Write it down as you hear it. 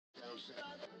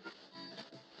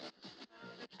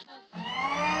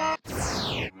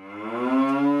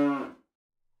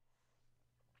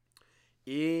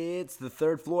It's the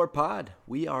Third Floor Pod.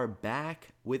 We are back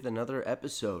with another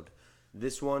episode.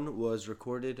 This one was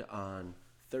recorded on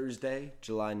Thursday,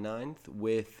 July 9th,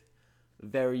 with a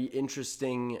very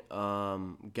interesting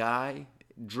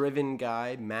driven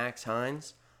guy, Max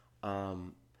Hines.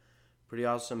 Pretty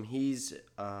awesome. He's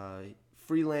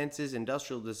freelances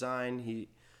industrial design. He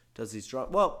does these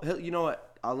you know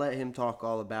what? I'll let him talk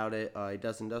all about it. He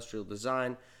does industrial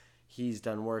design. He's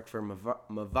done work for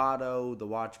Movado, the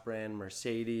watch brand,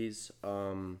 Mercedes.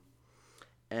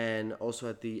 And also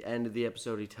at the end of the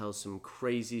episode, he tells some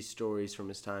crazy stories from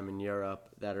his time in Europe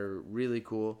that are really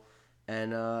cool.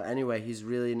 And anyway, he's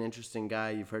really an interesting guy.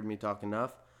 You've heard me talk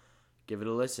enough. Give it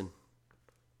a listen.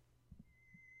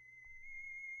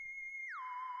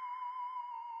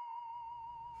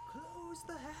 Close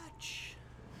the hatch.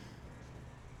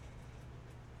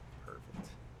 Perfect.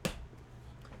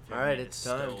 All right, it's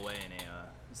time. Stow away in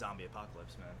a zombie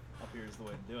apocalypse, man. Up here is the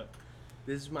way to do it.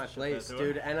 This is my Shut place, that door.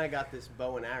 dude. And I got this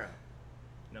bow and arrow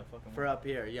No fucking for way. up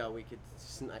here. Yo, we could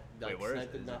snipe. Wait, where is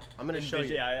it? it. I'm gonna show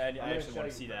you. Yeah, I I'm gonna actually show want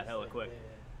you to see that first. hella quick.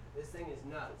 Yeah. This thing is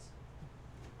nuts.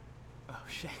 Oh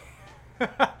shit. Dude,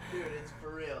 it's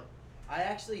for real. I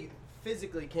actually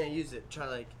physically can't use it.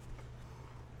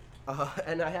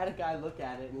 And I had a guy look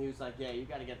at it and he was like, "Yeah, you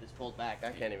got to get this pulled back.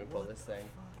 I can't even pull this thing."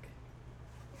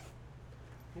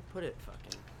 Let me put it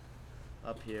fucking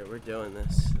up here. We're doing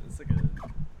this. It's like a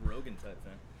Rogan type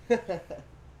thing.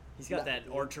 He's got that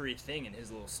archery thing in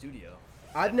his little studio.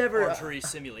 I've never. Archery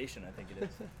simulation, I think it is.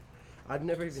 I've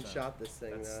never even So, shot this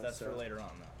thing. That's so. for later on,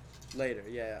 though. Later,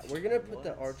 yeah. We're gonna put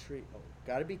the What? archery. Oh,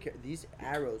 gotta be careful. These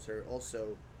arrows are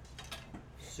also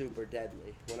super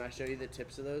deadly. When I show you the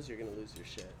tips of those, you're gonna lose your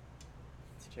shit.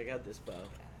 Check out this bow. Get outta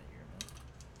here, man.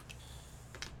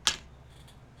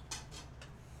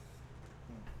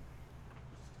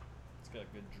 It's got a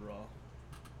good draw.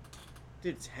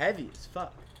 Dude, it's heavy as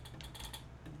fuck.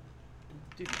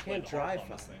 Dude, you can't Went drive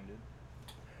hard on this fire.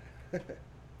 thing, dude.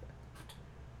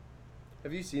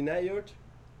 Have you seen that, George?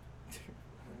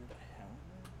 What the hell?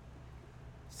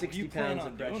 60 What do you plan pounds on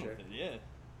of doing pressure. with it? Yeah.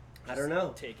 I don't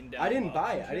know. Taking down I didn't rocks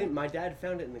buy and it. I shit? didn't. My dad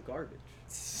found it in the garbage.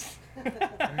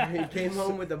 He came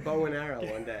home with a bow and arrow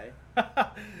one day.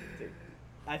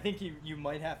 I think you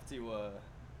might have to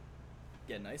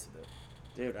get nice with it.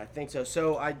 Dude, I think so.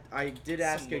 So I did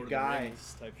ask Some a Lord of the guy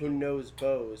Rings type who shit. knows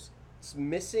bows. It's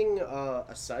missing a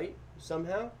sight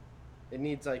somehow. It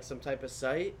needs like some type of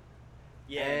sight.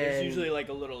 Yeah, there's And- usually like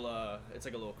a little it's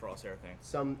like a little crosshair thing.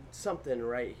 Something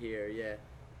right here, yeah.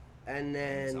 And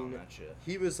Hangs on then that shit.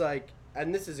 he was like,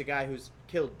 and this is a guy who's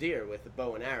killed deer with a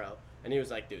bow and arrow, and he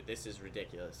was like, dude, this is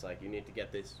ridiculous. Like, you need to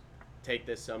get this, take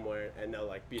this somewhere, and they'll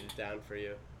like beat it down for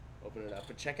you, open it up.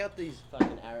 But check out these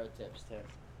fucking arrow tips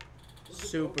too.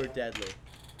 Super deadly.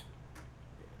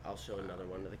 I'll show another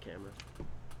one to the camera.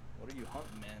 What are you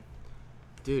hunting, man?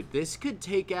 Dude, this could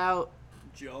take out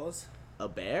Jaws? a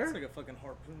bear. It's like a fucking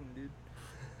harpoon,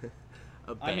 dude.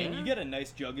 A bear. I mean, you get a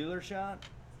nice jugular shot,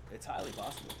 it's highly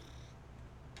possible.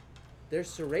 They're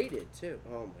serrated too.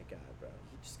 Oh my god, bro.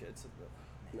 You just get to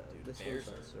the No, dude, this bears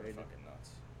one's not are serrated. fucking nuts.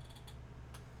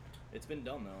 It's been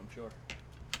done though, I'm sure.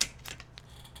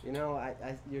 You know,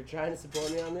 you're trying to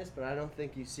support me on this, but I don't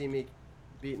think you see me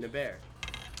beating a bear.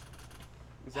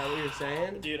 Is that what you're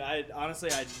saying? Dude, I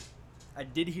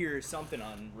did hear something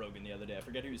on Rogan the other day. I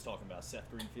forget who he was talking about. Seth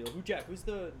Greenfield. Who's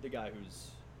the guy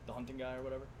who's the hunting guy or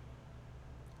whatever?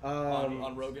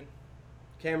 On Rogan?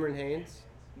 Cameron Haynes.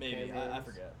 Maybe. Cameron I Haynes.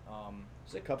 forget.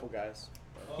 There's a couple guys.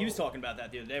 He was talking about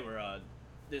that the other day where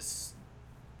this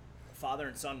father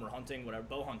and son were hunting, whatever,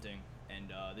 bow hunting,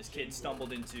 and this kid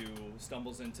stumbles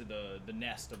into the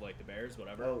nest of like the bears,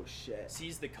 whatever. Oh shit.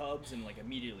 Sees the cubs and like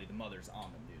immediately the mother's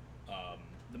on them, dude.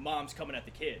 The mom's coming at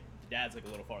the kid. The dad's like a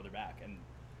little farther back, and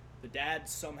the dad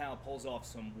somehow pulls off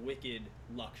some wicked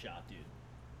luck shot, dude.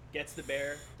 Gets the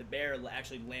bear. The bear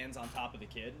actually lands on top of the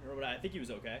kid, or what? I think he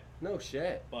was okay. No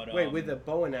shit. But, wait, with a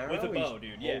bow and arrow? with a bow, He's-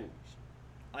 dude, yeah.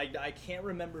 Holy I can't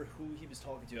remember who he was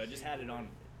talking to. I just had it on.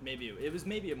 Maybe it was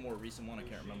maybe a more recent one. I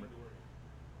can't remember.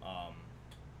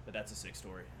 But that's a sick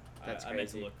story. That's I meant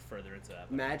to crazy. look further into that.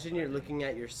 but- Imagine you're looking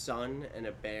at your son and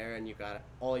a bear, and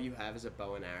all you have is a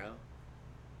bow and arrow.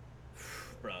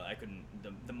 Bro, I couldn't.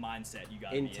 The mindset you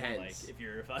got to be in, like Intense.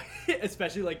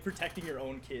 especially like protecting your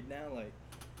own kid now, like.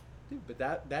 Dude,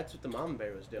 but that's what the mama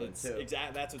bear was doing too.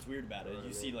 Exactly. That's what's weird about it. Right.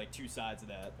 You see like two sides of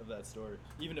that story.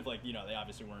 Even if like they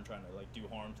obviously weren't trying to like do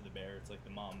harm to the bear. It's like the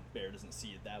mom bear doesn't see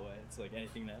it that way. It's like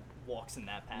anything that walks in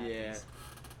that path Yeah.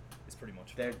 is pretty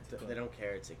much. They fucked, but- don't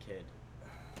care. It's a kid.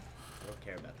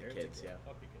 care about the Care, kids. take Yeah. care.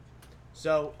 Fuck the kids.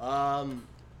 So,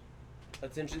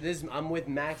 that's interesting. I'm with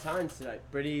Max Hines tonight.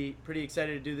 Pretty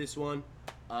excited to do this one.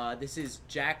 This is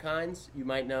Jack Hines. You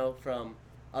might know from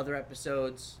other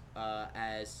episodes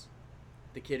as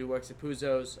the kid who works at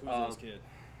Puzo's. Who's this kid?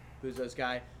 Puzo's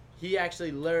guy. He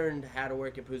actually learned how to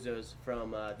work at Puzo's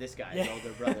from this guy, his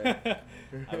older brother.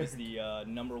 I was the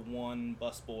number one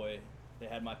busboy. They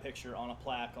had my picture on a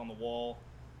plaque on the wall.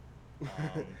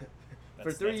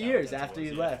 For 3 years that's after it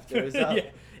was, you yeah. left, it was up. Yeah,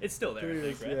 it's still there, 3 I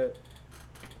think, years, right?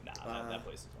 yeah. Nah, that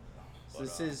place is unreal. So But,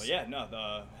 this is- but yeah,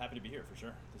 no, happy to be here for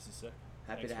sure. This is sick.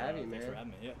 Happy Thanks to have for, you, man. Thanks for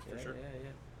having me. Yeah, for sure. Yeah.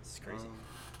 This is crazy.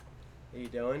 How you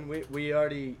doing?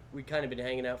 We kind of been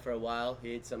hanging out for a while. He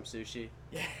ate some sushi.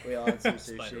 Yeah. We all had some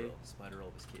sushi. Spider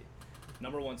roll was key.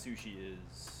 Number one sushi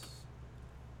is,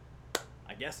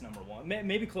 I guess, number one.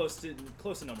 Maybe close to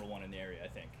number one in the area. I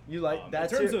think. You like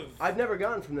that's in terms your, of I've never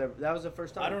gone from there. That was the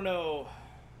first time. I don't know.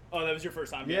 Oh, that was your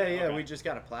first time. Yeah, Okay. we just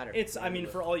got a platter. It's. I mean,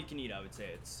 for all you can eat, I would say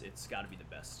it's got to be the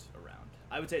best around.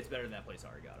 I would say it's better than that place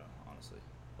Arigato, honestly.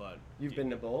 But You've dude, been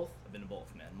to both? I've been to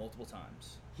both, man, multiple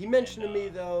times. He mentioned And, to me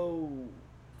though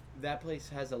that place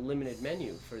has a limited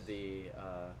menu for the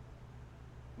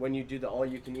when you do the all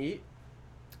you can eat.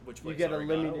 Which place? You get a Arigato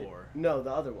limited. Or? No,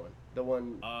 the other one. The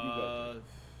one you go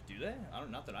to. Do they? I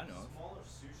don't. Not that I know of. Smaller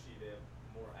sushi, they have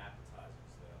more appetizers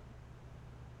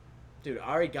though. Dude,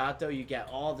 arigato, you get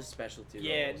all the specialty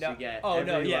Yeah, rolls. no. You get Oh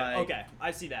no, every, yeah, like- okay.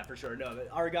 I see that for sure. No, but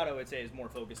Arigato, I'd say, is more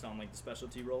focused on like the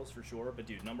specialty rolls for sure. But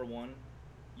dude, number one,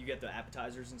 you get the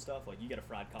appetizers and stuff. Like you get a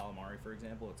fried calamari, for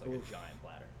example. It's like Oof. a giant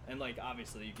platter, and like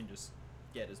obviously you can just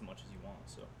get as much as you want.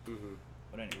 So, Mhm.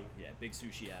 but anyway, yeah, big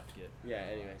sushi advocate. Yeah.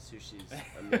 Anyway, sushi's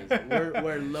amazing.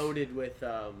 we're loaded with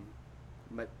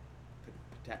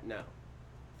no,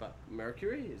 fuck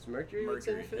mercury. Is mercury what's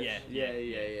in Mercury, fish? yeah.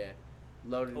 Yeah.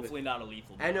 Loaded Hopefully with not a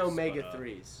lethal. and dose, omega but,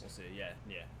 3s. We'll see. Yeah.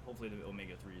 Hopefully the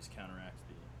omega 3s counteract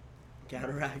the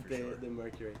counteract for sure. the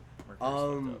mercury. mercury's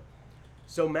fucked up.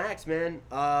 So Max, man,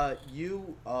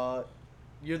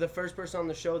 you're the first person on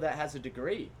the show that has a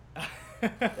degree.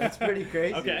 That's pretty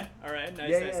crazy. Okay. All right.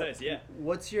 Nice. Yeah.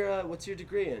 What's your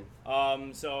degree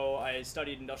in? So I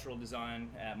studied industrial design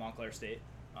at Montclair State.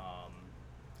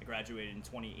 I graduated in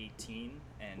 2018,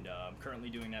 and I'm currently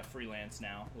doing that freelance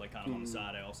now, like kind of on the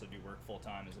side. I also do work full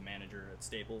time as a manager at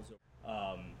Staples.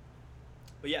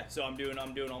 But yeah, so I'm doing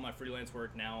all my freelance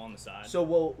work now on the side. So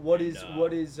what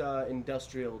And, is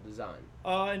industrial design?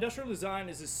 Industrial design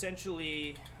is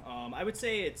essentially, I would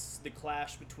say it's the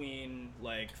clash between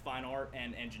like fine art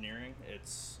and engineering.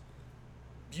 It's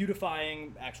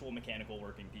beautifying actual mechanical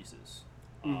working pieces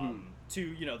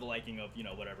to the liking of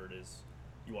whatever it is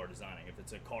you are designing. If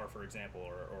it's a car, for example,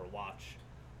 or a watch,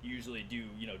 you usually do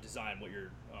design what you're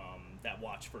that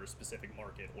watch for a specific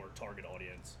market or target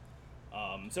audience.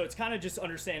 So it's kind of just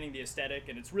understanding the aesthetic,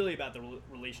 and it's really about the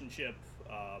relationship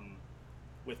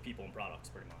with people and products,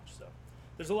 pretty much. So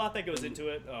there's a lot that goes into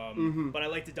it, but I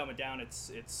like to dumb it down.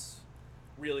 It's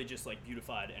really just like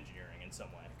beautified engineering in some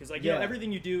way, because like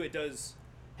everything you do, it does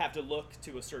have to look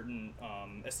to a certain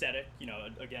aesthetic.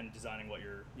 Again, designing what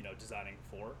you're designing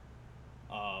for,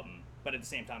 but at the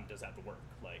same time, it does have to work.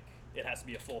 Like it has to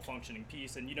be a full functioning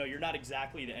piece, and you're not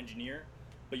exactly the engineer,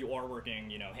 but you are working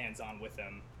hands on with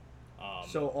them.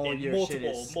 So all in your shit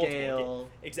is scale,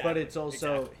 exactly, but it's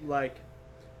also like,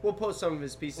 we'll post some of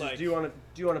his pieces. Like- do you want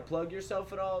to plug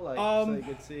yourself at all? Like, so you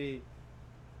can see.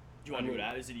 Do you want to do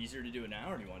it? Is it easier to do it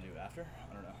now, or do you want to do it after?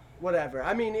 I don't know. Whatever.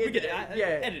 I mean, We could edit yeah,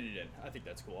 it in. I think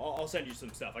that's cool. I'll send you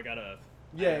some stuff. I have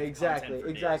exactly, content for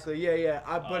days. exactly, yeah.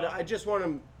 But I just want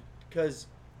to, because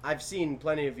I've seen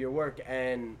plenty of your work,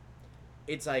 and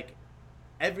it's like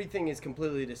everything is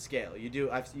completely to scale. You do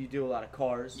a lot of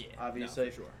cars, Yeah, obviously,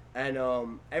 no, for sure.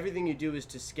 and everything you do is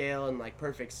to scale and like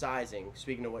perfect sizing.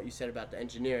 Speaking of what you said about the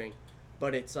engineering,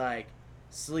 but it's like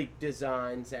sleek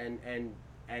designs and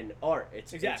art.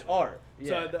 It's art.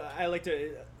 Yeah. So I like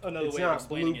to another It's way of not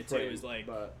explaining it too blueprint, is like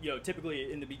but-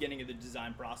 typically in the beginning of the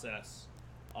design process,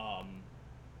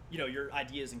 your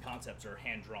ideas and concepts are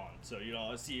hand drawn. So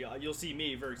you'll see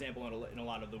me, for example, in a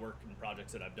lot of the work and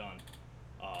projects that I've done.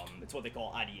 It's what they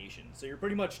call ideation. So you're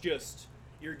pretty much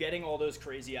you're getting all those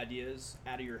crazy ideas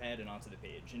out of your head and onto the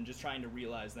page, and just trying to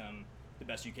realize them the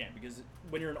best you can. Because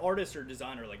when you're an artist or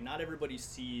designer, like not everybody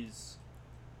sees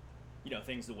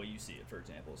things the way you see it, for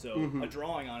example. So a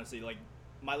drawing, honestly, like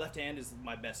my left hand is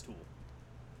my best tool.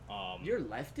 You're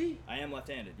lefty? I am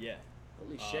left-handed, yeah.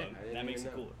 Holy shit! I didn't That makes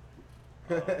even it know.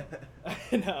 cooler.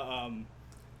 No,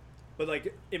 but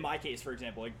like in my case, for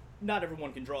example, like not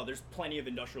everyone can draw. There's plenty of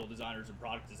industrial designers and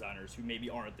product designers who maybe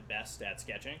aren't the best at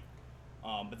sketching.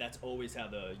 But that's always how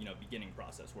the beginning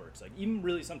process works. Like even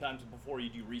really sometimes before you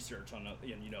do research on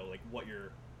like what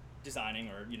you're designing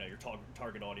or your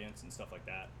target audience and stuff like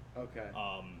that. Okay.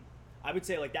 I would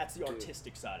say like that's the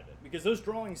artistic side of it, because those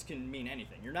drawings can mean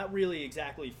anything. You're not really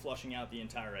exactly flushing out the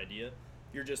entire idea.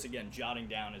 You're just again jotting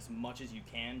down as much as you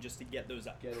can just to get those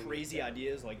crazy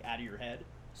ideas like out of your head.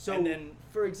 So, and then,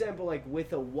 for example, like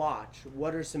with a watch,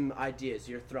 what are some ideas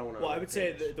you're throwing on? Well, I would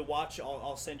say the watch.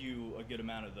 I'll send you a good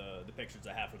amount of the pictures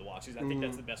I have for the watch, because I think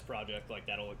that's the best project. Like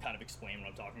that'll kind of explain what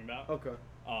I'm talking about. Okay.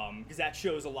 Because that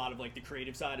shows a lot of like the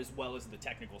creative side as well as the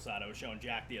technical side. I was showing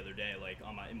Jack the other day, like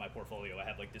in my portfolio, I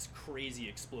have like this crazy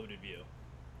exploded view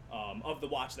of the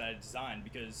watch that I designed,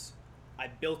 because I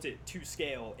built it to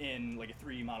scale in like a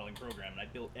 3D modeling program, and I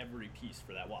built every piece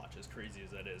for that watch, as crazy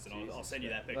as that is. And I'll send you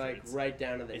that picture. Like right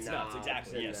down to the it's knobs. Nuts,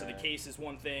 exactly. Yeah. So the case is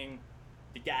one thing,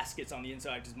 the gaskets on the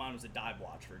inside, because mine was a dive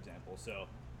watch, for example. So,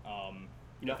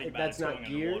 think about that's it not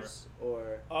gears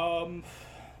or.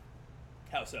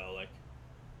 How so? Like.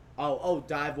 Oh,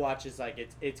 dive watch is like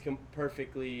it's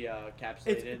perfectly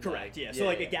encapsulated. It's correct, yeah. So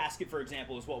like a gasket, for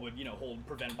example, is what would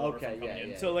prevent water from coming in.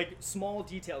 Yeah. So like small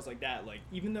details like that, like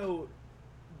even though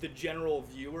the general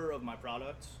viewer of my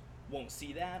product won't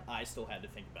see that, I still had to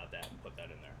think about that and put that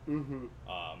in there. Mm-hmm.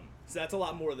 So that's a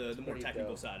lot more the more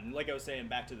technical dope. side. And like I was saying,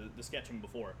 back to the sketching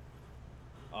before,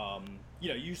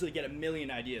 you usually get a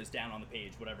million ideas down on the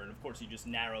page, whatever, and of course you just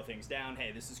narrow things down.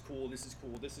 Hey, this is cool, this is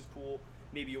cool, this is cool.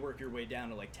 Maybe you work your way down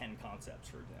to like 10 concepts,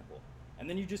 for example. And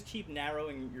then you just keep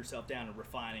narrowing yourself down and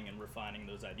refining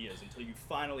those ideas until you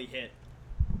finally hit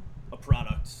a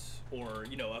product or,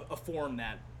 a form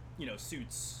that,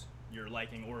 suits your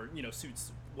liking or,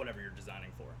 suits whatever you're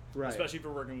designing for. Right. Especially if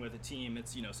you're working with a team,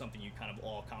 it's, something you kind of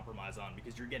all compromise on,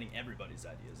 because you're getting everybody's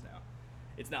ideas now.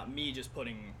 It's not me just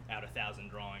putting out 1,000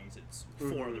 drawings. It's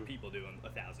 4 other people doing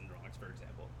 1,000 drawings, for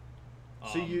example.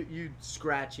 So you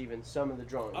scratch even some of the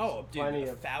drawings. Oh, dude, Plenty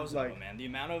 1,000 like, of them, man. The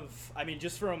amount of,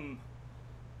 just from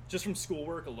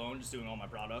schoolwork alone, just doing all my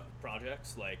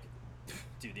projects, like,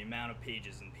 dude, the amount of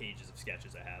pages and pages of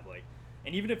sketches I have, like,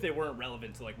 and even if they weren't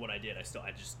relevant to like what I did, I just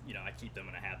I keep them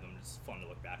and I have them. It's fun to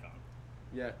look back on.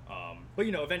 Yeah. But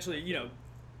eventually,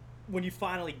 when you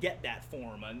finally get that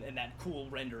form and that cool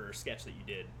render or sketch that you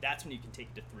did, that's when you can take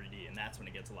it to 3D, and that's when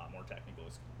it gets a lot more technical.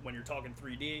 It's when you're talking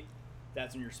 3D.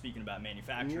 That's when you're speaking about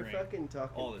manufacturing. You're fucking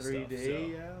talking all this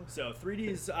 3D, stuff. So 3D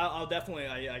is. I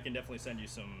can definitely send you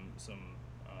some.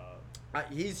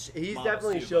 He's models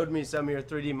definitely too, showed me some of your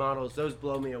 3D models. Those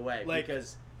blow me away, Like-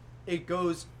 because it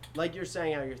goes like you're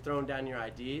saying how you're throwing down your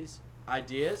ideas.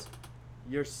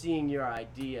 You're seeing your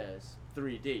ideas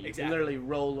 3D. You can Exactly. literally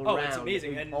roll Oh, around it's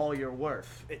amazing, in and all your work.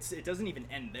 It doesn't even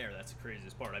end there. That's the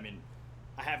craziest part. I mean,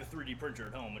 I have a 3D printer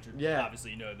at home, which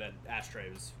obviously that ashtray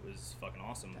was fucking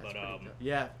awesome. That's but pretty dope.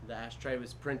 Yeah, the ashtray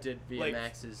was printed via like-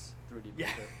 Max's 3D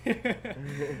printer.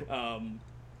 Yeah.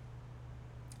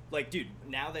 Like, dude,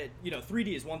 now that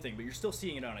 3D is one thing, but you're still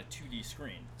seeing it on a 2D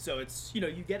screen. So it's you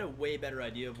get a way better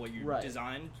idea of what you Right.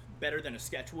 designed, better than a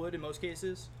sketch would in most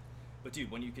cases. But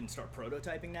dude, when you can start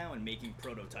prototyping now and making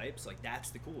prototypes, like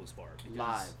that's the coolest part. Because,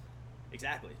 Live.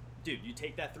 Exactly, dude. You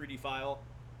take that 3D file,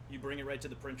 you bring it right to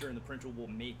the printer, and the printer will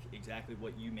make exactly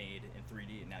what you made in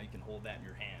 3D. And now you can hold that in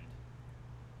your hand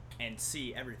and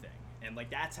see everything. And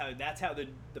like that's how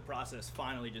the process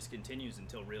finally just continues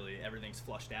until really everything's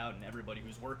flushed out and everybody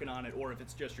who's working on it, or if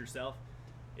it's just yourself,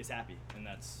 is happy. And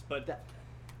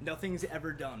nothing's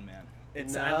ever done, man.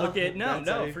 It's No? I look at That's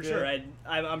how you for feel? sure.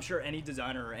 I'm sure any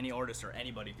designer or any artist or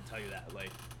anybody could tell you that.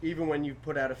 Like Even when you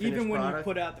put out a finished even when product. you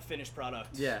put out the finished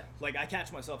product, Yeah. Like I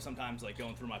catch myself sometimes like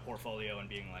going through my portfolio and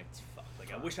being like, fuck,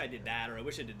 like I wish I did that or I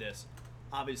wish I did this.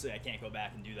 Obviously, I can't go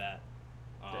back and do that.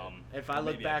 If I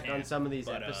look maybe back on can, some of these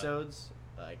but, episodes,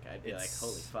 like I'd be like,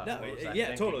 "Holy fuck!" No, what was I yeah,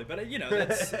 thinking? totally. But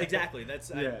that's exactly.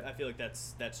 Yeah. I feel like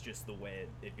that's just the way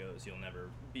it goes. You'll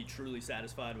never be truly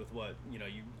satisfied with what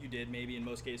you did maybe in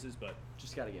most cases, but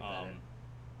Just gotta get better.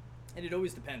 and it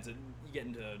always depends. You get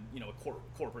into a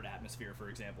corporate atmosphere, for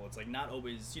example. It's like not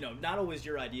always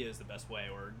your idea is the best way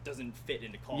or doesn't fit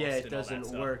into cost. Yeah, it and all that doesn't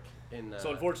stuff. work in the. So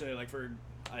unfortunately, like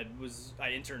I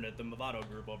interned at the Movado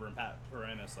group over in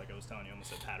MS, like I was telling you, I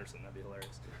almost said Patterson. That'd be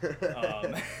hilarious.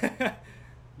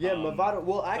 Yeah, Movado.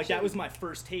 Well, actually, like that was my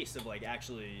first taste of like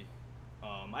actually.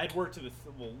 I had worked with.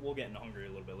 We'll get into Hungary a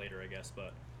little bit later, I guess,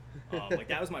 but like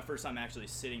that was my first time actually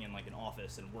sitting in like an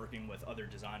office and working with other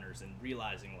designers and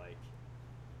realizing like,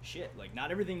 shit, like not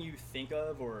everything you think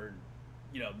of or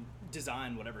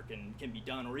design whatever can be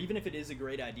done, or even if it is a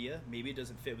great idea, maybe it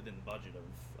doesn't fit within the budget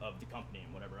of the company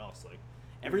and whatever else. Like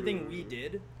everything we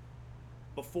did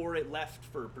before it left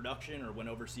for production or went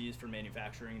overseas for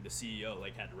manufacturing, the CEO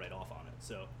like had to write off on it.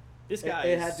 So this guy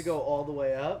It had to go all the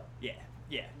way up. Yeah.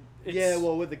 Yeah,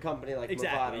 well, with the company like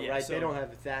Exactly, Movado, yeah, right? so- they don't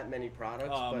have that many products,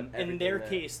 but in everything their that-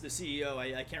 case, the CEO,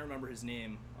 I can't remember his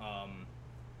name.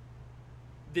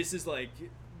 This is like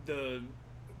the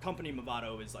company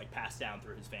Movado is like passed down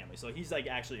through his family, so he's like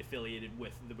actually affiliated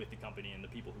with the company and the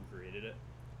people who created it.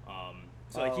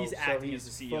 So like he's so acting he's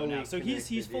as the CEO now, fully so he's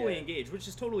connected, fully yeah. engaged, which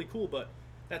is totally cool. But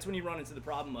that's when you run into the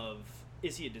problem of,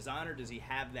 is he a designer? Does he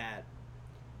have that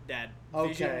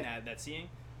vision, Okay. that seeing?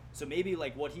 So maybe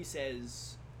like what he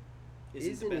says isn't the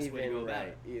Isn't best way to even go about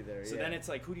right it. either. So yeah. then it's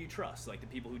like, who do you trust? Like the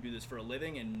people who do this for a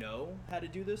living and know how to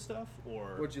do this stuff,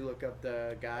 or Would you look up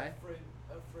the guy? Ephraim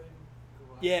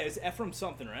Garage. yeah, it's Ephraim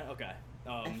something, right? Okay,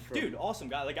 Ephraim. dude, awesome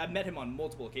guy. Like I've met him on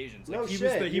multiple occasions. Like No he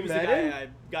was shit, the you guy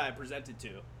met I presented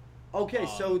to. Okay,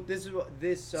 so Um, this is what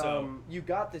this so- you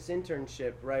got this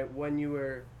internship right when you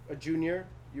were a junior.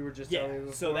 You were just telling me Yeah,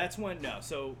 before. so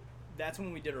that's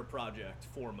when we did our project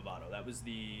for Movado. That was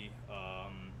the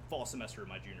fall semester of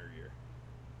my junior year.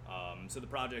 So the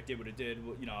project did what it did.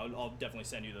 You know, I'll definitely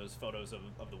send you those photos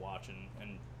of the watch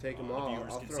and Take 'em the all.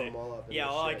 viewers I'll can throw see. 'em all up in Yeah,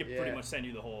 this I shit, could pretty yeah. much send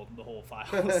you the whole file.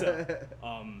 So,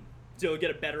 so you'll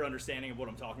get a better understanding of what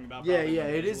I'm talking about. yeah, probably yeah,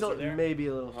 when the it is visuals are there. maybe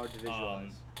a little hard to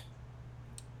visualize.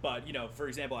 But you know, for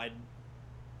example, I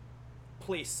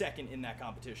placed second in that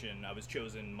competition. I was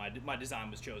chosen. My design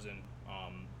was chosen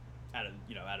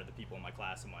out of the people in my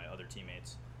class and my other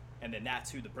teammates, and then that's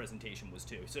who the presentation was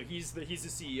to. So he's the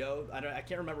CEO. I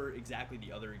can't remember exactly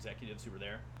the other executives who were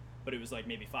there, but it was like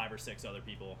maybe 5 or 6 other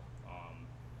people,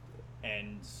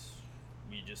 and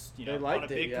we just They on a liked it,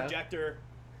 big yeah. projector,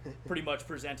 pretty much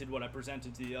presented what I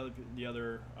presented to the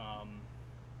other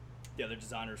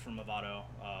designers from Movado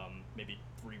maybe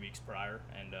 3 weeks prior,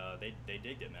 and they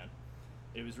digged it, man.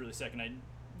 It was really sick, and I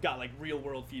got like real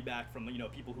world feedback from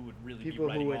people who would really People be who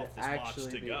writing would off this watch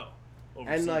actually to be- go And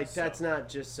overseas, like that's so. not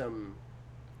just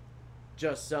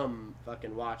some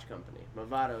fucking watch company.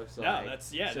 Movado's No, like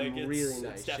that's- yeah, some like, it's- really it's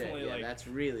nice definitely, shit. Yeah, like- that's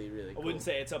really really I cool. wouldn't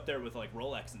say it's up there with like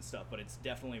Rolex and stuff, but it's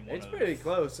definitely one it's of. pretty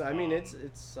close. I mean, um,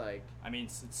 it's like I mean,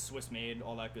 it's Swiss made,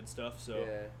 all that good stuff. So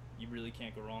yeah. you really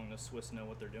can't go wrong. The Swiss know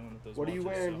what they're doing with those. What are you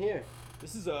watches, wearing so. here?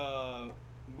 This is a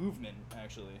Movement,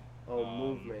 actually. Oh,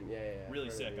 Movement. Yeah, yeah. I've Really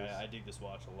heard of sick. these. I dig this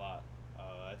watch a lot.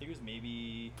 I think it was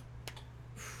maybe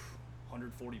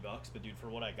 $140, but dude, for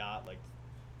what I got, like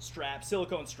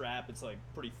silicone strap, it's like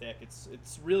pretty thick. It's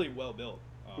really well built.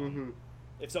 Mhm.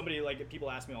 If somebody if people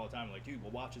ask me all the time, like, dude,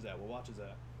 what watch is that? What watch is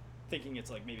that? Thinking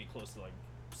it's like maybe close to like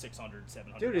 $600,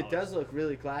 $700. Dude, it does look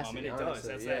really classy. And it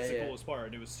honestly. does. Yeah, That's the yeah. coolest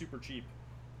part. It was super cheap.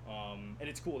 And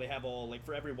it's cool. They have all like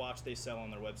for every watch they sell on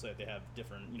their website, they have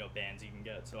different bands you can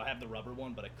get. So I have the rubber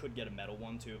one, but I could get a metal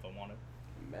one too if I wanted.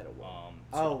 Metal one.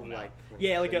 swap Oh, them out. like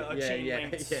yeah, like a yeah, chain yeah,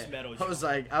 linked yeah. metal. I was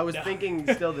like, I was No.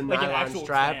 thinking still the like an nylon actual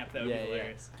strap. clamp, that would yeah, be yeah.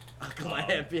 hilarious. A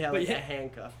clamp, yeah, but like yeah. a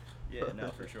handcuff. Yeah, no,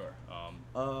 for sure.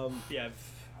 Yeah,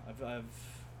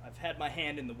 I've had my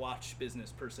hand in the watch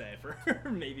business per se for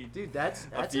maybe. Dude, that's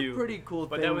a few. pretty cool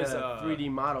But thing. that was, 3D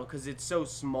model because it's so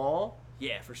small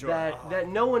Yeah, for sure. that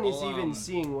no one is I'll, even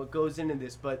seeing what goes into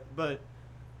this. But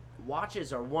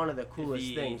watches are one of the coolest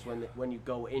The- things when you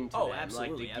go into Oh, them,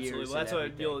 absolutely, like the gears absolutely. Well, that's and what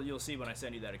everything. you'll see when I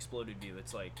send you that exploded view.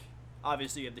 It's like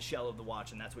obviously you have the shell of the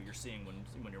watch, and that's what you're seeing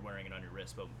when you're wearing it on your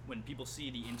wrist. But when people see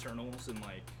the internals and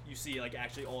like you see like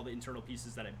actually all the internal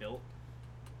pieces that I built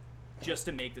just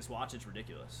to make this watch, it's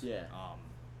ridiculous. Yeah.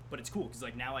 But it's cool because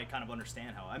like now I kind of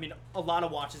understand how. I mean, a lot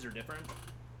of watches are different.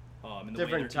 In the way Different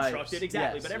they're constructed, types,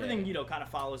 exactly. yes, but yeah, everything yeah. kind of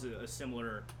follows a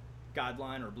similar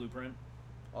guideline or blueprint.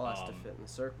 All has to um, fit in the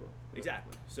circle.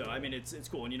 Exactly. So I mean, it's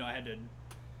cool, and I had to.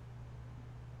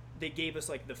 They gave us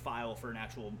like the file for an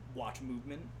actual watch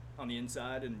movement on the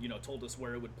inside, and told us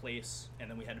where it would place, and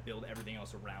then we had to build everything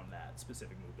else around that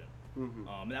specific movement.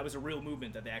 Mhm. And that was a real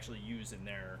movement that they actually use in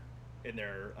their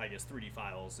I guess 3D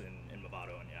files in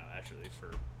Movado, and actually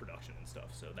for production and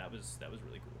stuff. So that was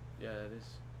really cool. Yeah, that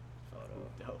is.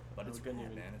 Dope. But it's Good rad,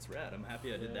 news. man. It's rad. I'm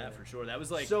happy I did Yeah. that for sure. That was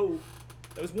like So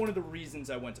that was one of the reasons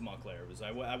I went to Montclair. Was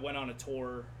I went on a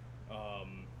tour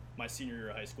my senior year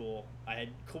of high school. I had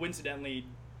coincidentally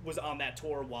was on that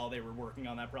tour while they were working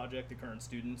on that project, the current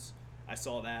students. I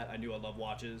saw that. I knew I love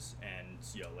watches, and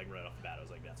like right off the bat, I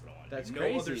was like, "That's what I want to that's do."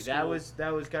 crazy. No other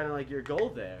That was kind of like your goal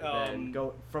there. Then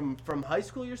go from high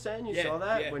school. You're saying you Yeah, saw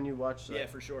that yeah. when you watched that Yeah,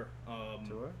 for sure.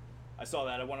 tour. I saw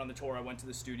that. I went on the tour. I went to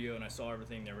the studio and I saw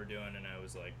everything they were doing, and I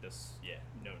was like, "This,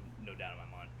 no doubt in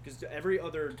my mind." Because every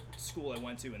other school I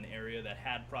went to in the area that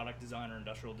had product design or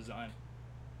industrial design,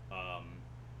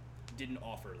 didn't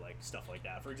offer like stuff like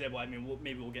that. For example, I mean,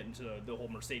 maybe we'll get into the whole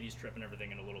Mercedes trip and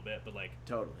everything in a little bit, but like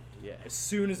Totally. Yeah. as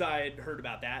soon as I had heard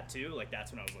about that too, like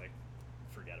that's when I was like,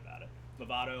 forget about it.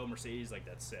 Lovato, Mercedes, like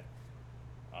that's sick.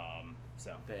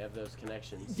 So They have those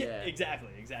connections. yeah, Yeah. exactly.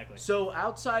 So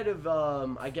outside of,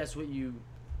 I guess what you,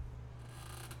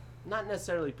 not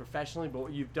necessarily professionally, but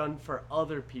what you've done for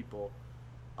other people,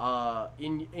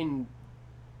 in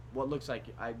what looks like,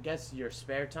 I guess, your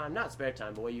spare time, not spare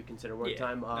time, but what you consider work Yeah,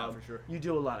 time. no, for sure. You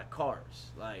do a lot of cars.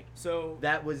 Like, So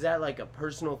was that like a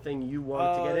personal thing you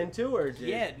wanted to get into, or did?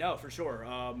 yeah, no, for sure.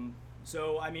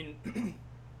 So I mean,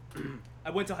 I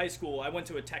went to high school. I went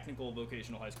to a technical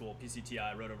vocational high school,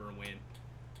 PCTI, right over in Wayne.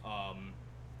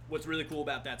 What's really cool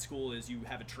about that school is you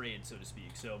have a trade, so to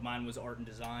speak. So mine was art and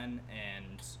design,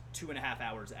 and 2.5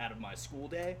 hours out of my school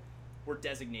day were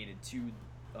designated to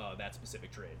that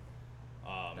specific trade.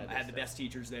 I had the best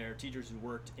teachers there, teachers who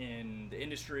worked in the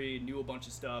industry, knew a bunch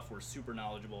of stuff, were super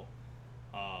knowledgeable,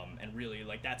 and really,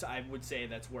 like, I would say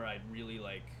that's where I really,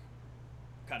 like,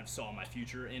 kind of saw my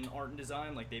future in art and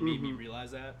design. Like, they made me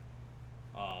realize that,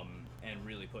 and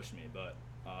really pushed me. But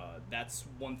that's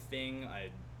one thing. I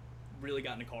really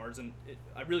got into cars, and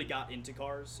I really got into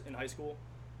cars in high school,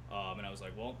 and I was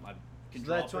like, well, I can So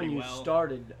draw that's when pretty you well.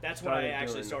 started. That's when I doing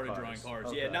actually the started drawing cars.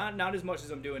 Okay. Yeah, not as much as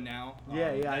I'm doing now.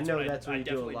 Yeah, yeah, I know when that's what I you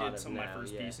do a definitely lot did of some of now, my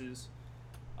first yeah. pieces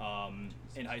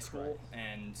in high school,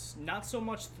 Christ. and not so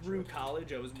much through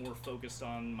college. I was more focused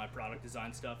on my product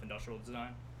design stuff, industrial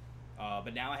design.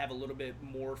 But now I have a little bit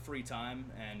more free time,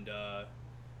 and the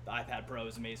iPad Pro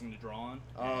is amazing to draw on.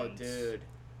 Oh, and dude.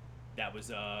 that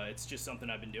was it's just something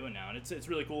I've been doing now, and it's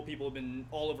really cool. People have been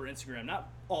all over Instagram, not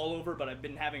all over, but I've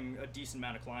been having a decent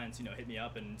amount of clients, hit me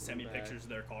up and send me Right. pictures of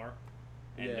their car,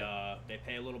 and Yeah. they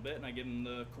pay a little bit, and I give them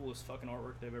the coolest fucking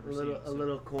artwork they've ever A little, seen. a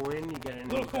little coin. You get an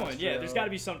little coin, yeah. industrial- There's got to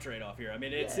be some trade off here. I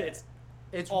mean, it's Yeah. it's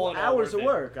It's all in all hours worth of it.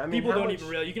 work. I mean, people how don't much- even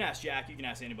realize. You can ask Jack. You can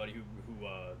ask anybody who's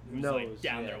Knows, like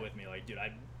down there yeah. with me. Like, dude,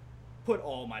 I put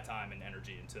all my time and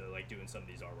energy into like doing some of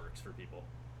these artworks for people.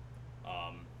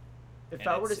 If and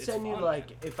I were to it's send you fun, like,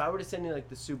 man. if I were to send you like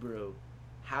the Subaru,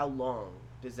 how long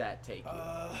does that take you?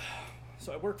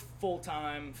 So I work full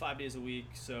time, 5 days a week.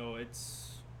 So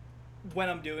it's when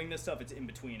I'm doing this stuff, it's in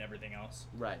between everything else.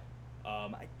 Right. I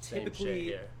Same typically shit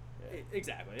here. Yeah.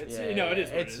 Exactly. It's Yeah, it is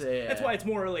what it's, it is. That's yeah. why it's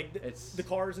more like It's- the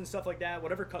cars and stuff like that.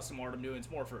 Whatever custom art I'm doing, it's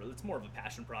more of a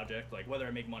passion project. Like whether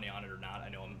I make money on it or not, I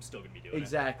know I'm still gonna be doing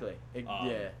Exactly. Um,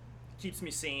 Yeah. it. Keeps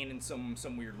me sane in some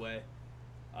weird way.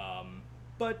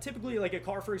 But typically, like a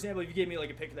car, for example, if you gave me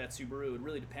like a pic of that Subaru, it would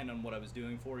really depend on what I was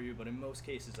doing for you. But in most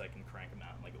cases, I can crank them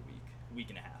out in like a week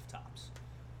and a half tops.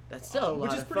 That's still a lot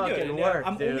Which is of pretty good. fucking And, work,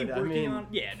 I'm dude. only I working mean, on.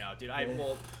 Yeah, no, dude.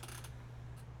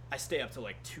 I stay up to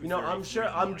like 2. I'm sure.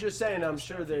 I'm just saying. I'm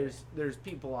sure there's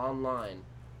people online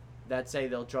that say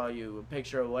they'll draw you a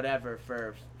picture or whatever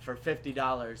for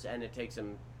 $50, and it takes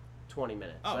them 20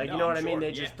 minutes. Oh, like, no, you know I'm what I mean? sure. They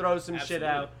Yeah, just throw some shit absolutely.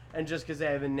 out, and just because they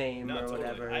have a name No, or totally.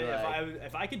 whatever.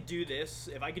 If I could do this,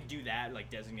 if I could do that, like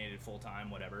designated full time,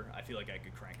 whatever, I feel like I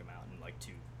could crank them out in like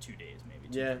two days, maybe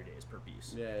 3 days per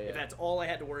piece. Yeah, yeah. If that's all I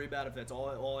had to worry about, if that's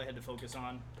all I had to focus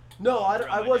on. No, throughout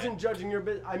I my wasn't day. judging your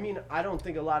business. I mean, I don't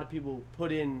think a lot of people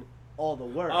put in all the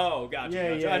work. Oh, gotcha. Yeah,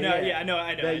 gotcha. yeah, I know. yeah. Yeah, I know.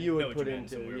 That you know would what put you meant in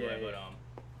some into, weird yeah, way, yeah.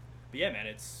 but yeah,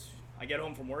 man, I get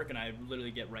home from work and I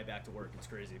literally get right back to work. It's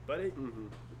crazy, but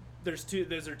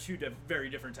those are two very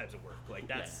different types of work. Like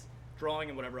that's drawing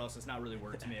and whatever else. It's not really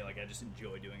work to me. Like I just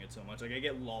enjoy doing it so much. Like I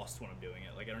get lost when I'm doing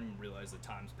it. Like I don't even realize the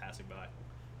time's passing by.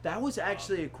 That was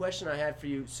actually a question I had for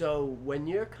you. So when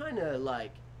you're kind of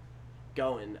like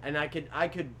going, and I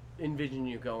could envision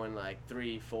you going like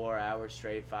 3-4 hours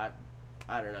straight, 5.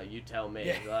 I don't know. You tell me.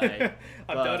 Yeah, Like, I've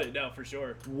but done it. No, for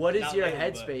sure. What is Not your lately,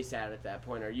 but- headspace at that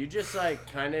point? Are you just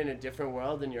like kind of in a different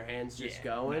world and your hands just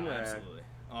Yeah, going? no, or? absolutely.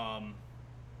 A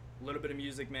little bit of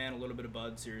music, man. A little bit of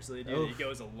bud. Seriously, dude, Oof. it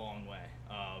goes a long way.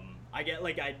 I get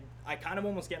like I kind of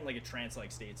almost get in like a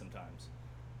trance-like state sometimes,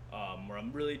 where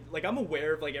I'm really like I'm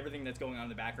aware of like everything that's going on in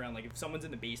the background. Like if someone's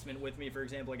in the basement with me, for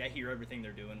example, like I hear everything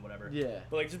they're doing, whatever. Yeah.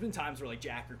 But like there's been times where like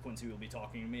Jack or Quincy will be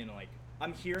talking to me, and like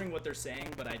I'm hearing what they're saying,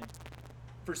 but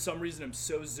for some reason I'm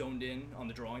so zoned in on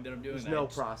the drawing that I'm doing. There's that no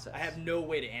process. I have no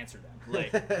way to answer them. Like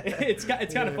it's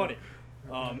kind of funny.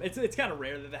 It's kind of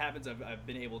rare that happens. I've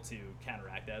been able to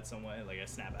counteract that some way. Like I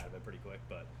snap out of it pretty quick,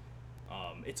 but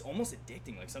it's almost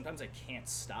addicting. Like sometimes I can't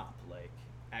stop like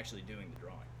actually doing the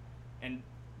drawing. And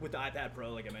with the iPad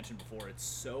Pro, like I mentioned before, it's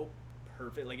so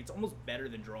perfect. Like it's almost better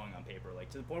than drawing on paper. Like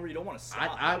to the point where you don't want to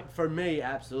stop. Like, For me,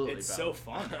 absolutely. It's bro. so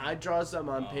fun. I draw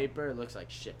something on paper. It looks like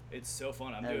shit. it's so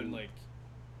fun. I'm And- doing like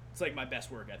it's like my best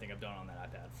work I think I've done on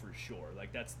that iPad for sure.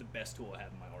 Like that's the best tool I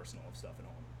have in my arsenal of stuff at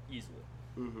home. easily.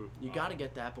 You got to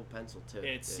get the Apple Pencil too.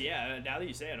 It's dude. yeah. Now that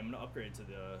you say it, I'm gonna upgrade to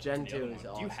the Gen to the other 2 is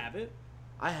one. Do you awesome. have it?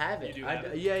 I have it. You do have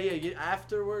it? Yeah.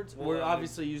 Afterwards, Well, we're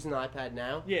obviously using the iPad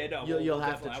now. Yeah, no. You'll we'll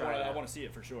have to definitely- try it I out. want to see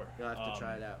it for sure. You'll have to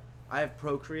try it out. I have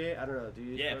Procreate. I don't know. Do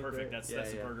you use Yeah, Procreate? perfect.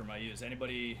 That's the program I use.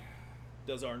 Anybody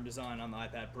does art and design on the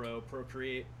iPad Pro,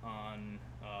 Procreate on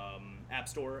App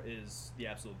Store is the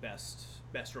absolute best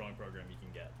drawing program you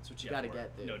can get. That's what you Gotta have to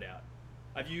get, dude. no doubt.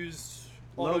 I've used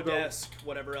Logo. Autodesk,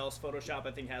 whatever else. Photoshop,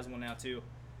 I think, has one now too.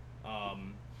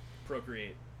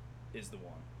 Procreate is the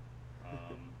one.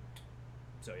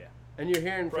 So yeah. And you're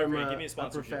hearing from Procreate, give me a a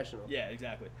sponsorship. professional. Yeah,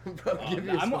 exactly. Bro, give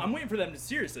me a I'm waiting for them to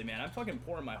seriously, man. I'm fucking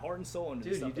pouring my heart and soul into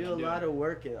this Dude, you stuff. that do I'm a lot doing. of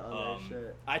work on that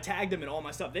shit. I tag them in all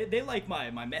my stuff. They like my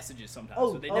messages sometimes,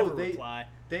 Oh, so they oh, never they- reply.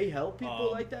 They help people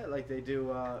like that? Like they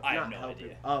do, I have not no help idea.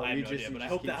 it. Oh, I have you no just, idea, you but I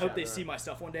just hope keep that I hope they shouting see around. my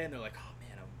stuff one day and they're like, oh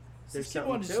man, There's this kid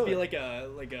wanted to something just to be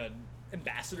it. like a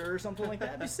ambassador or something like that.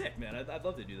 That'd be sick, man. I'd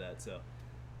love to do that. So,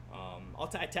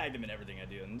 I tag them in everything I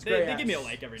do, and Great they app. give me a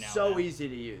like every now and So then. easy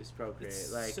to use, Procreate.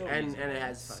 It's Like, so and easy, it man.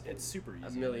 has fucking It's super easy. a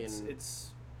and million.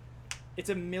 It's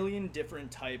a million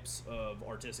different types of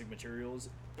artistic materials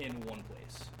in one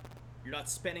place. You're not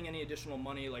spending any additional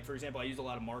money. Like, for example, I use a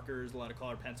lot of markers, a lot of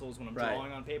colored pencils when I'm Right.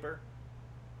 drawing on paper.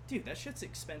 Dude, that shit's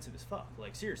expensive as fuck.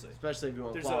 Like, seriously. Especially if you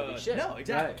want There's quality shit. no,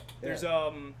 exactly.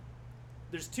 Right.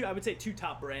 There's two. I would say two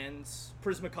top brands.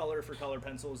 Prismacolor for color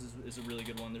pencils is a really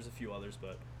good one. There's a few others,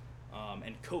 but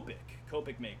and Copic.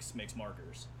 Copic makes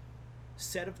markers.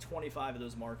 Set of 25 of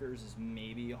those markers is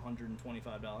maybe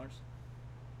 $125.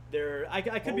 I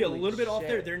could be a Holy little bit off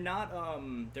there. shit. They're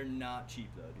not cheap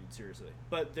though, dude. Seriously,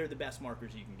 but they're the best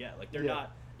markers you can get. Like they're Yeah.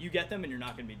 not. You get them and you're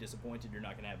not going to be disappointed. You're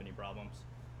not going to have any problems.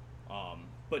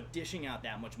 But dishing out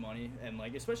that much money and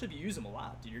like especially if you use them a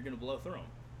lot, dude, you're going to blow through them.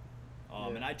 Yeah.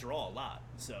 And I draw a lot,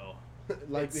 so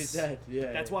Like we it's- said,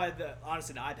 yeah. That's why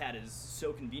honestly the iPad is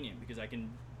so convenient because I can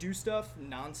do stuff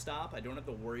nonstop. I don't have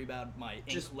to worry about my ink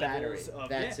just levels. battery. Of,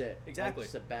 That's yeah, it. Exactly.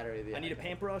 That's the battery of the I need a iPad.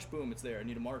 paintbrush, boom, it's there. I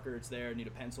need a marker, it's there. I need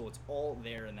a pencil, it's all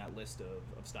there in that list of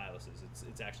styluses.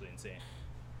 It's actually insane.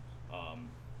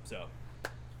 So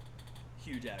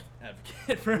huge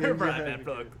advocate for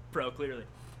iPad Pro, clearly.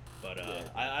 But Yeah.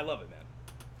 I love it, man.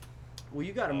 Well,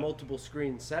 you got a multiple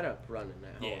screen setup running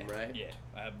at home, right? Yeah.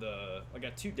 I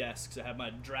got two desks. I have my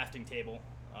drafting table.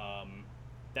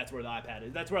 That's where the iPad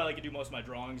is. That's where I like to do most of my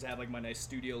drawings. I have like my nice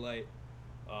studio light.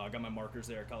 I got my markers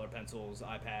there, color pencils,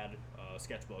 iPad,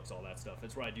 sketchbooks, all that stuff.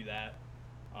 That's where I do that.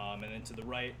 And then to the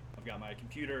right, I've got my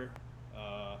computer,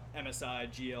 MSI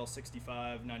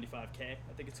GL6595K,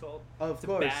 I think it's called. Of It's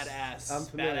course. a badass, I'm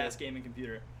familiar. badass gaming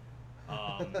computer.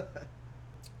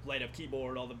 Light up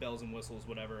keyboard, all the bells and whistles,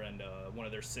 whatever, and one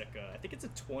of their sick. I think it's a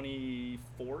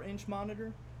 24-inch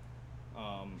monitor,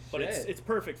 but Shit. it's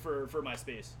perfect for my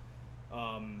space.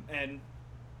 And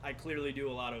I clearly do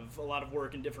a lot of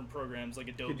work in different programs like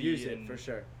Adobe Could use it and for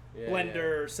sure. Yeah,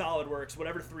 Blender, SolidWorks,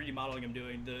 whatever 3D modeling I'm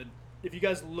doing. If you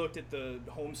guys looked at the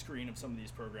home screen of some of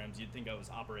these programs, you'd think I was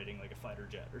operating like a fighter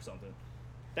jet or something.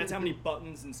 That's how many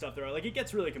buttons and stuff there are. Like it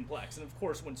gets really complex, and of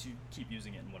course, once you keep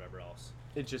using it and whatever else,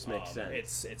 It just makes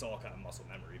sense. it's all kind of muscle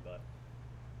memory,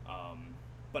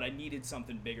 but I needed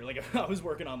something bigger. Like I was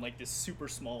working on like this super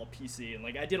small PC, and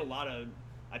like I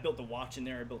built the watch in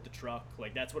there. I built the truck.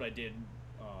 Like that's what I did.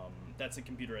 That's the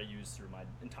computer I used through my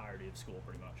entirety of school,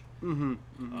 pretty much.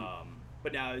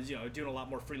 But now, doing a lot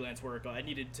more freelance work. I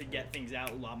needed to get things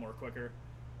out a lot more quicker,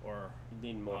 or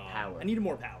You need more power. I needed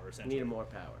more power. Essentially. Needed more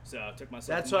power. So I took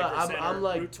myself. That's to why Micro I'm Center,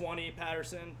 like- Route 20,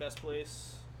 Patterson, best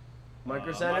place. Micro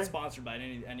I'm Center? not sponsored by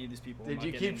any of these people. I'm Did not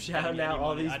you getting keep shouting any out all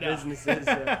money. these I know. businesses?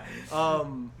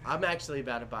 I'm actually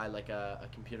about to buy like a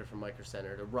computer from Micro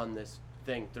Center to run this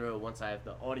thing through once I have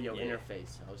the audio Yeah.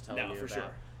 interface I was telling No, you for about.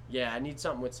 sure. Yeah, I need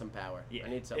something with some power. Yeah, I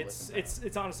need something with some power.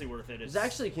 it's honestly worth it. I was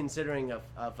actually considering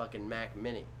a fucking Mac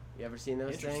Mini. You ever seen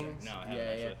those Interesting. things? No, I haven't yeah,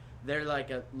 yeah. actually. They're like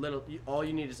a little. All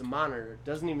you need is a monitor. It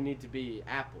doesn't even need to be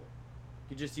Apple.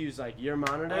 You just use like your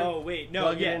monitor. Oh wait, no,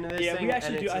 plug it yeah, into this yeah. thing, We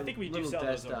actually and do. it's I a think we do little sell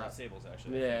those over desktop. at Stables.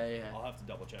 Actually, I Yeah, think. yeah. I'll have to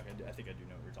double check. I think I do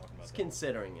know what you're talking about. It's there.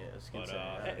 considering it. It's But considering it.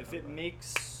 I don't if know it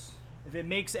about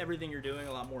makes everything you're doing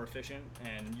a lot more efficient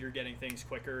and you're getting things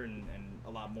quicker and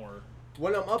a lot more.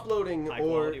 When I'm uploading High or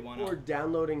quality, why not?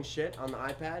 downloading shit on the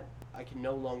iPad, I can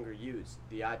no longer use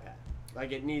the iPad.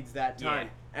 Like it needs that time.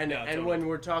 Yeah. And No, and totally. when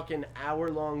we're talking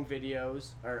hour-long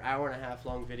videos or hour and a half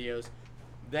long videos,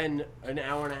 then an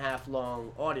hour and a half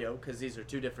long audio because these are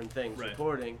two different things. Right.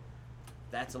 Recording,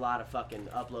 that's a lot of fucking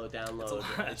upload, download.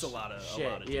 That's a lot of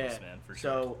shit. juice, yeah. man, for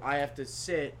sure. So I have to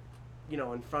sit,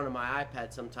 in front of my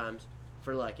iPad sometimes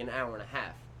for like an hour and a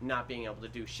half, not being able to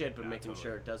do shit, but Yeah, making totally.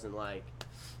 sure it doesn't like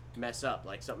mess up,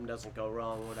 like something doesn't go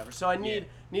wrong or whatever. So I need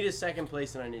a second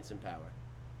place and I need some power.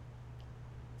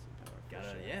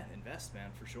 Gotta invest, man,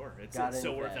 for sure. It's Gotta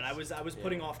so worth it. invest. I was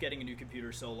putting off getting a new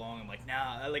computer so long. I'm like,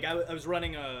 nah. Like I was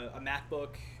running a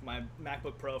MacBook, my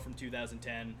MacBook Pro from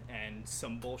 2010, and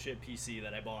some bullshit PC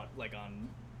that I bought like on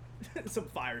some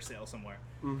fire sale somewhere.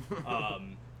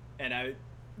 And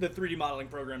the 3D modeling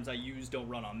programs I use don't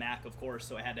run on Mac, of course,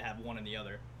 so I had to have one and the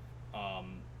other.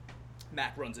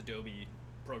 Mac runs Adobe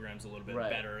programs a little bit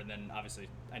better, and then obviously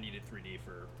I needed 3D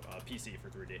for PC for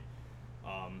 3D.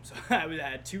 So I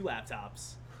had two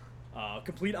laptops,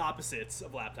 complete opposites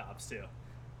of laptops too,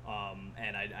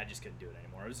 and I just couldn't do it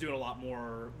anymore. I was doing a lot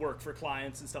more work for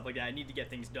clients and stuff like that. I need to get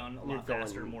things done a lot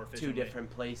faster and more efficiently. Two different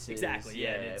places. Exactly.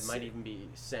 Yeah. It might even be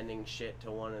sending shit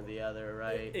to one or the other,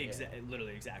 right?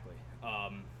 Literally, exactly.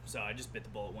 So I just bit the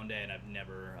bullet one day, and I've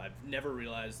never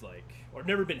realized or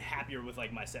never been happier with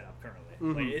like my setup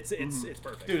currently. Like it's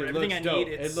perfect. Dude, for it everything looks I need, dope.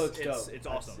 It looks dope. It's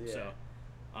awesome. Yeah. So,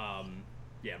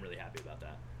 yeah, I'm really happy about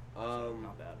that. So,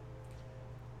 not bad.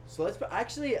 So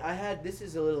this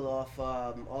is a little off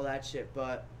all that shit,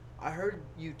 but I heard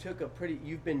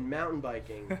you've been mountain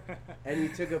biking, and you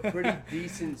took a pretty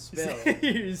decent spill.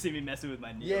 You see me messing with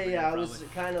my knee. Yeah, I was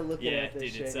kind of looking at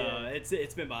this dude, shit.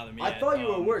 it's been bothering me. I thought you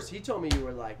were worse. He told me you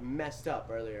were like messed up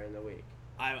earlier in the week.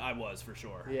 I was for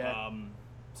sure. Yeah.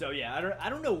 So yeah, I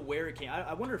don't know where it came.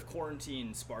 I wonder if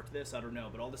quarantine sparked this. I don't know,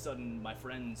 but all of a sudden my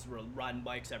friends were riding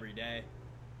bikes every day.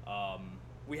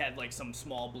 We had like some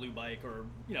small blue bike or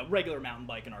regular mountain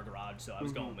bike in our garage, so I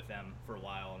was going with them for a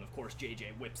while. And of course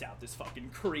JJ whips out this fucking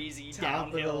crazy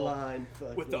Top downhill of the line,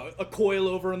 with a coil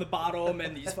over on the bottom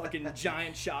and these fucking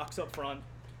giant shocks up front.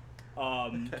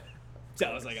 So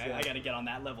I was like, I gotta get on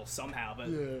that level somehow.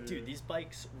 But dude, these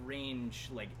bikes range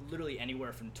like literally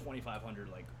anywhere from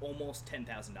 $2,500, like almost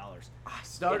 $10,000. I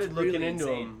started It's looking really into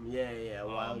insane. them. A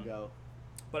while ago.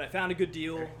 But I found a good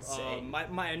deal. Insane.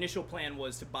 My initial plan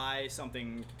was to buy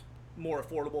something more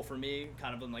affordable for me,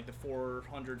 kind of in like the $400,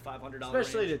 $500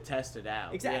 Especially range. to test it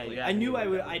out. Exactly. Yeah, I knew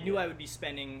I would be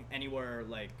spending anywhere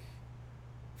like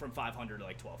from $500 to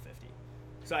like $1,250.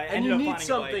 So I and ended you up need finding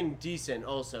something decent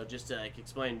also, just to like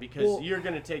explain, because you're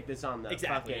gonna take this on the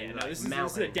exactly. fucking Yeah, no, this is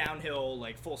mountain. a downhill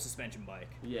like full suspension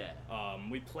bike. Yeah.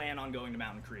 We plan on going to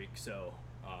Mountain Creek, so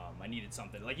I needed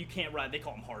something like you can't ride. They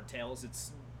call them hardtails.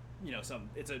 It's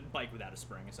it's a bike without a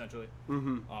spring essentially.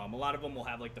 Mm-hmm. A lot of them will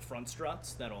have like the front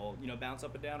struts that'll bounce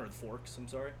up and down, or the forks. I'm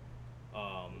sorry.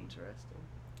 Interesting.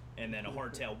 And then a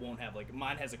hardtail won't have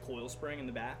mine has a coil spring in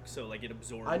the back, so like it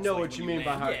absorbs. I know like, what when you mean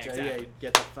by land. hardtail. Yeah, exactly. Yeah, you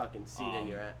get the fucking seat in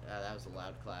your. That was a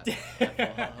loud clap.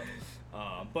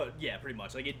 But yeah, pretty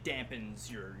much like it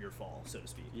dampens your fall, so to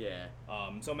speak. Yeah.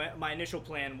 So my initial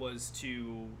plan was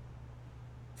to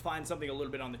find something a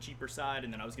little bit on the cheaper side,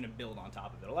 and then I was going to build on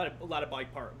top of it. A lot of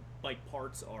bike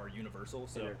parts are universal,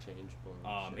 so interchangeable.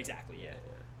 Exactly,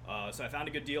 yeah. So I found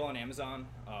a good deal on Amazon,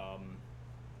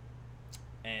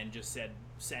 and just said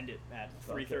send it at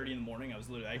 3:30 in the morning.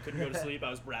 I couldn't go to sleep. I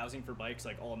was browsing for bikes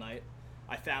like all night.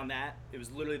 I found that it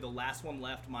was literally the last one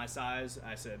left, my size.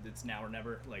 I said it's now or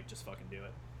never. Like just fucking do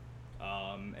it.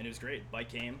 And it was great. Bike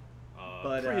came.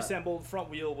 Pre-assembled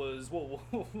front wheel was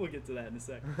we'll get to that in a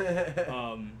sec.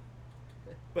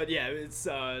 But yeah, it's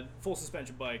full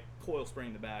suspension bike, coil spring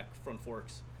in the back, front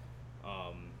forks.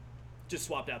 Just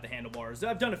swapped out the handlebars.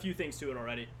 I've done a few things to it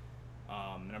already,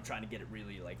 and I'm trying to get it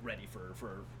really like ready for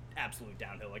absolute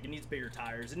downhill. Like it needs bigger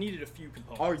tires. It needed a few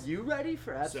components. Are you ready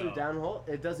for absolute downhill?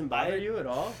 It doesn't bother you at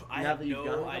all? I have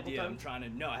no idea. I'm trying to.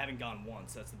 No, I haven't gone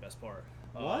once. That's the best part.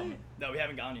 What? No, we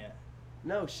haven't gone yet.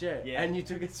 No shit. Yeah. And you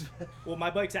took it. Well, my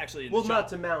bike's actually in the shop. Not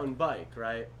to Mountain Bike,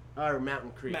 right? Or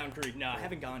Mountain Creek. Mountain Creek. No, I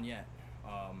haven't gone yet.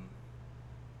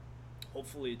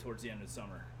 Hopefully towards the end of the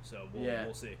summer. So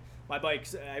we'll see. My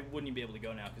bike's. I wouldn't even be able to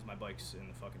go now because my bike's in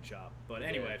the fucking shop. But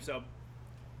anyway, so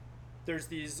there's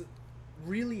these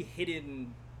really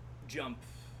hidden jump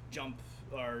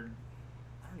or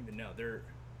I don't even know.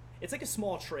 It's like a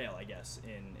small trail, I guess,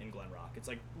 in Glen Rock. It's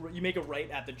like you make a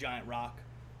right at the giant rock.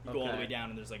 You go all the way down,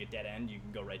 and there's like a dead end. You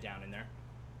can go right down in there.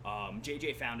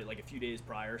 JJ found it like a few days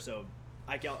prior, so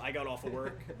I got off of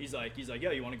work. He's like, yo,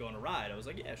 you want to go on a ride? I was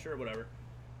like, yeah, sure, whatever.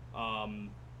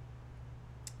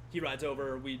 He rides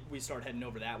over. We start heading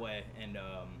over that way, and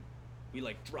we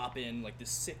like drop in like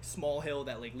this sick small hill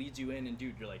that like leads you in, and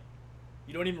dude, you're like,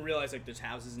 you don't even realize like there's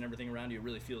houses and everything around you. It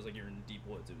really feels like you're in the deep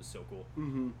woods. It was so cool.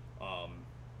 Mm-hmm.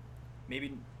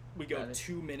 Maybe we go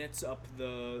 2 minutes up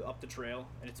the trail,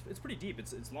 and it's pretty deep.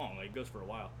 It's long. Like it goes for a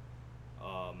while.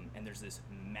 And there's this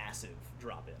massive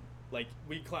drop in. Like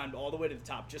we climbed all the way to the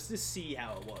top just to see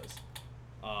how it was.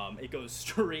 It goes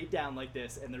straight down like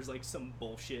this, and there's like some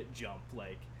bullshit jump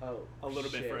like a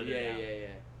little bit further down.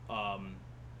 Yeah.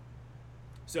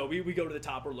 So we go to the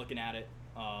top. We're looking at it.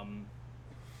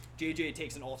 JJ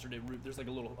takes an alternate route. There's like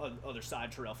a little other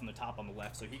side trail from the top on the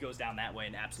left, so he goes down that way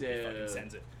and absolutely fucking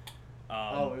sends it.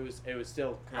 It was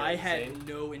still kind I of had insane.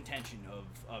 no intention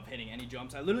of hitting any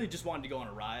jumps. I literally just wanted to go on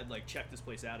a ride, like check this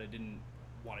place out. I didn't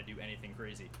want to do anything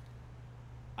crazy.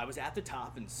 I was at the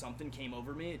top and something came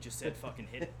over me. It just said fucking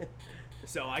hit it.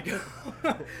 So I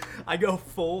go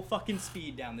full fucking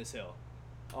speed down this hill.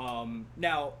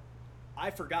 Now,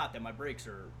 I forgot that my brakes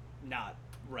are not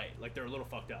right. Like they're a little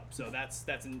fucked up. So that's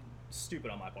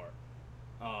stupid on my part.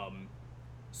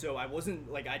 So I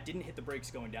wasn't like I didn't hit the brakes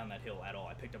going down that hill at all.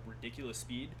 I picked up ridiculous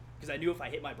speed because I knew if I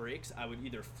hit my brakes, I would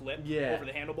either flip over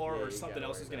the handlebar or something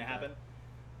else is going to happen.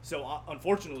 So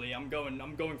unfortunately, I'm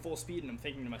going full speed and I'm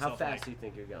thinking to myself, how fast do you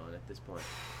think you're going at this point?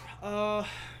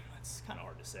 It's kind of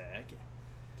hard to say.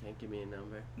 Can't give me a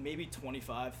number. Maybe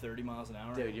 25, 30 miles an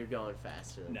hour. Dude, you're going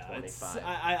faster than 25.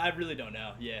 I really don't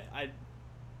know. Yeah,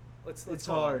 let's it's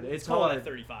call hard. It, it's call hard. it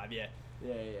 35. Yeah.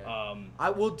 Yeah.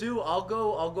 I'll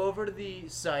go over to the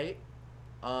site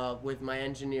with my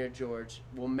engineer George.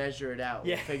 We'll measure it out.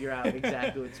 Yeah. We'll figure out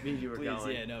exactly what speed you were Please,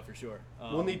 going. yeah, no, for sure.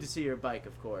 We'll need to see your bike,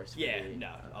 of course.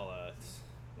 I'll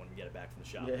when we get it back from the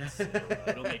shop. Yeah. So,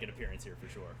 it'll make an appearance here for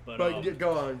sure. But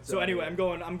go on. So anyway, I'm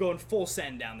going full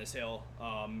send down this hill.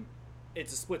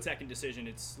 It's a split-second decision.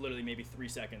 It's literally maybe 3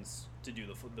 seconds to do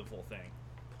the full thing.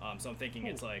 So I'm thinking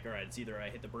it's like, all right, it's either I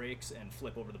hit the brakes and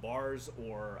flip over the bars,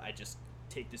 or I just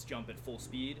take this jump at full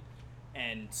speed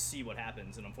and see what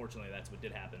happens. And unfortunately, that's what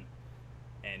did happen.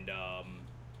 And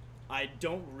I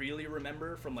don't really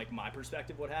remember from like my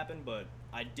perspective what happened, but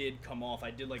I did come off.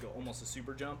 I did like almost a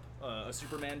super jump, a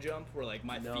Superman jump, where like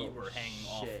my feet were hanging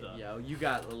off the. Yo, you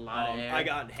got a lot of air. I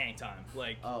got hang time,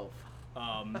 like. Oh.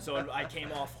 So I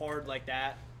came off hard like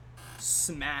that,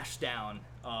 smashed down.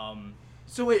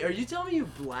 So wait, are you telling me you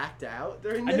blacked out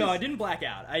during this? No, I didn't black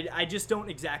out. I just don't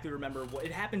exactly remember what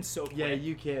it happened so quick. Yeah,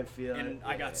 you can't feel it. And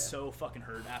I got so fucking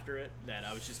hurt after it that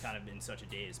I was just kind of in such a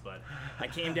daze. But I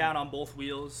came down on both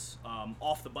wheels,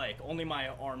 off the bike. Only my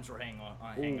arms were hanging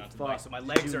onto the bike, so my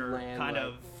legs are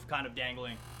kind of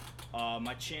dangling.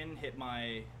 My chin hit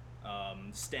my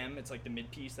stem. It's like the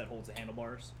mid piece that holds the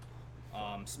handlebars.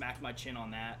 Smacked my chin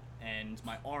on that, and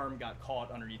my arm got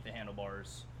caught underneath the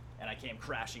handlebars. And I came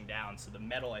crashing down, so the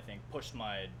metal, I think, pushed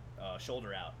my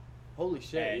shoulder out. Holy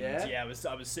shit! And, yeah. I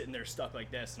was sitting there stuck like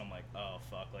this, and I'm like, oh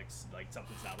fuck, like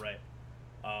something's not right.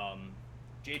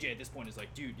 JJ at this point is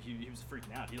like, dude, he was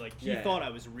freaking out. He thought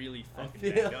I was really fucking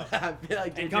banged up. I feel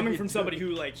like and coming from somebody who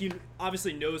like he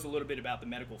obviously knows a little bit about the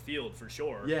medical field for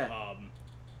sure. Yeah.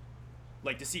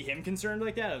 Like to see him concerned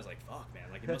like that, I was like, fuck, man,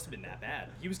 like it must have been that bad.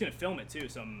 He was gonna film it too,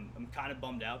 so I'm kind of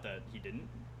bummed out that he didn't.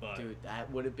 But, dude,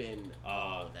 that would have been.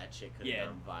 That shit could have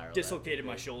gone viral. Dislocated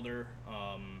my shoulder.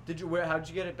 How'd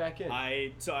you get it back in?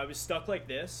 I was stuck like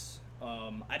this.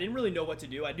 I didn't really know what to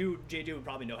do. I knew JJ would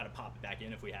probably know how to pop it back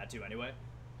in if we had to anyway.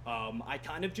 I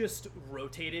kind of just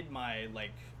rotated my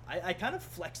I kind of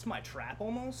flexed my trap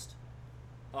almost.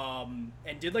 And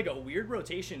did like a weird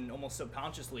rotation almost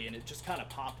subconsciously, and it just kind of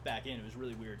popped back in. It was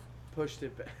really weird. Pushed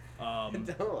it back.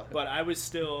 But I was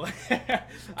still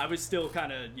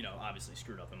kind of, obviously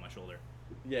screwed up in my shoulder.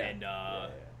 Yeah. And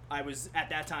I was at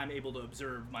that time able to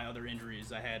observe my other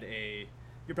injuries. I had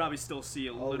you probably still see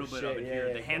a little bit of it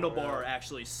here. The handlebar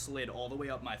actually slid all the way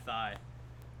up my thigh.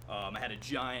 I had a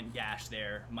giant gash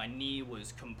there. My knee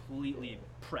was completely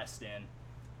pressed in.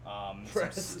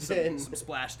 Some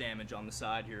splash damage on the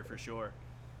side here for sure.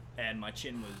 And my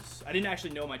chin was... I didn't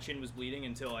actually know my chin was bleeding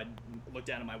until I looked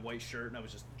down at my white shirt and I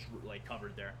was just, like,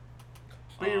 covered there.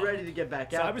 But you're ready to get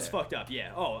back out So I was fucked up,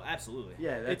 yeah. Oh, absolutely.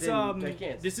 Yeah,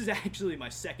 this is actually my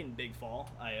second big fall.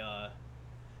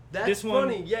 That's this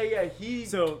funny. One, yeah.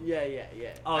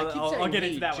 Yeah. I'll get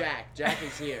into that one. Jack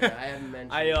is here. I haven't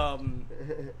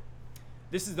mentioned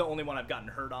This is the only one I've gotten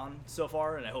hurt on so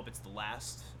far, and I hope it's the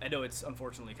last. I know it's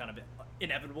unfortunately kind of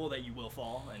inevitable that you will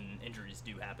fall, and injuries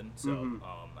do happen. So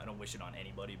I don't wish it on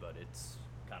anybody, but it's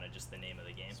kind of just the name of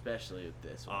the game. Especially with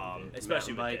this one.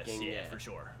 Especially with biking, this, for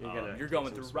sure. You're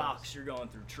going through rocks, you're going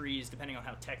through trees, depending on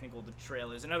how technical the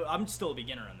trail is. And I'm still a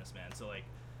beginner on this, man. So like,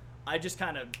 I just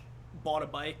kind of bought a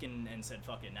bike and said,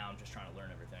 fuck it, now I'm just trying to learn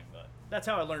everything. But that's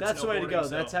how I learned snowboarding. That's the way to go. So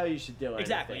That's how you should do it.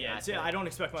 Exactly, yeah. I don't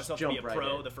expect myself to be a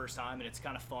pro in. the first time, and it's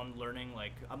kind of fun learning.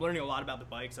 Like, I'm learning a lot about the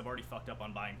bikes. I've already fucked up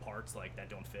on buying parts, like, that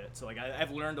don't fit. So, like,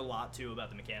 I've learned a lot, too, about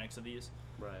the mechanics of these.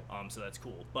 Right. So that's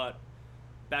cool. But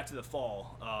back to the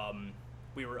fall.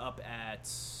 We were up at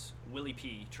Willie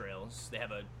P Trails. They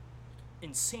have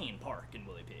insane park in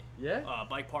Willie P. Yeah?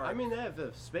 Bike park. I mean, they have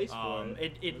the space for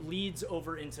it. It leads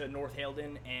over into North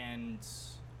Haledon and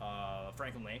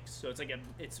Franklin Lakes, so it's like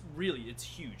it's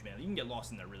huge, man. You can get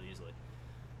lost in there really easily.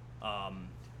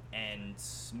 And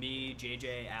me,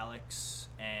 JJ, Alex,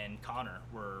 and Connor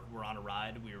were on a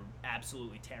ride. We were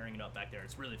absolutely tearing it up back there.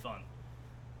 It's really fun.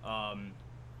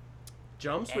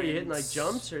 Jumps? Were you hitting like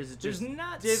jumps, or is it just there's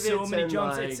not divots so many and,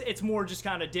 jumps. Like... It's more just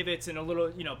kind of divots and a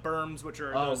little, berms, which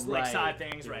are those like right. side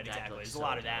things, Dude, right? that Exactly. looks There's a so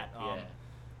lot of that. dope, yeah.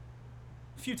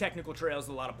 A few technical trails,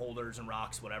 a lot of boulders and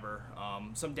rocks, whatever.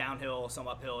 Some downhill, some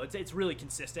uphill. It's really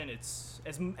consistent. It's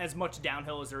as much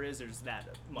downhill as there is. There's that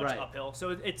much Right. uphill. So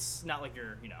it's not like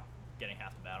you're getting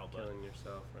half the battle, but killing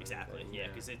yourself. Or exactly. anything, Yeah,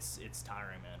 because it's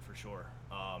tiring, man, for sure.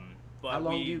 But how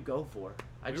long do you go for?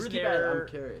 We just were keep there. I'm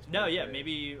curious. No, I'm yeah, curious.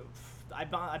 maybe.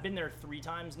 I've been there 3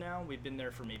 times now. We've been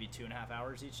there for maybe 2.5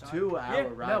 hours each time. 2 hour Yeah,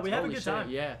 rides. no, we have a Holy good shit, time.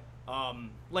 Yeah.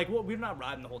 We're not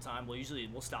riding the whole time.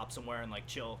 We'll stop somewhere and like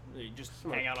chill, just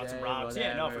Smoke hang out on some J, rocks.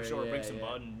 Yeah, no, for whatever, sure. Bring yeah, some yeah.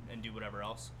 bud and do whatever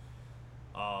else.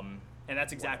 And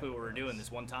that's exactly what we're doing this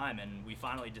one time. And we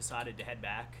finally decided to head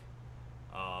back.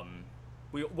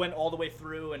 We went all the way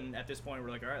through, and at this point,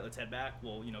 we're like, all right, let's head back.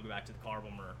 We'll go back to the car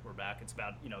when we're back. It's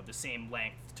about the same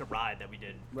length to ride that we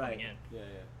did Right. coming in.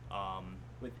 Yeah.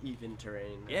 With even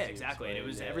terrain. Yeah, as you exactly. And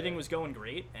explained, everything was going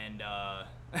great, and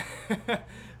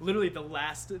literally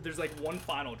there's like one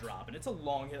final drop, and it's a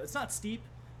long hill. It's not steep,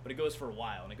 but it goes for a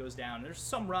while, and it goes down. There's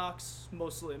some rocks,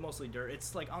 mostly dirt.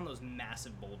 It's like on those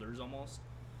massive boulders almost,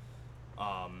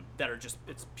 that are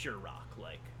it's pure rock,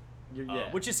 like,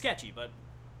 which is sketchy, but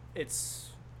it's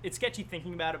sketchy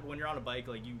thinking about it. But when you're on a bike,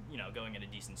 like going at a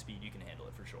decent speed, you can handle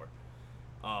it for sure.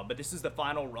 But this is the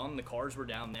final run. The cars were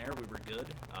down there. We were good.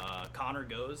 Connor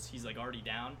goes. He's like already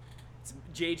down. It's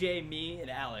JJ, me, and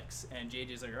Alex. And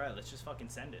JJ's like, all right, let's just fucking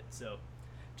send it. So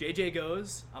JJ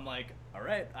goes. I'm like, all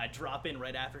right. I drop in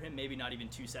right after him. Maybe not even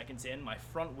 2 seconds in. My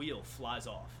front wheel flies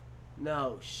off.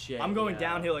 No shit. I'm going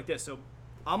downhill like this. So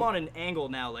I'm on an angle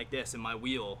now like this, and my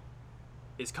wheel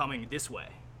is coming this way,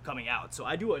 coming out. So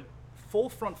I do a full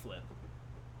front flip.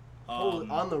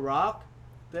 On the rock?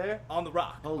 There? On the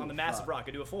rock, Holy on the massive fuck. rock.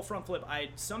 I do a full front flip. I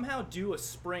somehow do a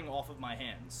spring off of my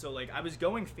hands. So, like, I was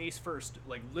going face first,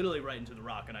 like, literally right into the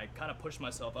rock, and I kind of pushed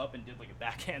myself up and did, like, a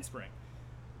back handspring.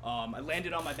 I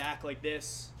landed on my back like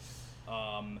this.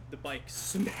 The bike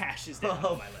smashes down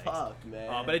on my legs. Fuck,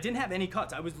 man. But I didn't have any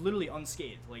cuts. I was literally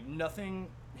unscathed. Like, nothing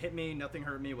hit me, nothing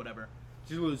hurt me, whatever.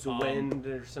 Did you lose the wind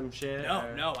or some shit?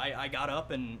 No, I got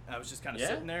up, and I was just kind of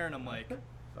sitting there, and I'm like...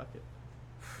 Fuck it.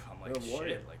 I'm like, You're a warrior.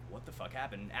 shit, like, what the fuck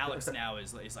happened? Alex now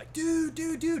is like,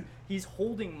 dude, he's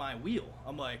holding my wheel.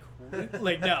 I'm like,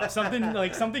 no,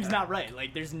 something's not right.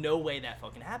 Like, there's no way that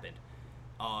fucking happened.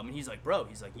 And he's like, bro,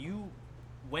 you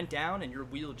went down and your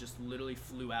wheel just literally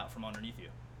flew out from underneath you.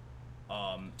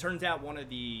 Turns out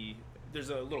there's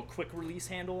a little quick release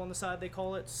handle on the side, they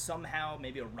call it. Somehow,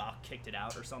 maybe a rock kicked it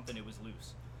out or something. It was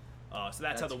loose. So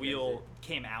that's how the wheel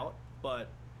came out, but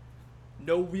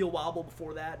no wheel wobble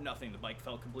before that, nothing. The bike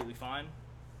felt completely fine.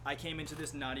 I came into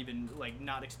this not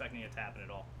expecting it to happen at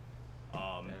all.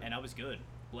 And I was good.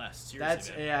 Blessed.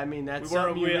 Seriously, man. That's We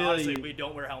something you really... honestly, we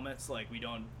don't wear helmets. Like, we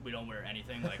don't wear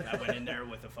anything. Like, I went in there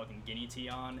with a fucking guinea tee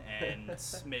on and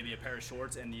maybe a pair of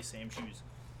shorts and these same shoes.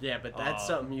 Yeah, but that's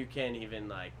something you can't even,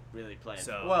 like, really plan.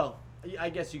 So- Well,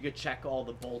 I guess you could check all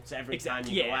the bolts every time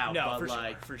you go out. No, but for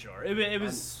like, sure. It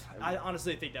was. I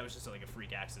honestly think that was just like a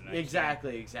freak accident.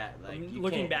 Exactly. Like, you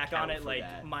Looking can't back on account it, for like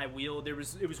that. my wheel, it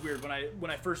was weird when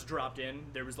I first dropped in.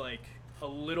 There was like a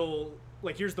little,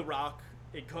 like, here's the rock.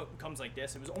 It comes like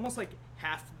this. It was almost like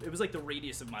half. It was like the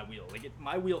radius of my wheel. Like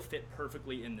my wheel fit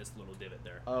perfectly in this little divot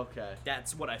there. Okay.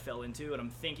 That's what I fell into, and I'm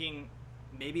thinking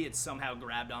maybe it somehow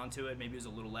grabbed onto it. Maybe it was a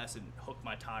little less and hooked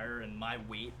my tire, and my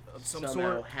weight of some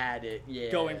Somehow sort had it,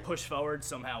 yeah. going push forward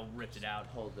somehow ripped it out.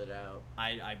 Hold it out.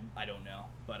 I don't know,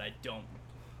 but I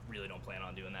really don't plan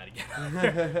on doing that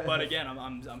again. But again,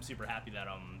 I'm super happy that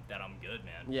I'm good,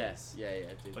 man. Yes, yeah,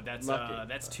 dude. But that's Lucky.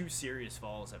 that's 2 serious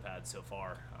falls I've had so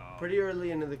far. Pretty early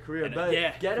into the career, and, but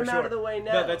yeah, get for him out sure. of the way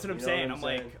now. No, that's what I'm you know saying. what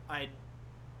I'm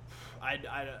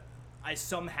like, I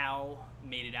somehow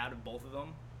made it out of both of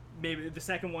them. Maybe the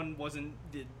second one wasn't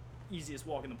the easiest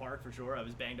walk in the park for sure. I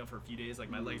was banged up for a few days. Like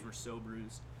my legs were so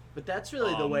bruised. But that's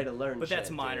really the way to learn. But that's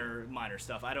shit, minor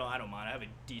stuff. I don't mind. I have a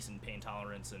decent pain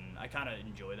tolerance, and I kind of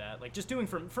enjoy that. Like just doing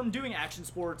from doing action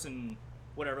sports and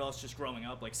whatever else, just growing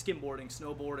up, like skimboarding,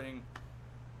 snowboarding,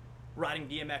 riding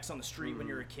BMX on the street when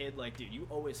you're a kid. Like, dude, you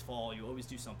always fall. You always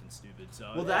do something stupid. So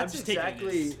Well, I'm that's just taking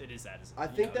exactly. it is that. I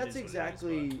think it is that's what it is,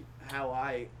 exactly how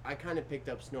I kind of picked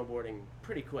up snowboarding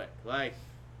pretty quick. Like,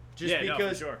 Just Yeah, no, for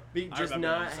because, sure. I just remember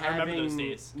not those. I remember those having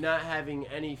days. not having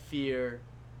any fear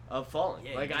of falling.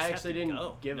 Yeah, like you I just have actually to didn't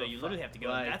go. give no, a you fuck. literally have to go.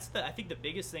 Like, That's the. I think the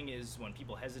biggest thing is when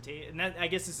people hesitate, and that I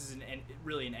guess this isn't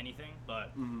really in anything,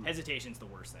 but hesitation's the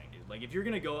worst thing, dude. Like if you're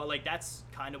gonna go, like that's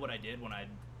kind of what I did when I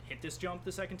hit this jump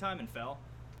the second time and fell.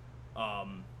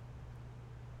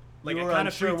 Like You I were kind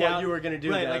of unsure freaked what out. you were gonna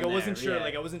do Right, down like I wasn't there, sure. yeah.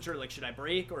 Like I wasn't sure. Like should I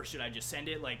brake or should I just send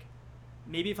it? Like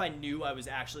maybe if I knew I was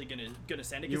actually gonna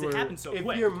send it because it happened so if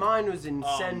quick. your mind was in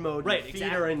send mode, right, your feet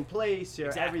exactly. are in place, your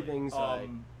Exactly. everything's like.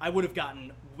 I would have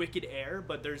gotten wicked air,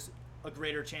 but there's a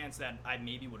greater chance that I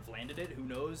maybe would have landed it. Who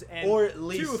knows? And Or at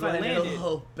least two, if I landed a landed,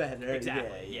 little better.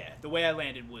 exactly. Yeah. The way I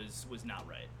landed was not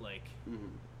right. Like Mm-hmm.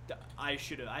 I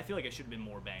should have. I feel like I should have been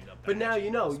more banged up. But than I now actually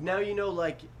you know. was. Now you know.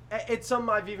 Like it's something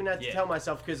I've even had to Yeah. tell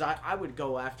myself because I would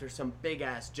go after some big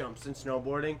ass jumps in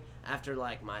snowboarding after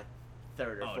like my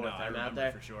third or Oh, fourth no, I time out remember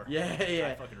there. for sure. Yeah, yeah.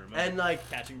 I fucking remember And like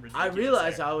catching I ridiculous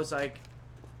realized air. I was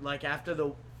like after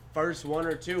the first one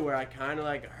or two where I kind of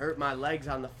like hurt my legs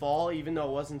on the fall, even though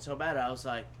it wasn't so bad. I was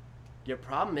like, your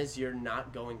problem is you're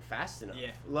not going fast enough.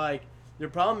 Yeah. Like. Your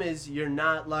problem is you're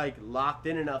not like locked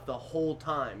in enough the whole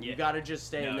time. You Yeah. got to just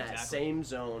stay in No, that exactly. same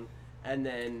zone, and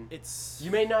then It's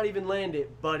you may not even land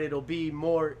it, but it'll be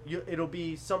more. It'll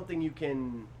be something you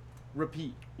can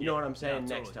repeat. You know what I'm saying?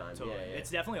 No, Next totally, time. totally. Yeah, yeah. It's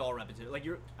definitely all repetitive. Like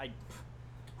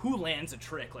who lands a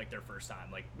trick like their first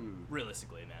time? Like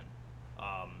realistically,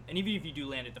 man. And even if you do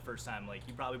land it the first time, like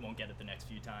you probably won't get it the next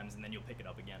few times, and then you'll pick it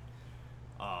up again.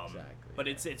 Exactly, But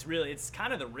yeah. it's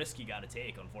kind of the risk you got to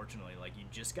take. Unfortunately, like you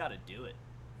just got to do it.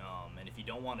 And if you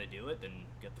don't want to do it, then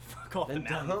get the fuck off Then the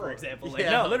mountain, for don't. example. Like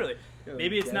Yeah. no, literally. Yeah,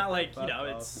 Maybe it's get not the like fuck off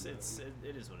it's the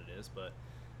it is what it is, but.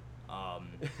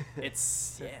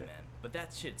 It's yeah, man. But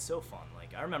that shit's so fun.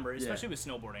 Like I remember, especially with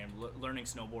snowboarding and learning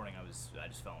snowboarding, I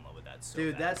just fell in love with that. So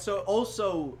Dude, fast. that's so.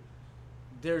 Also,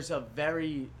 there's a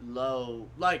very low.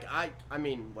 Like I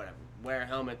mean, whatever. Wear a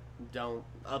helmet. Don't.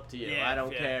 Up to you. Yeah, I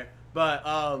don't yeah. care.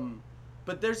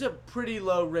 But there's a pretty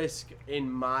low risk,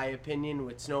 in my opinion,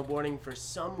 with snowboarding. For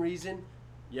some reason,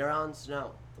 you're on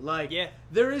snow. Like, Yeah.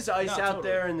 there is ice No, out totally.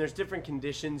 there, and there's different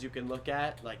conditions you can look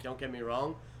at. Like, don't get me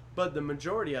wrong. But the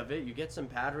majority of it, you get some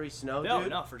powdery snow, No, dude.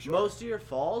 no, for sure. Most of your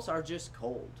falls are just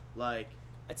cold. Like,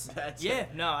 that's yeah.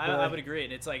 No, I But- would agree.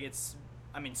 And it's like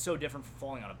I mean, so different from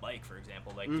falling on a bike, for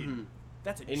example. Like, Mhm. dude,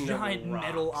 that's a In the giant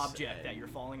metal rocks object that and- you're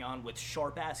falling on with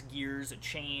sharp ass gears, a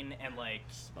chain, and like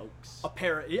smokes. a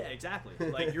pair. Yeah, exactly.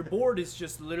 Like your board is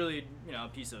just literally a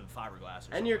piece of fiberglass.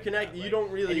 Or And you're something like connected. that. You Like, don't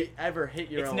and really ever hit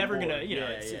your it's own never board. gonna Yeah,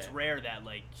 it's yeah. rare that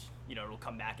like it'll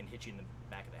come back and hit you in the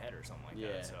back of the head or something like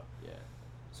Yeah, that. So yeah.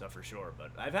 so for sure.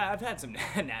 But I've had some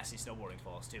nasty snowboarding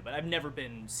falls too, but I've never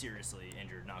been seriously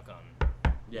injured. Knock on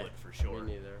Yeah, wood for sure.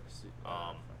 Me neither.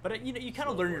 But you kind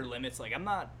of learn your limits. Like I'm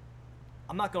not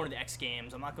going to the X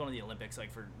Games. I'm not going to the Olympics. Like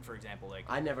for example, like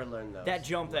I never learned those. that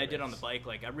jump that I did on the limits. bike.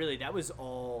 Like that was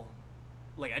all.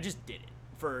 Like I just did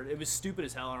it. It was stupid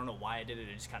as hell. I don't know why I did it.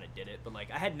 I just kind of did it. But like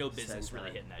I had no business Send really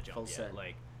time. hitting that jump Full yet. send.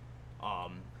 Like,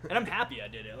 and I'm happy I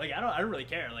did it. Like I don't really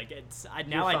care. Like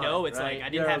now You're I know fine, it's right? like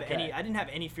I You're didn't have okay. I didn't have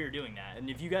any fear doing that. And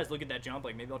if you guys look at that jump,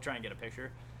 like maybe I'll try and get a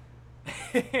picture.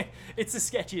 It's the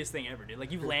sketchiest thing ever, dude.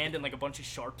 Like you land in like a bunch of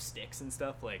sharp sticks and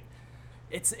stuff. Like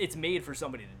it's made for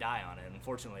somebody to die on it. And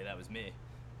unfortunately, that was me.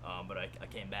 But I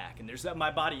came back, and there's my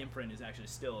body imprint is actually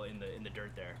still in the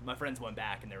dirt there. My friends went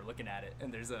back and they were looking at it,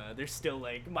 and there's still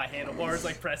like my handlebars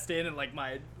like pressed in, and like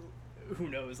my who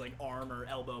knows like arm or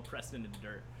elbow pressed into the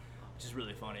dirt, which is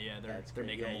really funny. Yeah, they're That's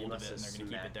making great. a Yeah, you mold of must it,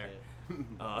 and have they're gonna keep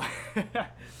it smacked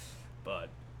there. But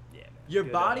yeah, man. Your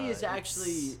Good, body is it's-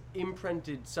 actually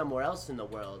imprinted somewhere else in the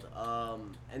world,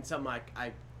 and something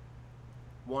I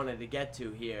wanted to get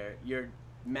to here. Your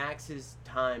Max's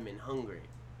time in Hungary.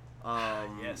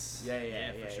 Yes.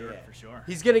 Yeah, for sure, for sure.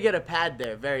 He's gonna get a pad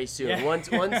there very soon. Yeah. Once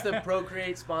the Procreate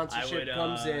I sponsorship would,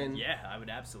 comes in, yeah, I would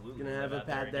absolutely gonna have live a out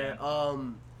pad there.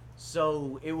 again.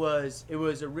 So it was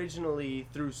originally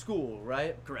through school,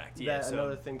 right? Correct, yeah, That, so-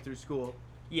 another thing through school.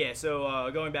 Yeah, so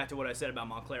going back to what I said about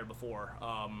Montclair before,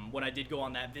 when I did go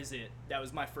on that visit, that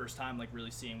was my first time like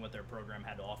really seeing what their program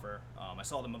had to offer. I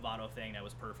saw the Movado thing, that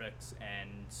was perfect,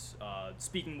 and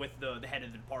speaking with the head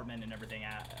of the department and everything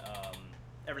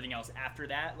else after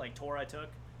that, like tour I took,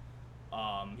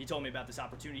 he told me about this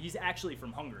opportunity. He's actually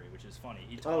from Hungary, which is funny.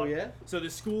 He taught, Oh, yeah? So the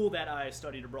school that I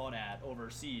studied abroad at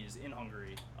overseas in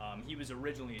Hungary, he was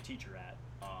originally a teacher at.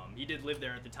 He did live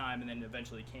there at the time, and then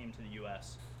eventually came to the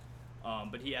U.S.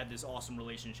 But he had this awesome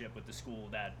relationship with the school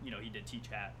that he did teach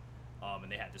at,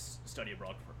 and they had this study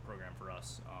abroad program for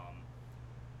us.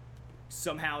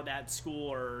 somehow that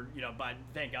school, or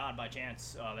thank God by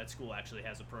chance, that school actually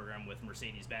has a program with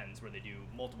Mercedes-Benz where they do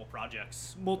multiple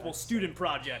projects, multiple student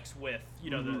projects with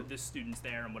the students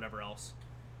there and whatever else.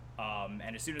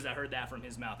 And as soon as I heard that from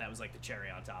his mouth, that was like the cherry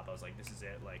on top. I was like, this is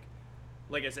it.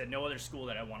 Like I said, no other school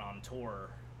that I went on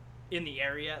tour in the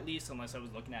area, at least, unless I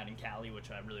was looking at in Cali,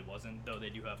 which I really wasn't, though they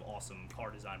do have awesome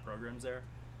car design programs there.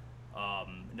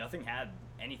 Nothing had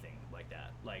anything like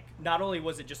that. Like, not only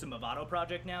was it just a Movado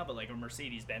project now, but like a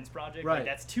Mercedes-Benz project. Right. Like,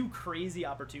 that's two crazy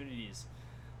opportunities.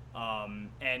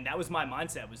 And that was my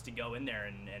mindset, was to go in there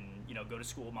and go to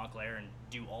school at Montclair and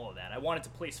do all of that. I wanted to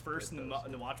place first in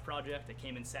the watch project. I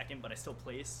came in second, but I still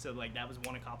placed. So like, that was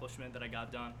one accomplishment that I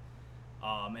got done.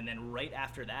 And then right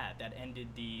after that, that ended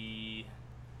the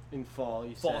In fall,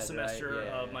 you fall said, semester right?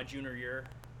 Yeah, of yeah. my junior year.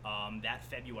 That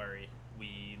February,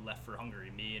 we left for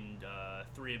Hungary. Me and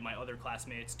 3 of my other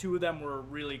classmates. 2 of them were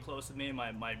really close with me,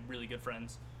 my really good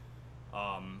friends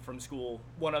from school.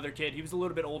 One other kid, he was a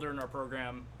little bit older in our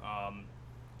program.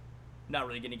 Not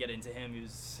really going to get into him. He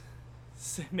was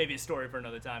maybe a story for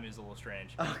another time. He was a little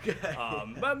strange. Okay.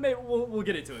 But maybe we'll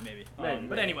get into it maybe. Maybe, but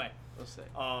maybe. anyway, We'll see.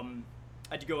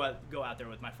 I had to go out there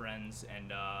with my friends,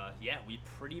 and yeah, we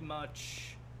pretty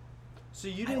much. So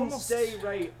you I didn't almost- stay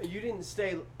right. You didn't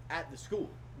stay at the school.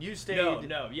 You stayed.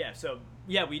 No, yeah. So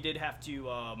yeah, we did have to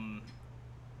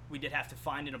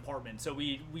find an apartment. So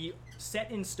we set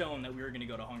in stone that we were going to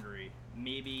go to Hungary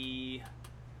maybe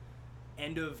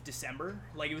end of December.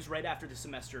 Like, it was right after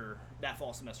that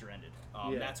fall semester ended.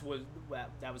 Yeah.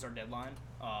 That was our deadline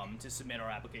to submit our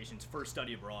applications for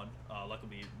study abroad.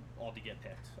 Luckily, all to get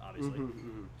picked, obviously.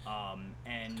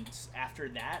 And after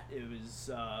that, it was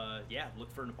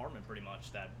look for an apartment pretty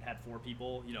much that had 4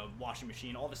 people, washing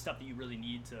machine, all the stuff that you really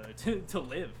need to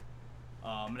live.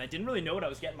 And I didn't really know what I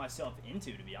was getting myself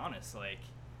into, to be honest. Like,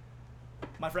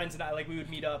 my friends and I, like, we would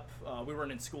meet up. We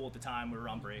weren't in school at the time. We were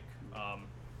on break.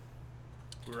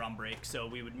 So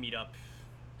we would meet up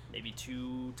maybe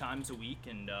 2 times a week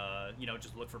and,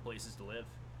 just look for places to live.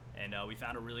 And we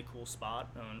found a really cool spot,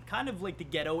 kind of like the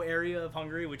ghetto area of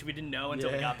Hungary, which we didn't know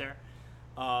until we got there.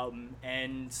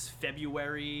 And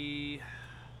February,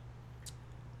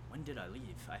 when did I leave?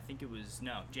 I think it was,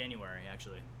 January,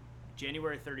 actually.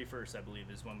 January 31st, I believe,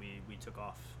 is when we took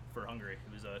off for Hungary.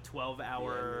 It was a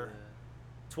 12-hour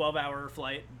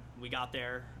flight. We got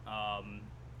there.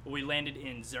 We landed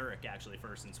in Zurich, actually,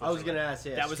 first in Switzerland. I was gonna ask,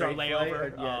 that was our straight flight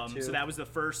layover. or- So that was the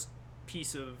first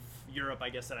piece of Europe, I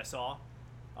guess, that I saw.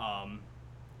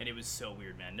 And it was so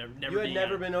weird, man. You had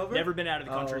never been over? Never been out of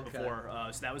the country okay. before.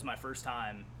 So that was my first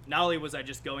time. Not only was I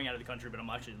just going out of the country, but I'm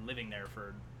actually living there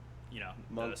for, a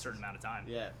Months. certain amount of time.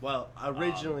 Yeah. Well,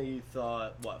 originally you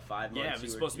thought 5 months. Yeah, it you was were-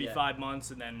 supposed to be yeah. 5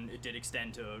 months, and then it did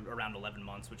extend to around 11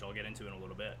 months, which I'll get into in a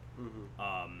little bit.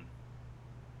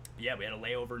 Yeah, we had a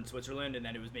layover in Switzerland, and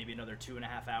then it was maybe another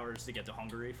 2.5 hours to get to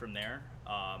Hungary from there.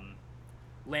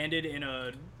 Landed in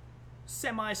a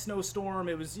semi-snowstorm.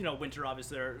 It was, winter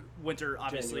obviously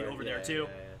January, over there too.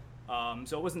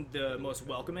 So it wasn't the most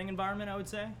welcoming environment, I would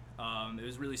say. It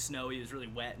was really snowy, it was really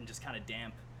wet and just kind of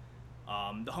damp.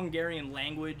 The Hungarian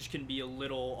language can be a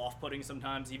little off-putting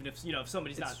sometimes, even if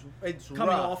somebody's It's coming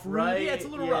rough, off rude. right? Yeah, it's a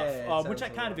little Yeah, it rough, which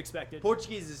sounds I a kind of little- expected.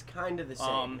 Portuguese is kind of the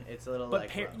same. It's a little But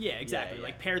like rough. yeah, exactly. Yeah,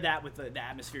 Like, pair that with the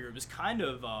atmosphere. It was kind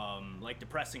of like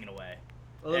depressing in a way.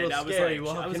 a little And I was scary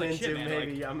like, walking shit, into man,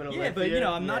 maybe like, I'm gonna yeah, live but here.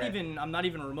 I'm not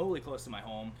even remotely close to my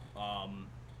home.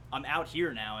 I'm out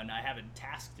here now, and I have a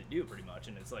task to do pretty much,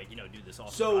 and it's like, do this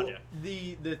awesome So project.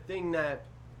 the thing that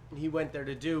he went there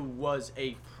to do was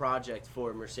a project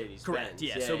for Mercedes. Correct.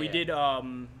 Yeah. So we did.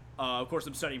 Of course,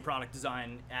 I'm studying product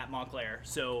design at Montclair.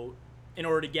 So in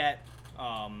order to get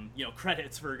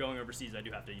credits for going overseas, I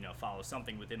do have to follow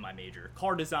something within my major.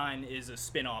 Car design is a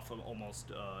spin-off of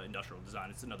almost industrial design.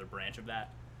 It's another branch of that.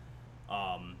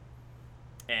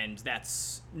 And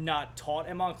that's not taught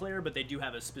at Montclair, but they do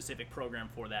have a specific program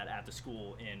for that at the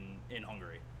school in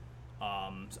Hungary.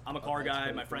 So I'm a car that's guy.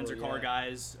 pretty My friends cool, are car yeah.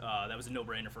 guys. That was a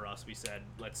no-brainer for us. We said,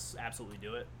 let's absolutely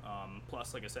do it.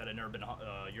 Plus, like I said, I'd never been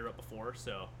to Europe before,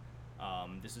 so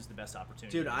this is the best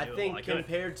opportunity. Dude, to I do it think while I could.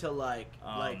 compared to like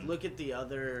Um, look at the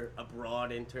other abroad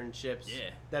internships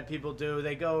Yeah. that people do.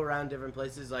 They go around different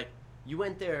places. Like you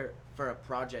went there for a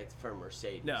project for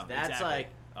Mercedes. No, that's exactly. like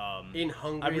in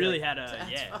Hungary. I really like, had a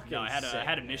that's fucking I had sick, a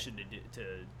man. mission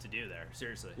to do there,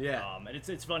 seriously. Yeah. And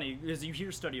it's funny because you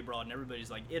hear study abroad and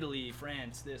everybody's like Italy,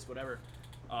 France, this, whatever.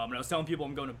 And I was telling people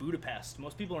I'm going to Budapest.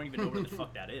 Most people don't even know where the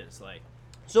fuck that is. Like,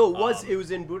 So it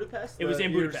was in Budapest. it was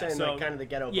in You were Budapest, saying, so- like, kind of the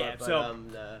ghetto yeah, part, but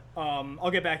so-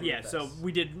 I'll get back. Yeah, so Budapest.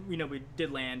 we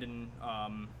did land, and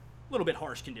little bit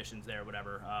harsh conditions there,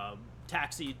 whatever.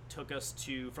 Taxi took us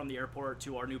from the airport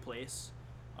to our new place.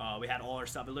 We had all our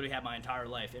stuff. I literally had my entire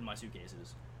life in my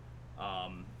suitcases.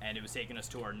 And it was taking us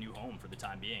to our new home for the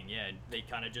time being. Yeah, they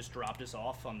kind of just dropped us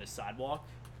off on this sidewalk.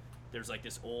 There's like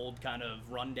this old kind of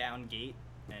rundown gate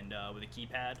and with a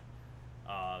keypad.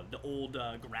 The old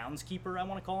groundskeeper, I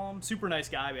want to call him. Super nice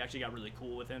guy. We actually got really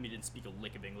cool with him. He didn't speak a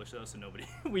lick of English though, so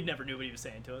we never knew what he was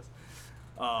saying to us.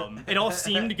 It all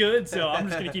seemed good, so I'm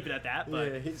just gonna keep it at that.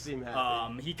 But Yeah, he seemed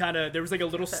happy. there was like a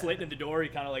little slit in the door. He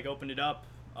kind of like opened it up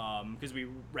because we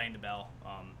rang the bell.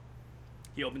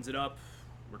 He opens it up.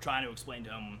 We're trying to explain to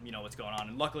him, what's going on.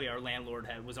 And luckily, our landlord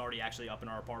was already actually up in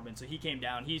our apartment, so he came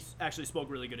down. He actually spoke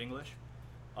really good English,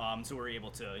 so we were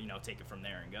able to, take it from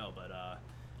there and go. But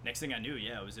next thing I knew,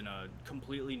 I was in a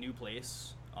completely new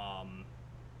place.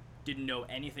 Didn't know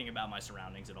anything about my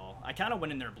surroundings at all. I kind of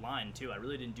went in there blind too. I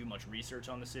really didn't do much research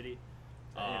on the city.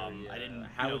 I didn't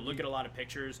look at a lot of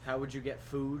pictures. How would you get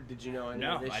food? Did you know any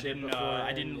No, of this I shit didn't. before?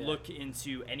 I didn't look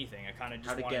into anything. I kind of just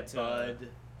How to wanted get to. bud?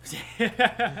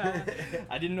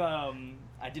 I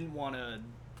didn't want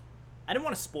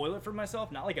to spoil it for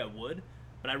myself. Not like I would,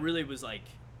 but I really was like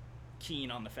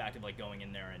keen on the fact of like going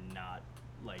in there and not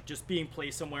like just being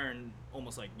placed somewhere and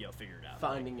almost like figure it out.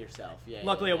 Finding yourself. Yeah.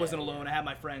 Luckily, yeah, I wasn't yeah. alone. I had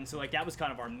my friends, so like that was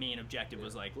kind of our main objective.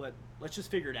 Was like let's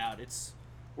just figure it out.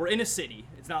 We're in a city.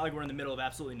 It's not like we're in the middle of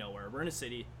absolutely nowhere. We're in a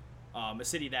city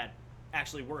that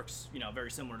actually works. Very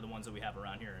similar to the ones that we have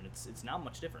around here, and it's not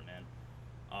much different, man.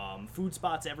 Food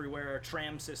spots everywhere,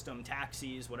 tram system,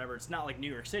 taxis, whatever. It's not like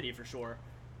New York City for sure,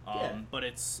 but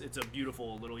it's a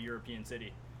beautiful little European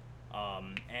city.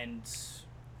 And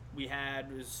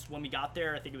when we got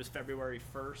there, I think it was February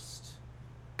 1st.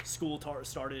 School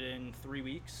started in 3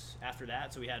 weeks after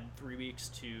that, so we had 3 weeks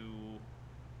to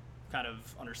kind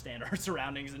of understand our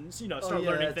surroundings and start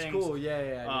learning that's things. Cool.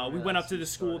 Yeah. We went up to the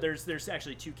school. There's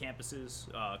actually 2 campuses,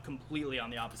 completely on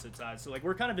the opposite sides. So like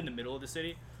we're kind of in the middle of the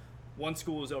city. One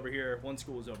school is over here. One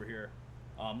school is over here.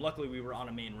 Luckily, we were on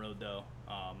a main road though.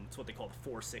 It's what they call the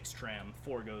 4-6 tram.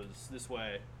 4 goes this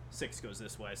way, 6 goes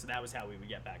this way. So that was how we would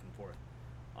get back and forth.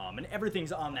 And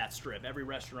everything's on that strip. Every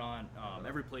restaurant,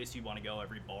 every place you want to go,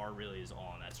 every bar really is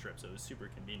all on that strip. So it was super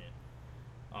convenient.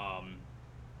 I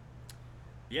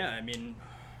mean,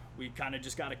 we kind of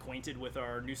just got acquainted with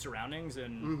our new surroundings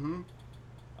and. Mm-hmm.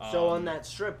 So on that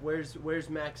strip, where's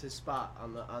Max's spot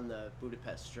on the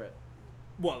Budapest strip?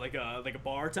 What, like a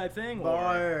bar type thing?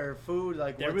 Bar or food,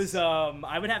 like there was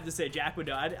I would have to say Jack would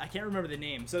know. I can't remember the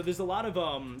name. So there's a lot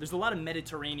of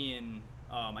Mediterranean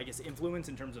I guess influence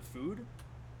in terms of food.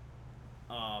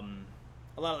 A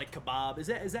lot of like kebab.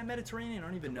 Is that Mediterranean? I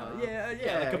don't even know. Yeah,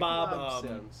 like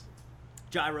kebab.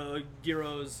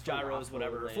 Gyros, Falafel,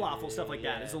 whatever, falafel, stuff like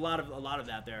that. There's a lot of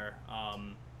that there.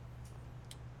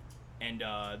 And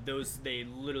those they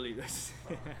literally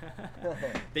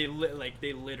they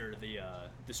litter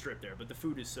the strip there, but the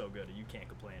food is so good you can't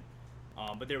complain.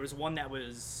 But there was one that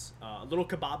was a little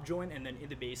kebab joint, and then in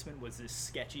the basement was this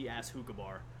sketchy ass hookah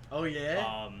bar. Oh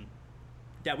yeah.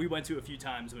 That we went to a few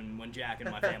times when Jack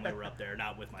and my family were up there.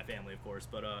 Not with my family, of course,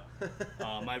 but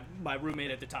my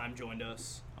roommate at the time joined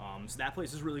us. So that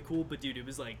place was really cool. But dude, it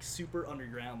was like super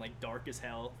underground, like dark as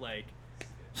hell. Like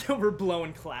we're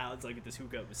blowing clouds like with this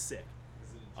hookah. It was sick. Is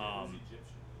it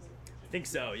Egyptian? I think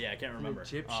so. Yeah, I can't remember.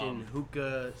 Egyptian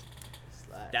hookah.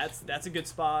 That's a good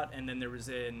spot. And then there was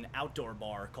an outdoor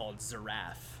bar called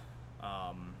Zaraf,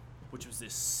 which was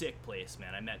this sick place,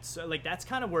 man. That's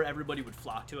kind of where everybody would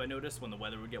flock to. I noticed when the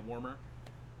weather would get warmer.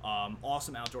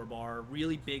 Awesome outdoor bar,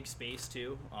 really big space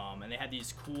too. And they had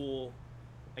these cool,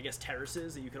 I guess,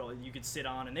 terraces that you could sit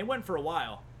on, and they went for a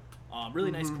while.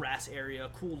 Really nice grass area,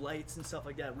 cool lights and stuff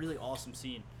like that. Really awesome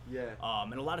scene. Yeah.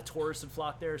 And a lot of tourists would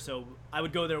flock there, so I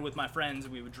would go there with my friends.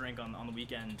 We would drink on the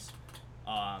weekends.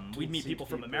 We'd meet people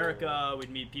from America. We'd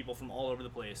meet people from all over the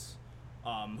place,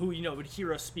 who would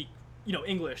hear us speak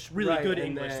English, really good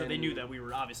English, so they knew that we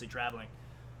were obviously traveling.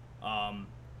 And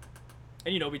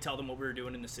we tell them what we were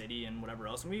doing in the city and whatever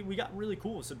else, and we got really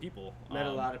cool with some people. Met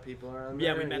a lot of people around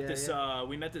there. Yeah,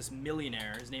 we met this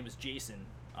millionaire. His name was Jason.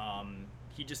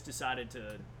 He just decided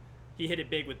he hit it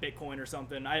big with Bitcoin or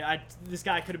something. This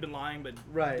guy could have been lying, but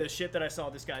the shit that I saw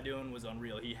this guy doing was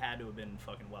unreal. He had to have been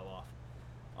fucking well off.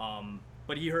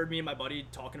 But he heard me and my buddy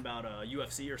talking about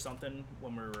UFC or something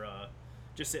when we were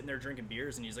just sitting there drinking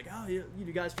beers, and he's like, "Oh, you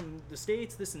guys from the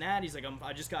States, this and that." He's like,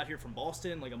 "I just got here from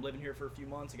Boston. Like, I'm living here for a few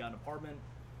months. I got an apartment."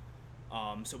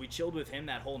 So we chilled with him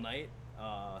that whole night.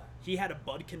 He had a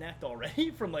Bud Connect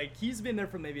already from he's been there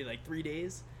for maybe 3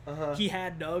 days. He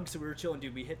had nugs, so we were chilling,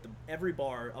 dude. We hit every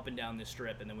bar up and down this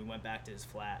strip, and then we went back to his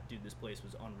flat. Dude, this place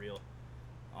was unreal.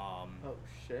 Oh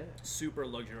shit. Super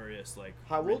luxurious, like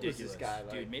How old was ridiculous. this guy?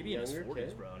 Like, dude, maybe in his younger 40s,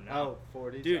 kid? bro. No. Oh,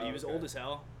 40s. Dude, Oh, he was okay. old as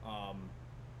hell.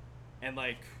 And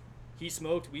like he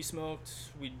smoked, we smoked,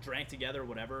 we drank together,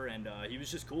 whatever, and he was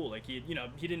just cool. Like he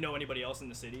didn't know anybody else in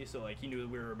the city, so like he knew that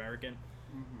we were American.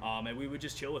 And we would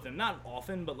just chill with him, not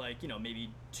often, but like maybe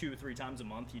 2-3 times a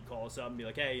month. He'd call us up and be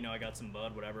like, "Hey, I got some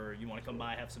bud, whatever. You want to come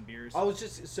by, have some beers?" I was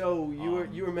just so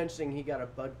you were mentioning he got a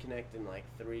Bud Connect in like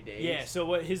 3 days. Yeah. So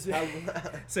what his How-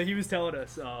 so he was telling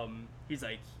us, he's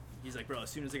like, bro, as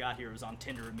soon as I got here, it was on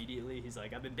Tinder immediately. He's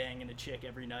like, I've been banging a chick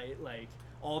every night, like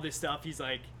all this stuff. He's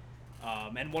like,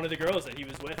 and one of the girls that he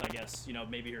was with, I guess,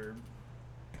 maybe her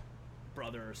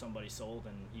brother or somebody sold,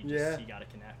 and he got a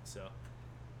connect. So,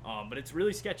 but it's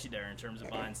really sketchy there in terms of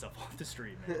buying stuff off the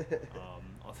street, man.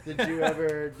 Did you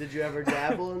ever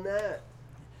dabble in that?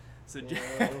 So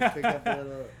Pick up a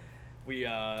little. we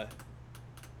my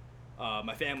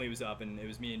family was up, and it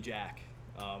was me and Jack.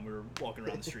 We were walking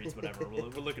around the streets, whatever. We're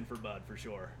looking for bud for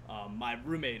sure. My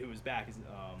roommate, who was back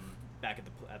at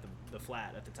the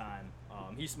flat at the time,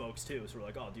 he smokes too. So we're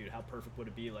like, oh, dude, how perfect would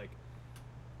it be? Like,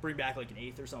 bring back like an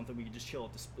eighth or something. We could just chill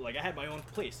at this. Like, I had my own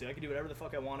place, dude. I could do whatever the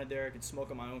fuck I wanted there. I could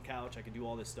smoke on my own couch. I could do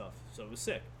all this stuff. So it was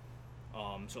sick.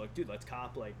 So like, dude, let's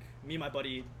cop. Like, me and my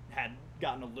buddy had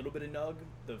gotten a little bit of nug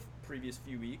the previous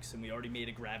few weeks, and we already made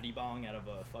a gravity bong out of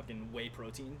a fucking whey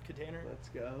protein container. Let's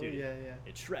go. Dude, Yeah.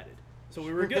 It shredded. So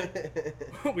we were good.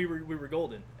 we were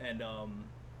golden. And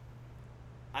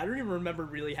I don't even remember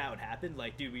really how it happened.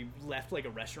 Like, dude, we left like a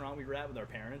restaurant we were at with our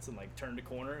parents and like turned a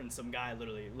corner, and some guy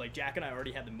literally, like, Jack and I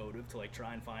already had the motive to like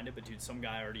try and find it, but dude, some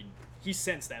guy he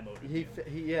sensed that motive.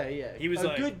 He was a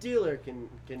like, good dealer can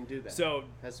do that. So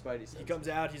has Spidey sense. he comes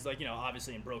out, he's like,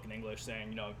 obviously in broken English,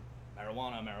 saying,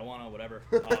 marijuana, whatever.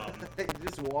 He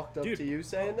just walked up dude, to you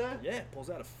saying that? Yeah, pulls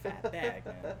out a fat bag,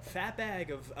 man. Fat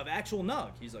bag of actual nug.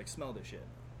 He's like, smell this shit.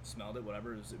 Smelled it,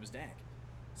 whatever. It was dank.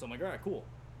 So I'm like, all right, cool.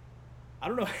 I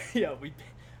don't know. Yeah,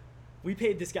 we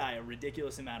paid this guy a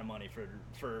ridiculous amount of money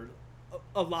for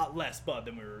a lot less bud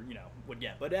than we would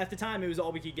get. But at the time, it was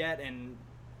all we could get, and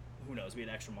who knows? We had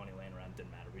extra money laying around. It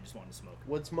didn't matter. We just wanted to smoke.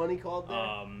 What's money called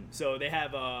there? So they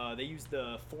have they use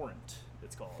the forint.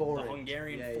 It's called Forint. the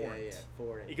Hungarian forint. Yeah,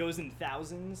 forint. It goes in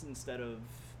thousands instead of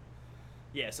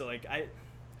so like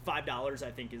 $5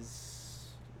 I think is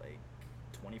like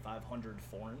 2,500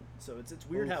 forint. So it's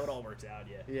weird how it all works out.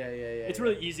 Yeah. It's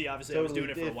really easy. Obviously, I was doing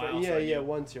it for a while. Yeah,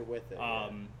 once you're with it.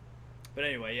 But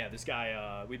anyway, this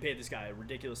guy, we paid this guy a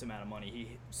ridiculous amount of money.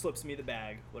 He slips me the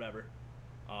bag, whatever.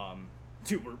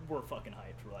 Dude, we're fucking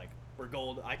hyped. We're like, we're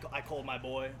gold. I called my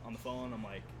boy on the phone. I'm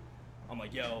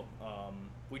like, yo,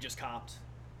 we just copped.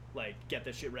 Like, get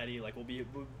this shit ready. Like, we'll be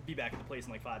back at the place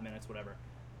in like 5 minutes, whatever.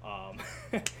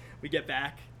 We get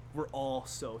back. We're all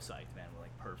so psyched, man. We're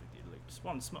like, perfect, dude. Like, just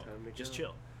want to smoke. Just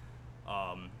chill.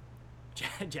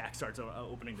 Jack starts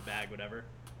opening the bag, whatever.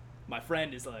 My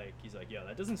friend is like, he's like, yo,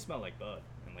 that doesn't smell like bud.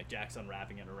 And like, Jack's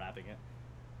unwrapping it or wrapping it.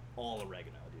 All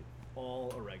oregano, dude.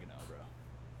 All oregano,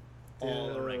 bro.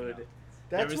 All oregano.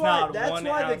 That's why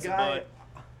the guy.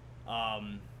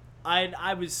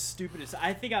 I was stupid as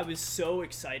I think I was so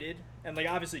excited, and like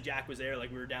obviously Jack was there,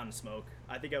 like we were down to smoke.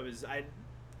 I think I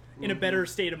in a better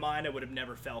state of mind, I would have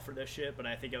never fell for this shit, but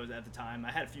I think I was at the time.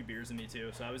 I had a few beers in me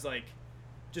too, so I was like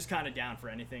just kind of down for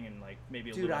anything, and like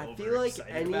maybe a little I feel like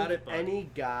overexcited about it. But any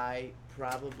guy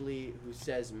probably who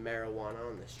says marijuana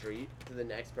on the street to the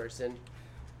next person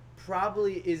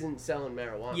probably isn't selling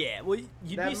marijuana. yeah, well,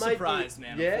 you'd That be might be- surprised,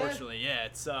 man. yeah? Unfortunately, yeah,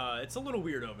 it's a little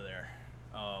weird over there.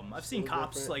 I've seen little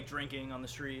cops different. like drinking on the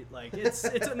street. Like it's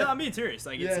no, I'm being serious.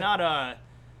 Like Yeah. it's not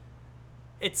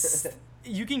it's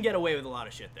you can get away with a lot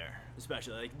of shit there,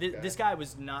 especially like this guy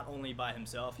was not only by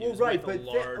himself. He Well, was right, with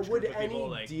but a large would group of any people.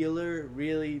 Like dealer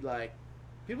really like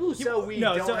people who sell weed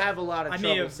no, don't so have a lot of I may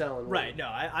trouble have, selling weed. right? No,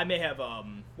 I may have.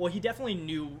 Well, he definitely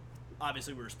knew.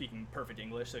 Obviously, we were speaking perfect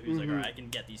English, so he was like, "All right, I can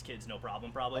get these kids, no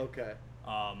problem, probably." Okay.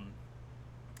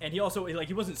 And he also like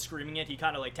he wasn't screaming it. He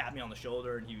kind of like tapped me on the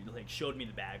shoulder and he like showed me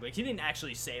the bag. Like he didn't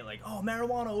actually say like, "Oh,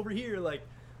 marijuana over here." Like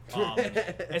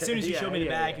as soon as he showed me the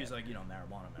bag, he was like,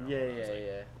 marijuana. I was like,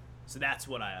 Yeah. So that's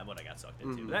what I got sucked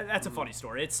into. That's a funny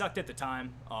story. It sucked at the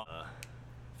time.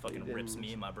 Fucking You rips didn't-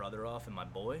 me and my brother off and my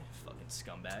boy. Fucking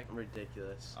scumbag.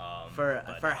 Ridiculous.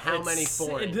 But For how many it's-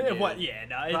 foreign? it- what? Yeah,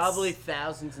 no, it's, Probably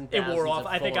thousands and it thousands. wore off. Of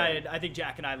I think foreign. I think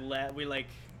Jack and I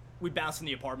we bounced in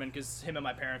the apartment because him and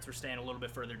my parents were staying a little bit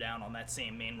further down on that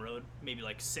same main road, maybe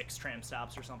like 6 tram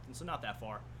stops or something, so not that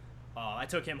far. I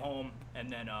took him home,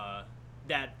 and then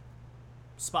that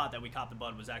spot that we copped the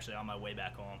bud was actually on my way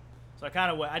back home. So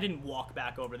I didn't walk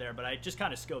back over there, but I just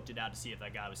kind of scoped it out to see if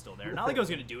that guy was still there. Not like I was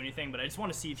going to do anything, but I just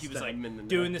want to see if he was Stab like him in the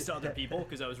doing neck. this to other people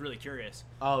because I was really curious.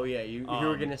 Oh yeah, you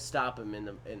were gonna stop him in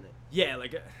the. Yeah,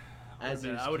 like As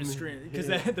he was I would have coming- screamed because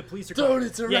yeah. the police are. Dude,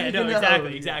 it's yeah, no, oregano.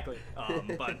 exactly.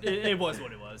 But it was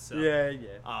what it was. So. Yeah.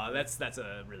 That's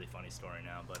a really funny story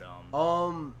now, but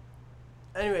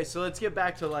Anyway, so let's get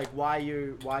back to like why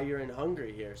you're in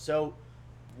Hungary here. So,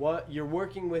 what you're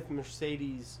working with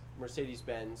Mercedes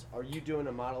Benz? Are you doing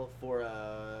a model for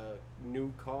a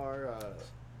new car?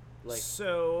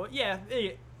 So yeah,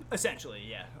 essentially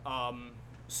yeah.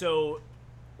 So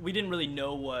we didn't really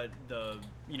know what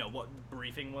what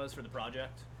briefing was for the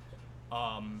project.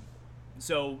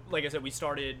 So like I said, we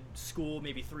started school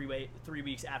maybe 3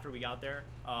 weeks after we got there.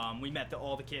 We met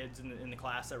all the kids in the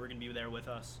class that were going to be there with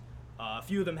us. A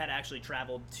few of them had actually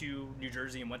traveled to New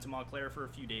Jersey and went to Montclair for a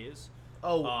few days. They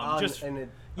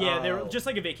were just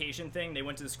like a vacation thing. They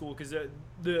went to the school because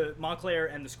the Montclair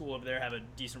and the school over there have a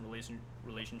decent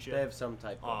relationship. They have some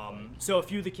type of. So a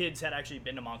few of the kids had actually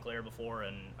been to Montclair before,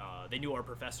 and they knew our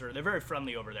professor. They're very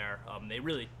friendly over there. They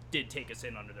really did take us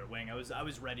in under their wing. I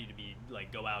was ready to be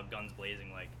like go out guns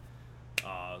blazing, like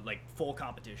full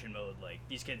competition mode. Like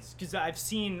these kids, because I've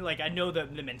seen I know the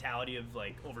mentality of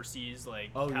like overseas,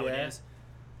 like how it is.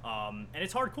 And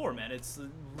it's hardcore, man. It's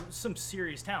some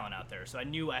serious talent out there. So I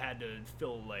knew I had to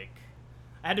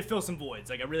fill some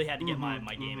voids. Like I really had to get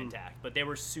my game intact. But they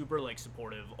were super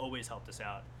supportive. Always helped us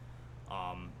out.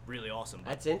 Really awesome.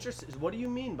 That's interesting. What do you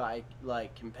mean by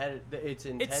competitive? It's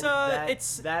intense.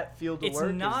 It's that field of work.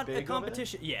 It's not is big a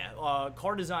competition. Yeah,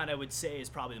 car design I would say is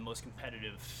probably the most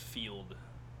competitive field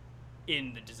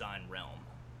in the design realm.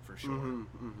 For sure.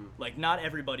 Like not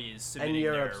everybody is submitting. And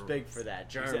Europe's their, big for that.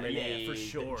 Germany, yeah, for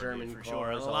sure. German dude, for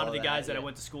cars, sure. A lot of the guys that I yeah.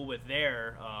 went to school with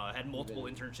there had multiple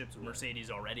internships with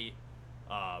Mercedes already.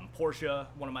 Porsche,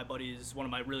 one of my buddies, one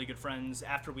of my really good friends,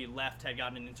 after we left, had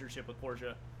gotten an internship with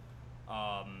Porsche.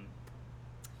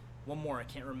 One more, I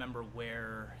can't remember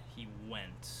where he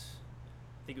went.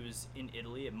 I think it was in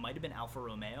Italy. It might have been Alfa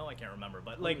Romeo. I can't remember,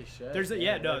 but Holy shit. there's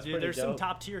that's pretty there's some dope.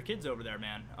 top tier kids over there,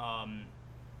 man.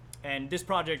 And this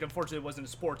project, unfortunately, wasn't a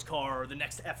sports car or the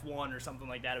next F1 or something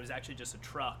like that. It was actually just a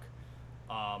truck.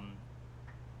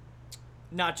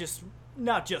 Not just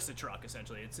a truck,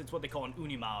 essentially. It's what they call an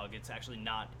Unimog. It's actually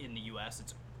not in the U.S.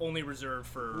 It's only reserved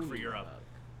for Europe.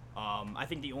 I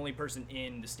think the only person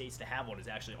in the States to have one is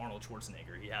actually Arnold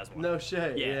Schwarzenegger. He has one. No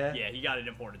shit. Yeah, he got it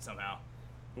imported somehow.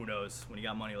 Who knows? When you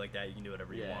got money like that, you can do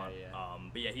whatever you want. Yeah.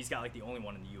 But yeah, he's got the only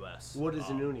one in the U.S. What is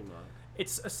an Unimog?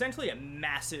 It's essentially a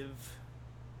massive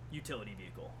utility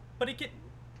vehicle, but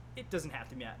it doesn't have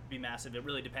to be massive. It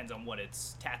really depends on what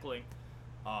it's tackling.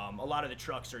 A lot of the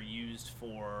trucks are used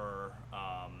for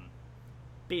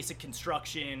basic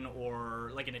construction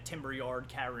or like in a timber yard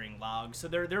carrying logs. So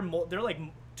they're like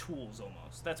tools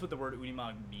almost. That's what the word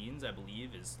Unimog means, I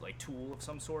believe, is like tool of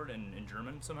some sort in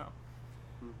German somehow.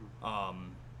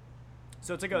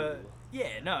 So it's like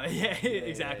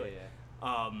exactly.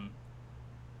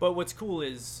 But what's cool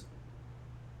is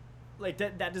like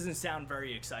that doesn't sound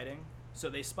very exciting. So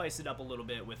they spiced it up a little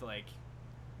bit with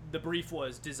the brief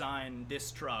was design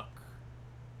this truck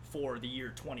for the year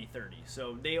 2030.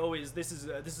 So they always this is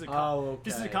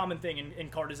a common thing in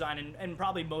car design and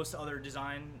probably most other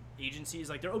design agencies.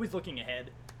 Like they're always looking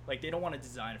ahead. Like they don't want to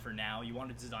design for now. You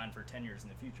want to design for 10 years in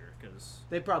the future because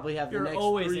they probably have the you're next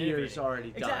always 3 years innovating.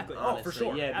 already done. Exactly. Honestly. Oh, for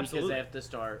sure. Yeah, Absolutely. because they have to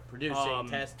start producing,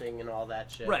 testing, and all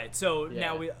that shit. Right. So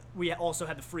Yeah. now we also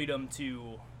had the freedom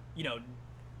to,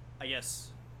 I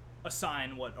guess,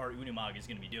 assign what our Unimog is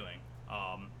going to be doing.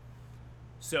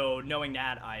 So knowing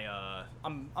that,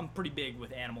 I'm pretty big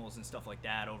with animals and stuff like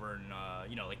that over in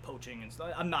like poaching and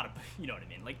stuff. I'm not a you know what I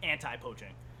mean, like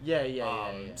anti-poaching.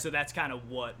 Yeah. So that's kind of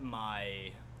what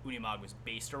my Unimog was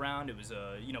based around. It was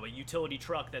a utility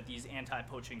truck that these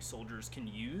anti-poaching soldiers can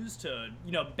use to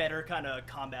better kind of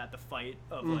combat the fight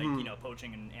of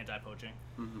poaching and anti-poaching.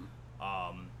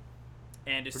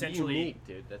 And essentially, pretty unique,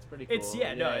 dude. That's pretty cool.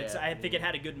 I think it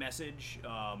had a good message.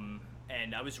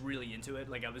 And I was really into it.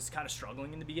 Like I was kind of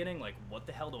struggling in the beginning. Like, what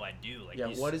the hell do I do? Like,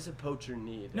 what does a poacher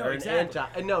need? No, or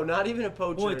exactly. No, not even a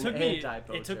poacher. Well,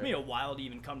 anti-poacher. it took me a while to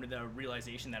even come to the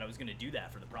realization that I was going to do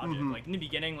that for the project. Like in the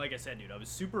beginning, like I said, dude, I was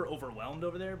super overwhelmed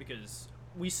over there because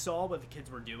we saw what the kids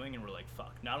were doing and we're like,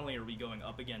 fuck. Not only are we going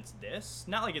up against this,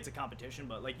 not like it's a competition,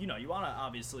 but like you want to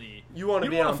obviously you want to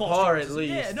be on par at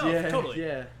least. Yeah, no, totally.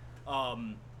 Yeah.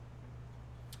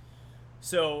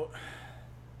 So,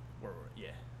 where were we? Yeah.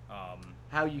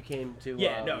 How you came to?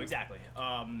 Yeah, no, exactly.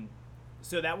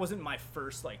 So that wasn't my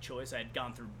first choice. I had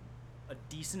gone through a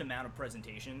decent amount of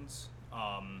presentations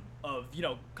of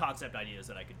concept ideas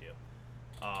that I could do.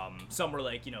 Some were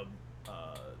like,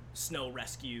 snow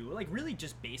rescue, like really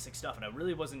just basic stuff, and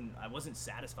I wasn't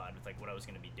satisfied with like what I was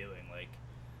going to be doing, like.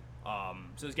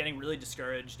 So I was getting really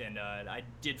discouraged, and I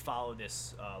did follow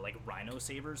this like Rhino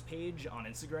Savers page on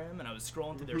Instagram, and I was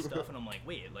scrolling through their stuff, and I'm like,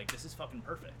 wait, like this is fucking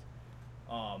perfect.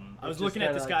 I was looking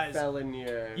at this guy's. Fell in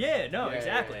your... Yeah, no, Yeah,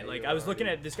 exactly. yeah, like you I was looking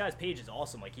already- at this guy's page is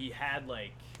awesome. Like he had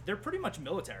like they're pretty much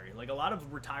military. Like a lot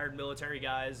of retired military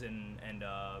guys and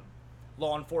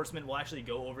law enforcement will actually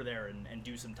go over there and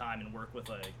do some time and work with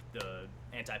like the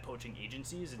anti-poaching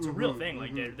agencies. It's a real thing.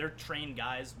 Like they're trained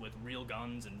guys with real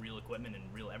guns and real equipment and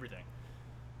real everything.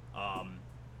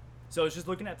 So I was just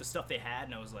looking at the stuff they had,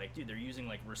 and I was like, dude, they're using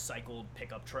like recycled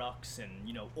pickup trucks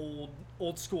and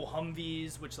old school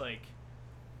Humvees, which like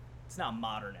it's not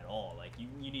modern at all. Like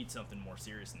you need something more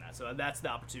serious than that. So that's the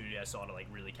opportunity I saw to like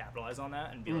really capitalize on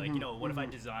that and be like, what if I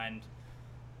designed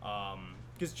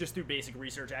because just through basic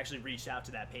research I actually reached out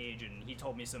to that page, and he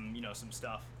told me some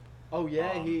stuff. Oh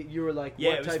yeah, you were like,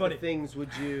 yeah, what it was type funny. of things would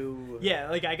you? Yeah,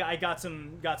 like I got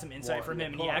some insight Want from in a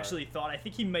him, and he car. actually thought, I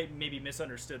think he maybe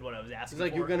misunderstood what I was asking. He's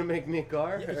like, for. you're gonna make me a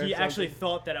car? or He actually something?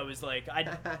 thought that I was like,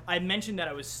 I mentioned that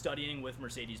I was studying with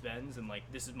Mercedes-Benz and like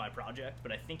this is my project,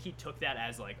 but I think he took that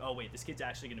as like, oh wait, this kid's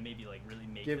actually gonna maybe like really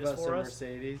make Give this us for a us.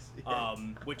 Mercedes.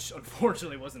 Which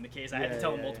unfortunately wasn't the case. I had to Yeah,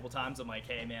 tell him yeah, multiple times. I'm like,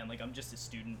 hey man, like I'm just a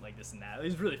student, like this and that. It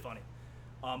was really funny.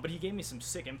 But he gave me some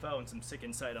sick info and some sick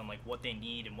insight on like what they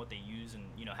need and what they use, and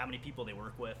how many people they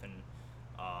work with, and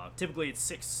typically it's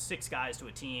six guys to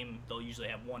a team. They'll usually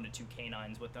have 1 to 2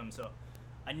 canines with them. So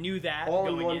I knew that All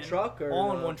in going one truck, or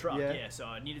all in one truck. yeah? Yeah. So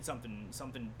I needed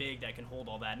something big that can hold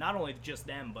all that. Not only just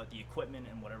them, but the equipment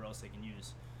and whatever else they can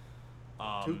use.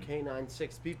 2 K9,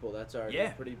 6 people. That's already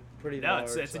Yeah. pretty No,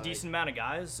 large. it's a decent amount of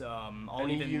guys.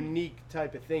 Any unique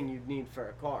type of thing you'd need for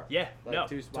a car. Yeah, like no,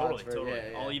 2 spots totally.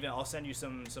 Yeah, yeah. I'll send you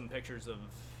some pictures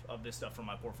of this stuff from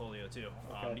my portfolio too,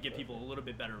 Okay, to give people a little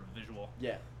bit better visual.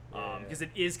 Yeah. Because it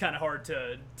is kind of hard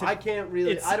to I can't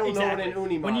really. I don't know what an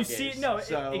Unimog when you is. see it. No,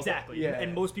 so, exactly. Yeah.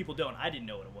 And most people don't. I didn't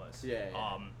know what it was. Yeah,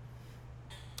 yeah.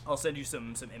 I'll send you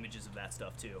some images of that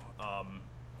stuff too.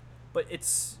 But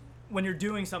it's when you're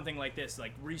doing something like this,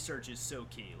 like research is so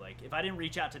key. Like if I didn't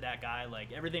reach out to that guy,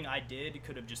 like everything I did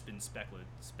could have just been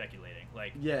speculating.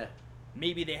 Like Yeah.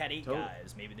 maybe they had 8 Totally.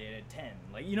 guys, maybe they had 10.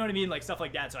 Like you know what I mean? Like stuff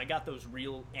like that. So I got those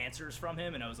real answers from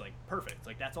him, and I was like, perfect.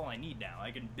 Like that's all I need now.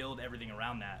 I can build everything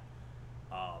around that.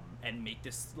 And make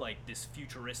this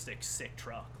futuristic sick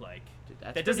truck like Dude,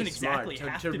 that's that doesn't pretty smart exactly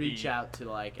have to to reach be, out to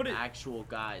like but it- actual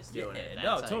guys doing it. no,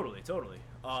 That's, like, totally. It's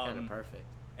kind of perfect.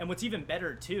 And what's even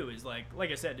better too is like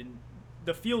I said,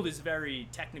 the field is very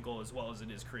technical as well as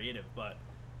it is creative. But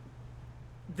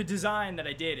the design that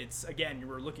I did, it's again,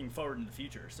 we're looking forward in the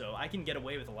future, so I can get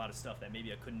away with a lot of stuff that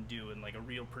maybe I couldn't do in like a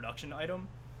real production item.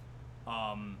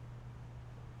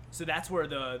 So that's where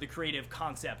the creative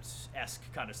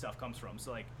concept-esque kind of stuff comes from.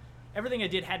 So like everything I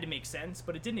did had to make sense,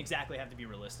 but it didn't exactly have to be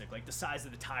realistic. Like the size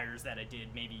of the tires that I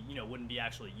did maybe wouldn't be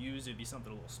actually used. It'd be something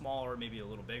a little smaller, maybe a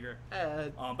little bigger.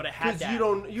 But I had that you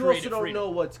also creative don't freedom. know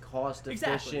what's cost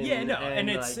efficient. Exactly. Yeah, no, and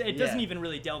it's like, it doesn't yeah. even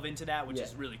really delve into that, which Yeah.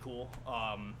 is really cool.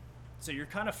 So you're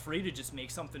kind of free to just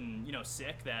make something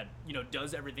sick that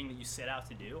does everything that you set out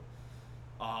to do.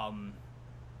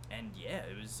 And yeah,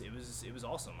 it was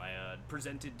awesome. I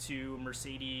presented to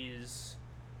Mercedes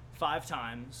 5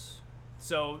 times.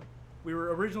 So we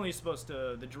were originally supposed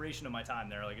to, the duration of my time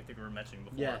there, like I think we were mentioning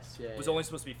before, Yes, yeah, was yeah. only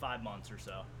supposed to be 5 months or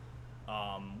so.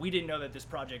 We didn't know that this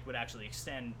project would actually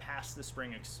extend past the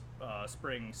spring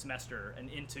semester and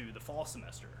into the fall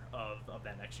semester of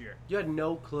that next year. You had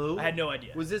no clue. I had no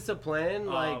idea. Was this a plan?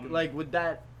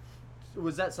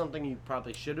 Was that something you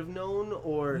probably should have known,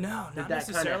 or No, did not that kinda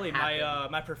necessarily. happen?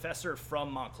 My professor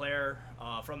from Montclair,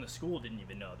 from the school, didn't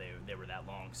even know they were that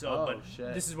long. So, Oh, but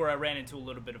shit. this is where I ran into a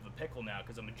little bit of a pickle now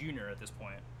because I'm a junior at this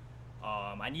point.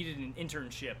 I needed an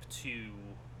internship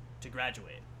to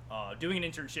graduate. Doing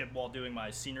an internship while doing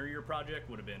my senior year project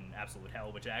would have been absolute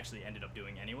hell, which I actually ended up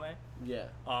doing anyway. Yeah.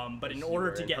 But in You order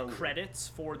were to in get Hungary. credits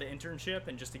for the internship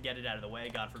and just to get it out of the way,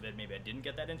 God forbid maybe I didn't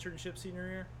get that internship senior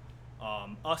year,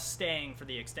 us staying for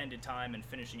the extended time and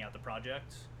finishing out the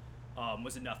project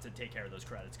was enough to take care of those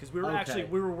credits. Because we were Okay.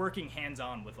 we were working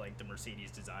hands-on with like the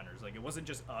Mercedes designers. Like it wasn't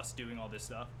just us doing all this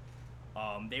stuff.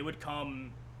 They would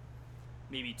come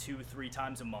maybe 2-3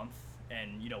 times a month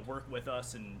and work with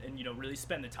us and really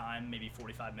spend the time, maybe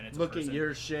 45 minutes. Look a at person.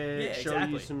 your shit. Yeah, Show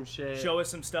exactly. you some shit. Show us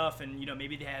some stuff, and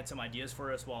maybe they had some ideas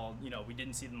for us while we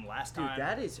didn't see them last Dude, time.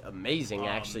 that is amazing.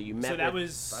 Actually, you met so that with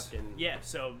was fucking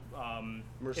So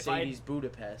Mercedes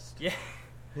Budapest. Yeah.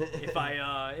 If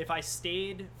I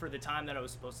stayed for the time that I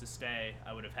was supposed to stay,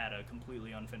 I would have had a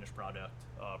completely unfinished project.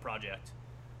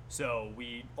 So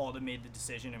we all made the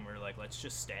decision, and we were like, let's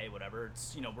just stay, whatever.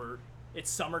 It's it's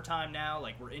summertime now.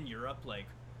 Like, we're in Europe. Like,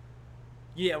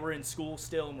 yeah, we're in school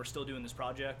still, and we're still doing this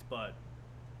project, but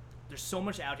there's so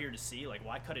much out here to see. Like,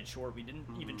 why cut it short? We didn't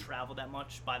even travel that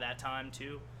much by that time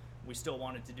too. We still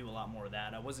wanted to do a lot more of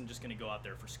that. I wasn't just gonna go out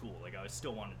there for school. Like, I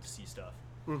still wanted to see stuff.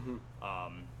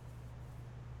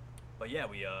 But yeah,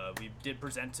 we did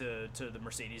present to the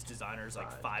Mercedes designers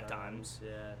like 5 times.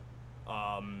 Yeah.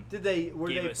 Were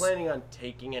gave they us- planning on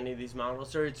taking any of these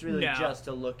models, or it's really No. just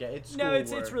to look at? It's No, it's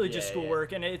schoolwork. really just Yeah,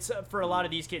 schoolwork, and it's for a lot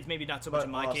of these kids, maybe not so much But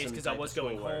in my case awesome because I type was of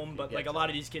going schoolwork. home, You but get like a to- lot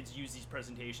of these kids use these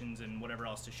presentations and whatever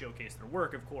else to showcase their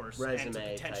work, of course, and to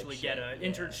Resume potentially type get shit, an yeah.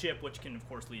 internship, which can of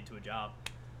course lead to a job.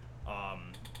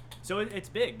 So it's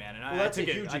big, man, and Well, I that's a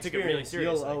took huge it. I took it really experience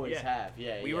seriously. you'll always yeah. have.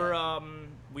 Yeah, We yeah.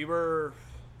 were,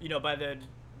 by the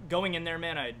going in there,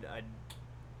 man,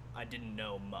 I didn't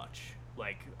know much.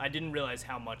 Like, I didn't realize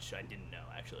how much I didn't know,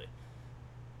 actually.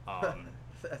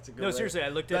 That's a good No, way. seriously, I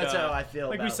looked at. That's how I feel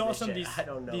Like, we about saw this some of shit. these I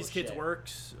don't know these kids' shit.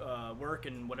 work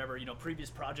and whatever, previous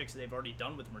projects they've already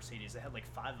done with Mercedes. They had like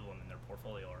 5 of them in their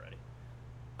portfolio already.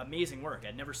 Amazing work.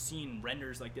 I'd never seen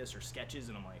renders like this or sketches,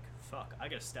 and I'm like, fuck, I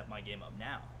gotta step my game up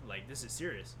now. Like, this is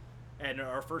serious. And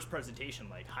our first presentation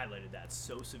like highlighted that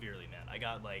so severely, man. I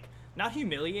got like not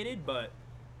humiliated, but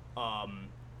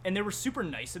and they were super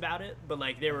nice about it, but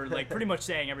like they were like pretty much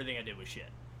saying everything I did was shit.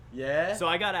 Yeah. So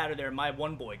I got out of there. My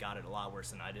one boy got it a lot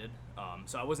worse than I did.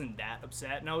 So I wasn't that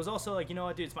upset. And I was also like, you know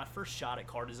what, dude, it's my first shot at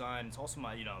car design. It's also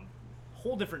my,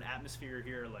 whole different atmosphere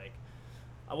here. Like,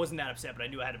 I wasn't that upset, but I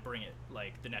knew I had to bring it,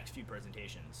 like, the next few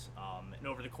presentations. And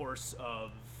over the course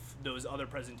of those other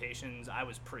presentations, I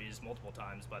was praised multiple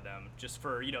times by them just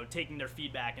for, taking their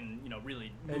feedback and,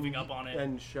 really moving up on it.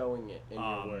 and showing it in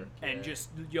your work. And yeah. just,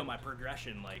 my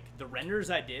progression. Like, the renders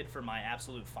I did for my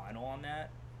absolute final on that,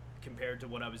 compared to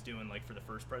what I was doing like for the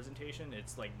first presentation,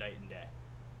 it's like night and day.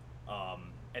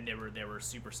 And they were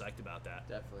super psyched about that.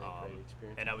 Definitely a great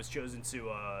experience. And I was chosen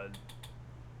to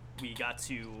we got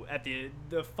to at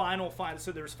the final,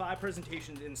 so there was 5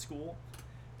 presentations in school.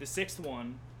 The 6th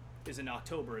one is in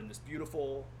October in this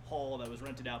beautiful hall that was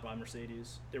rented out by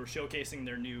Mercedes. They were showcasing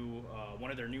their new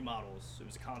one of their new models. It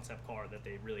was a concept car that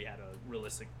they really had a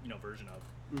realistic version of.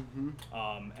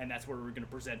 And that's where we were going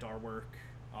to present our work.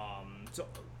 So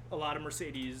a lot of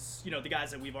Mercedes, the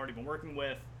guys that we've already been working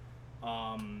with,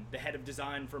 the head of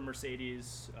design for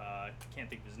Mercedes, can't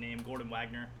think of his name, Gordon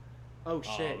Wagner. Oh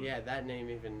shit! Yeah, that name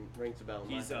even rings a bell.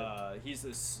 In He's my head.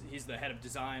 he's the head of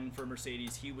design for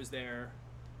Mercedes. He was there.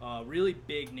 Really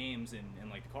big names in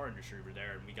like the car industry were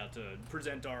there, and we got to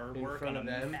present our In work front on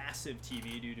a of them? massive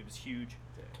TV, dude. It was huge.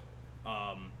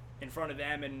 In front of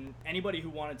them, and anybody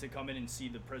who wanted to come in and see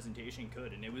the presentation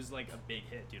could, and it was like a big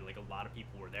hit, dude. Like, a lot of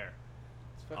people were there.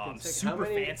 It's fucking sick. How Super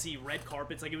many- fancy red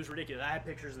carpets, like, it was ridiculous. I had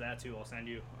pictures of that too. I'll send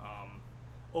you.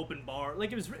 Open bar,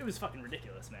 like, it was fucking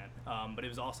ridiculous, man. But it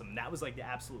was awesome. That was like the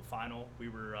absolute final. We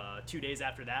were 2 days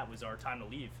after that was our time to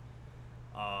leave.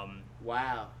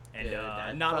 Wow. And, Dude,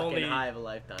 that not fucking only- high of a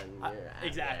lifetime. You're at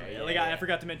Exactly. there, Like, yeah, I yeah.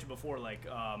 forgot to mention before, like,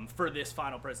 for this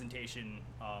final presentation,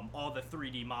 all the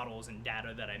 3D models and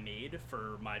data that I made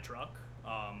for my truck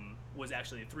was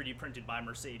actually 3D printed by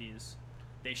Mercedes.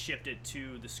 They shipped it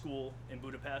to the school in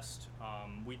Budapest.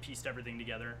 We pieced everything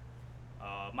together.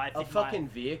 A fucking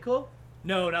vehicle?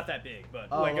 No, not that big, but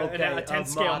Oh, like okay, a a 10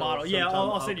 scale model model. Yeah, sometime,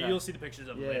 I'll send you. okay. You'll see the pictures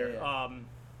of it Yeah, later. yeah.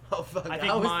 Oh fuck! I I,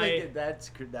 think was my- thinking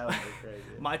that would be crazy.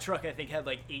 My truck, I think, had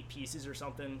like 8 pieces or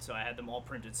something, so I had them all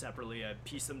printed separately. I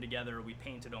pieced them together. We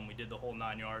painted them. We did the whole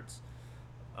 9 yards,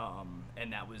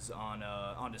 and that was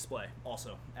on display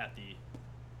also at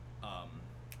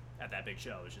that big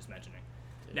show I was just mentioning.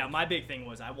 Now, my big thing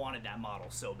was I wanted that model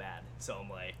so bad, so I'm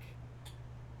like,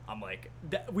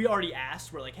 we already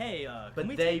asked. We're like, hey, can But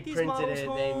we they take these printed models it,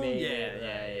 home? they made yeah,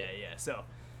 it, yeah. So,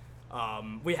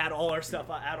 we had all our stuff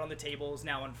out on the tables.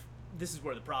 Now, this is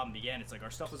where the problem began. It's like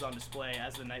our stuff was on display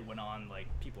as the night went on. Like,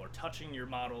 people are touching your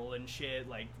model and shit.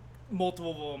 Like,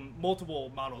 multiple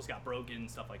models got broken,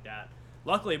 stuff like that.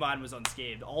 Luckily, mine was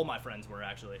unscathed. All my friends were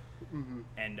actually,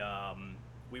 and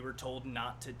we were told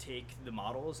not to take the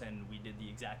models, and we did the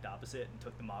exact opposite and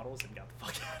took the models and got the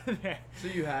fuck out of there. So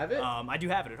you have it? I do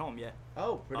have it at home, yeah.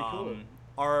 Oh, pretty cool.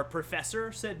 Our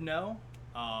professor said no,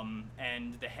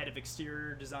 and the head of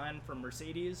exterior design from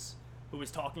Mercedes, who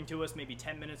was talking to us maybe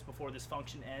 10 minutes before this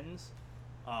function ends,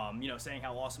 saying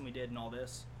how awesome we did and all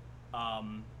this,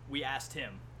 we asked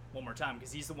him one more time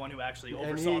because he's the one who actually And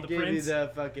oversaw he the gave prints.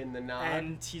 you the nod.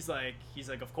 And he's like,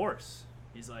 of course.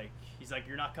 He's like,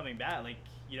 you're not coming back. Like,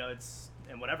 it's,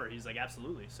 and whatever. He's like,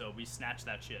 absolutely. So we snatched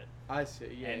that shit. I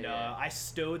see. Yeah, And yeah. I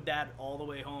stowed that all the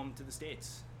way home to the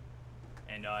States.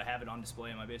 and I have it on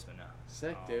display in my basement now.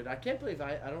 Sick, dude. I can't believe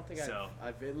I don't think So-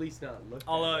 I've at least not looked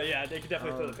I'll, at it. yeah, they could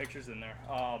definitely throw the pictures in there.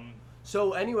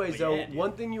 So, anyways, But though, yeah, dude.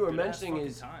 one thing you were Good ass mentioning fucking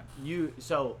is time.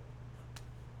 so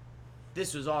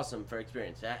this was awesome for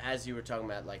experience, as you were talking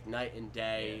about, like night and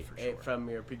day, Yeah, for sure. from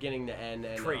your beginning to end.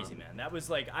 And, Crazy, man. That was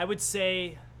like, I would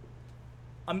say,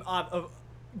 I'm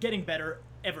getting better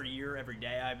every year, every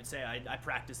day. I would say I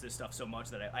practice this stuff so much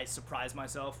that I surprise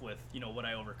myself with, you know, what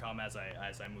I overcome as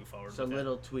I move forward. So with it.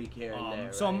 little tweak here and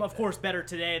there. So I'm right? of course better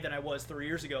today than I was 3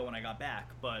 years ago when I got back.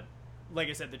 But like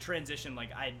I said, the transition, like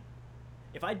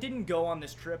if I didn't go on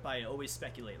this trip, I always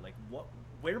speculate like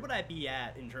where would I be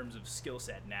at in terms of skill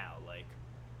set now? Like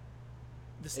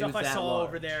the stuff was I that saw large,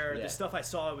 over there, yeah. the stuff I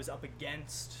saw I was up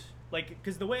against, like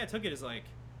because the way I took it is like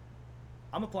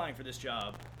I'm applying for this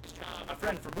job. A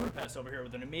friend from Budapest over here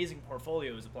with an amazing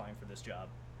portfolio is applying for this job.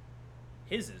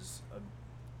 His is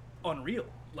unreal.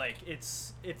 Like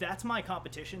if that's my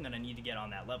competition, then I need to get on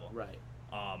that level. Right.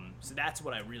 So that's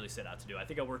what I really set out to do. I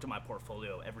think I worked on my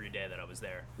portfolio every day that I was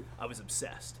there. I was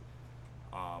obsessed.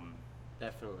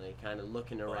 Definitely, kind of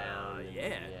looking around. and,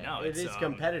 yeah, no, it it's, is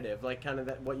competitive. Like kind of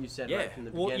that what you said Yeah, right from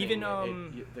the well, beginning.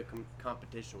 even, the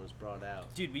competition was brought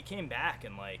out. Dude, we came back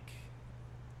and like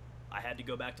I had to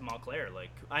go back to Montclair. Like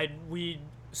we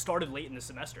started late in the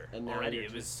semester And now already.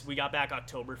 you're We got back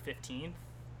October 15th.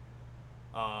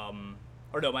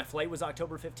 Or no, my flight was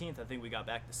October 15th. I think we got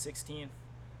back the 16th.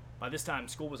 By this time,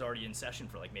 school was already in session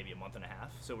for like maybe a month and a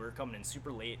half. So we were coming in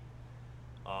super late.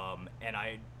 And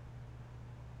I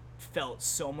felt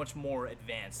so much more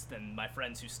advanced than my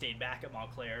friends who stayed back at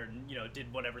Montclair and, you know,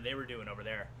 did whatever they were doing over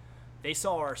there. They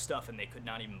saw our stuff and they could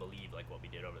not even believe like what we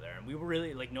did over there. And we were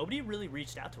really like nobody really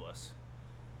reached out to us.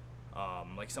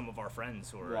 Like some of our friends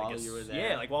who were While I guess, you were there?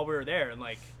 yeah, like while we were there and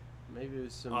like Maybe it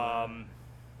was some.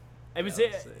 it was Yeah,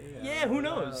 it. let's see. Yeah, who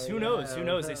knows? Who knows? Who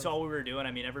knows? They yeah. saw what we were doing.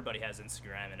 I mean, everybody has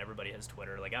Instagram and everybody has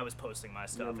Twitter. Like I was posting my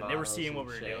stuff, Your and they were models seeing what and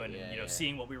we were shit, doing, yeah, and you know, yeah.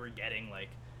 seeing what we were getting. Like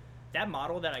that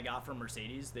model that I got from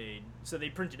Mercedes, they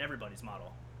printed everybody's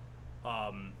model,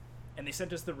 and they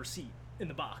sent us the receipt in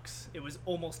the box. It was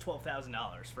almost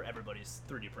 $12,000 for everybody's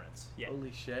 3D prints. Yeah.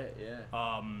 Holy shit!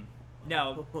 Yeah.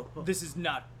 Now this is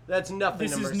not That's nothing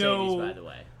this to is Mercedes, no- by the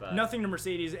way. But nothing to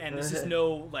Mercedes, and this is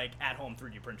no like at-home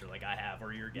 3D printer like I have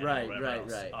or you're getting Right, or whatever right,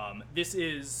 else. right. This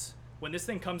is when this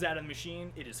thing comes out of the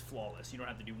machine, it is flawless. You don't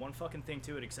have to do one fucking thing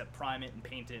to it except prime it and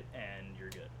paint it, and you're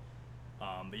good.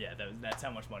 But yeah, that's how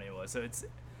much money it was. So it's.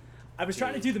 I was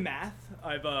trying to do the math.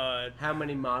 I've how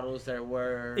many models there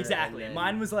were? exactly. and then-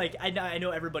 Mine was like I know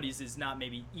everybody's is not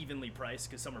maybe evenly priced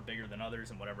because some are bigger than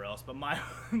others and whatever else. But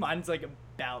mine's like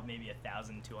about maybe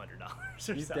 $1,200 or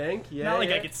something. You think? Yeah. Not like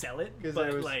yeah. I could sell it, 'Cause but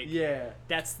there was, like yeah.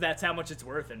 that's how much it's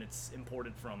worth, and it's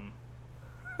imported from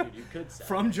Dude, you could sell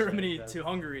from that shit, Germany though. to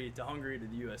Hungary to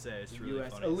the USA. It's really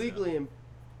US funny. illegally.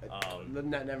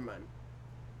 Never mind.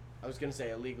 I was gonna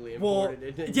say illegally Well,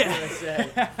 imported in the yeah. USA,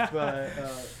 but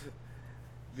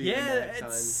via Yeah, Max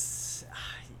Hines.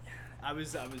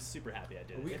 it's. I was super happy I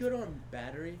did Are it. we good on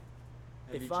battery?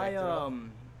 Have you If checked I it out?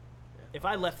 if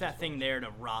I left that thing there to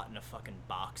rot in a fucking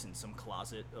box in some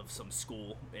closet of some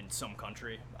school in some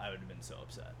country, I would have been so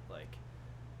upset. Like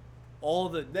all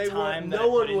the They time would, that no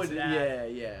I one put would. into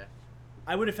that, Yeah.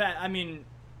 I would have had. I mean,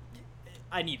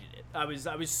 I needed it. I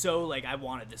was so like I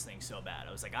wanted this thing so bad.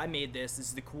 I was like, I made this. This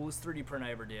is the coolest 3D print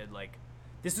I ever did. Like,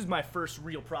 this was my first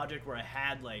real project where I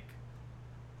had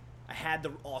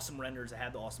the awesome renders, I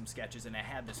had the awesome sketches, and I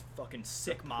had this fucking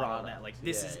sick model product. that like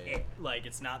this Yeah, is yeah. it. Like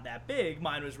it's not that big.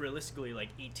 Mine was realistically like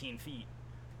 18 feet,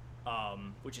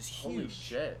 which is huge. Holy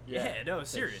shit! Yeah, Yeah, no,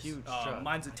 It's a serious. huge truck.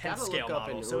 Mine's a I 10th gotta scale look up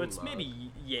model, an so it's Unimog.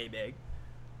 maybe yay big.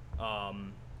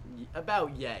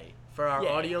 About yay. For our Yay.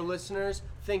 audio listeners,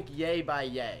 think yay by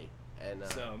yay. And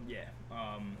So yeah,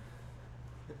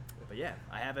 but yeah,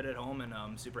 I have it at home, and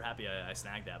I'm super happy I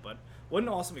snagged that. But what an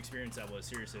awesome experience that was.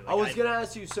 Seriously, like, I was gonna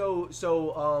ask you. So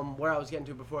where I was getting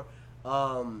to before,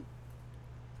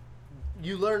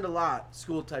 you learned a lot,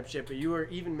 school type shit, but you were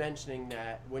even mentioning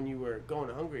that when you were going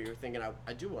to Hungary, you were thinking,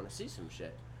 I do want to see some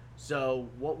shit. So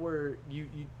what were you?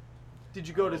 Did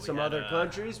you go to we some had other a-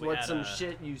 countries? we What's had some a-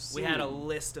 shit you see? We had a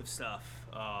list of stuff.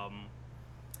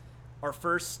 Our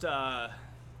first, so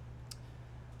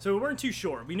we weren't too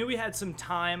sure. We knew we had some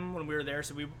time when we were there,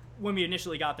 so when we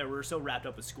initially got there, we were so wrapped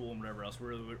up with school and whatever else, we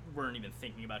really weren't even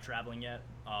thinking about traveling yet.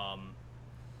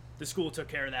 The school took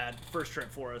care of that first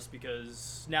trip for us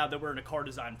because now that we're in a car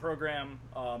design program,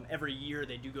 every year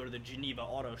they do go to the Geneva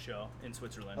Auto Show in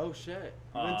Switzerland. Oh shit!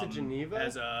 You went to Geneva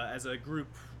as a group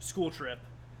school trip.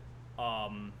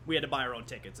 We had to buy our own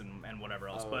tickets and whatever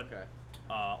else, Oh, but okay.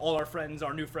 all our friends,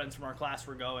 our new friends from our class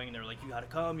were going, and they're like, you gotta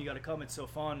come, it's so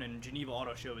fun. And Geneva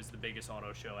Auto Show is the biggest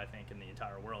auto show, I think, in the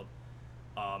entire world.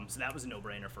 So that was a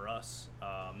no-brainer for us.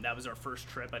 That was our first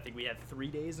trip. I think we had 3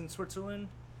 days in Switzerland.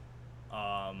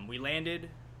 We landed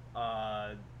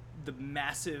the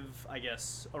massive, I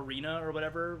guess, arena or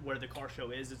whatever where the car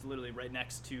show is literally right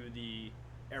next to the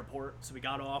airport. So we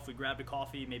got off, we grabbed a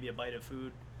coffee, maybe a bite of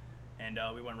food, and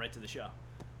we went right to the show.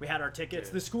 We had our tickets.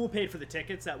 Dude. The school paid for the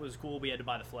tickets. That was cool. We had to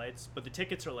buy the flights, but the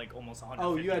tickets are like almost $150.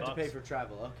 Oh, you had to pay for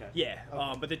travel. Okay. Yeah,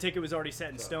 Okay. but the ticket was already set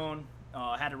in So- stone.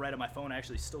 I had it right on my phone. I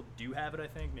actually still do have it, I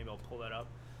think. Maybe I'll pull that up.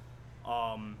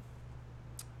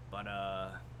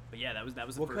 But yeah, that was the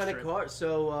What first kind trip. of car?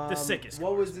 So The sickest What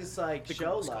cars, was this like The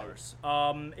show coolest like?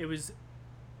 cars. It was.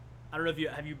 I don't know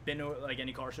if have you been to like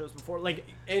any car shows before, like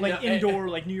In- indoor,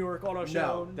 like New York Auto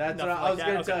Show. No, that's what nothing I was like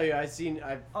gonna that? tell Okay. you.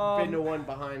 I've been to one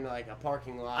behind like a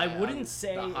parking lot. I on wouldn't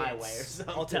say the highway or it's,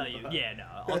 something. I'll tell you. but- Yeah, no,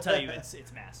 I'll tell you. It's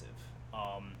massive.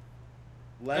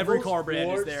 Levels, Every car brand is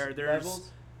floors, there. There's-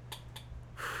 levels?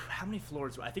 How many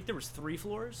floors? I think there was 3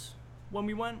 floors when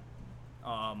we went.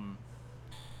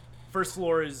 First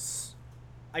floor is,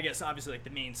 I guess, obviously like the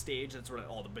main stage. That's where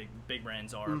all the big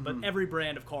brands are. But every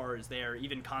brand of car is there.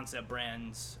 Even concept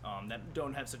brands that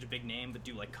don't have such a big name but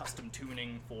do like custom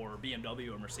tuning for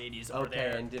BMW or Mercedes are Okay,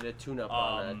 there. and did a tune-up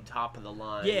on the top of the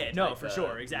line. Yeah, no, type for of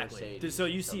sure, exactly. Mercedes So or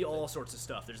you see something. all sorts of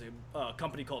stuff. There's a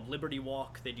company called Liberty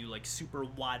Walk. They do like super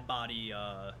wide body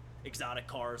exotic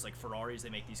cars like Ferraris. They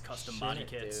make these custom body Shit,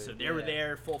 kits. dude, So they were yeah.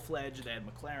 there full fledged. They had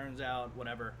McLarens out,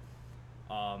 whatever.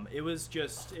 It was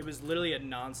literally a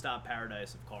nonstop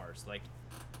paradise of cars. Like,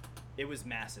 it was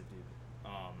massive, dude.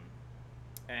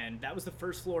 And that was the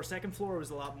first floor. Second floor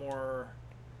was a lot more.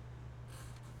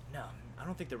 No, I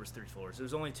don't think there was 3 floors. There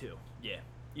was only 2. Yeah.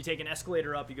 You take an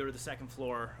escalator up, you go to the second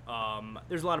floor.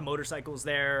 There's a lot of motorcycles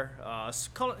there.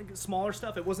 Smaller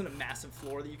stuff. It wasn't a massive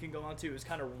floor that you can go onto. It was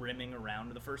kind of rimming around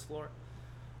to the first floor.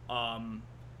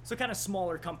 So kind of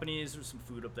smaller companies. There's some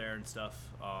food up there and stuff.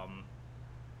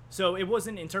 So it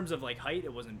wasn't, in terms of like height,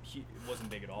 it wasn't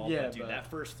big at all. Yeah, but dude, but- that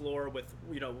first floor with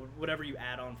whatever you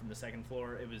add on from the second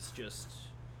floor, it was just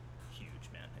huge,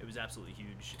 man. It was absolutely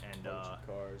huge. And Bunch of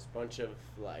cars, bunch of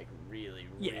like really,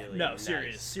 yeah, really no, nice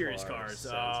serious cars.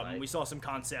 sounds like. We saw some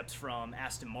concepts from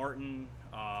Aston Martin.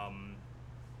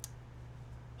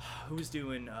 Who was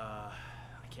doing? I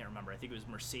can't remember. I think it was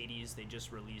Mercedes. They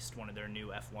just released one of their new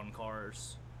F1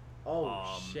 cars.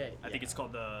 Oh shit! I think it's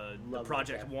called the Love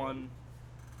Project F1. One.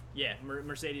 Yeah,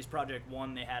 Mercedes Project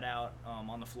One. They had out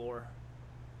on the floor.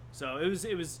 So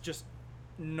it was just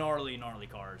gnarly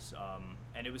cars.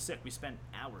 And it was sick. We spent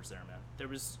hours there, man.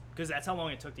 Because that's how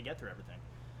long it took to get through everything.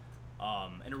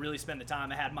 And to really spend the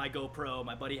time. I had my GoPro.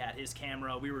 My buddy had his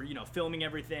camera. We were, filming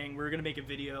everything. We were gonna make a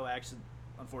video. I actually,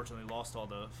 unfortunately, lost all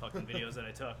the fucking videos that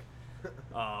I took.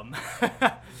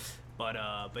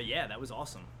 But yeah, that was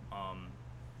awesome.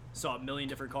 Saw a million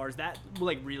different cars. That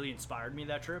like really inspired me,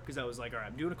 that trip, because I was like, all right,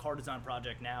 I'm doing a car design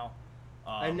project now.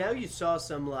 And now you saw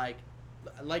some like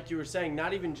you were saying,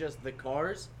 not even just the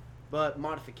cars, but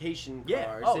modification Yeah.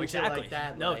 cars. Oh, and shit exactly. Like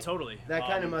that. No, like, totally. That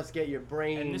kind of must get your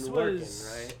brain and this working,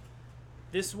 was- right?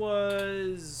 This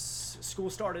was school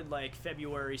started like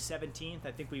February 17th.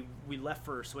 I think we left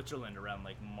for Switzerland around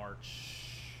like March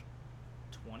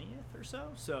 20th or so.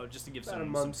 So just to give About a some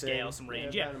month scale, in. some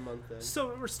range. Yeah, Yeah. about a month in.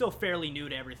 So we're still fairly new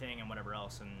to everything and whatever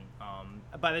else. And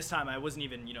by this time, I wasn't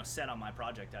even set on my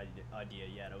project idea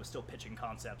yet. I was still pitching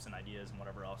concepts and ideas and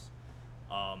whatever else.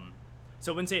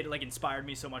 So I wouldn't say it like inspired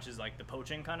me so much as like the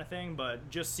poaching kind of thing, but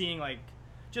just seeing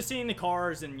the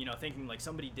cars and thinking like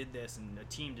somebody did this and a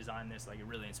team designed this, like it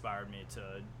really inspired me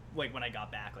to, like, when I got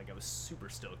back, like I was super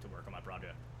stoked to work on my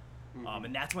project.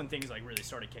 And that's when things like really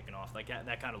started kicking off. Like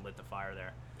that kind of lit the fire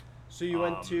there. So you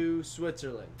went to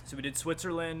Switzerland. So we did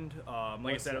Switzerland. Like I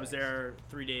What's said, I was next? there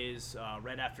 3 days.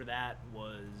 Right after that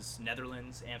was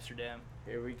Netherlands, Amsterdam.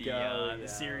 Here we The go. the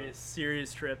yeah.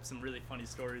 serious trip. Some really funny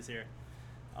stories here.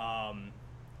 How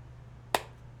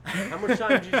much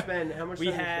time did you spend? How much We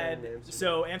time did you had spend in Amsterdam?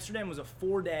 so Amsterdam was a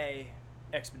 4-day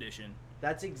expedition.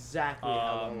 That's exactly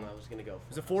how long I was gonna go for. It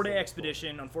was a 4-day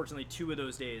expedition. Unfortunately, 2 of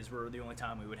those days were the only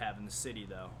time we would have in the city,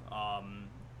 though.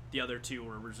 The other 2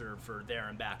 were reserved for there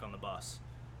and back on the bus.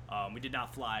 We did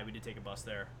not fly. We did take a bus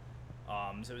there.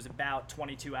 So it was about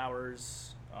 22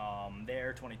 hours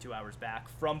there, 22 hours back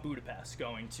from Budapest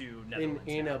going to Netherlands.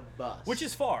 in yeah. a bus. Which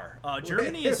is far.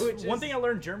 Germany is Which one is- thing I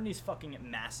learned. Germany's fucking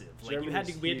massive. Like we had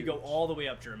Germany's to go huge. all the way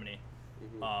up Germany.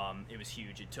 Mhm. It was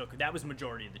huge. That was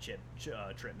majority of the trip,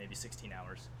 maybe 16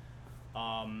 hours.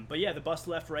 But yeah, the bus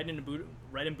left right in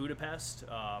Budapest.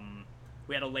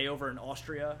 We had a layover in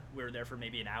Austria. We were there for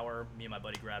maybe an hour. Me and my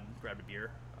buddy grabbed a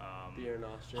beer. Beer in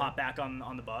Austria. Hop back on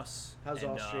the bus. How's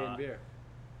and, Austrian beer?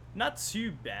 Not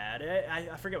too bad.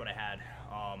 I forget what I had.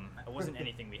 It wasn't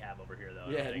anything we have over here though.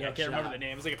 Yeah, I no can't remember shot. the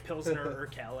name. It was like a Pilsner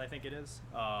Urquell, I think it is.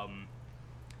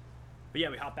 But yeah,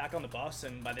 we hopped back on the bus,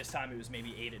 and by this time it was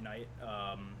maybe 8 at night.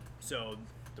 So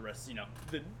the rest,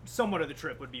 the somewhat of the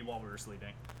trip would be while we were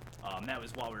sleeping. That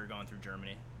was while we were going through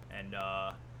Germany, and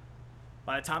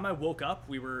by the time I woke up,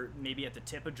 we were maybe at the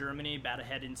tip of Germany, about to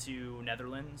head into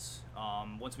Netherlands.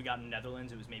 Once we got in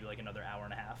Netherlands, it was maybe like another hour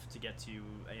and a half to get to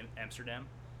Amsterdam.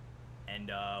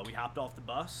 And we hopped off the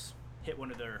bus, hit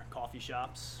one of their coffee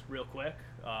shops real quick.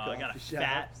 I got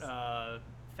a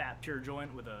fat pure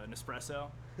joint with an espresso.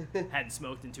 Hadn't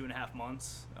smoked in 2.5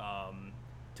 months.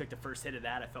 Took the first hit of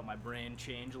that. I felt my brain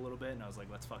change a little bit, and I was like,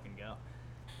 let's fucking go.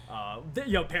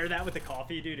 Pair that with the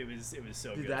coffee, dude. It was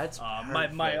so Dude, good. that's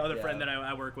my other perfect, friend yeah. that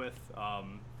I work with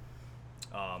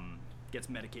gets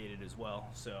medicated as well.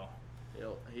 So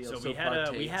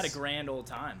we had a grand old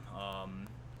time.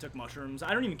 Took mushrooms.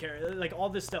 I don't even care. Like all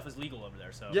this stuff is legal over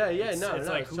there. So Yeah, it's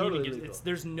like it's who totally even legal.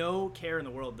 there's no care in the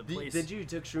world. The place. Did you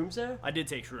took shrooms there? I did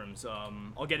take shrooms.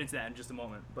 I'll get into that in just a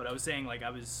moment. But I was saying like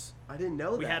I didn't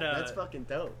know we that. had That's fucking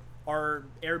dope. our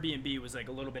Airbnb was like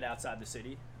a little bit outside the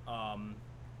city.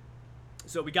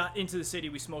 So we got into the city,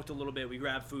 we smoked a little bit, we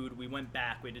grabbed food, we went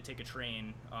back, we had to take a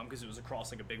train because it was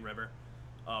across like a big river.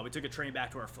 We took a train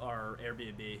back to our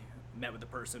Airbnb, met with the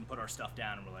person, put our stuff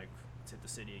down, and we're like, let's hit the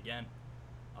city again.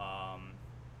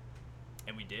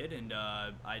 And we did, and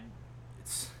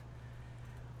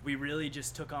we really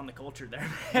just took on the culture there,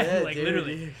 man. Yeah, like dude,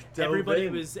 literally, you dove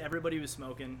everybody was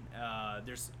smoking.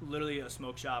 There's literally a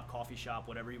smoke shop, coffee shop,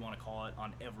 whatever you want to call it,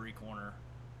 on every corner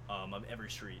of every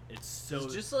street. It's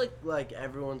Just like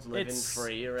everyone's living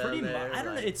free around pretty there. I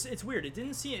don't know. like- It's weird. It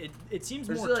didn't see it. It seems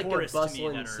There's more like a tourists to me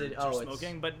bustling that are, city- that are oh, it's-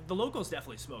 smoking, but the locals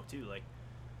definitely smoke too. Like,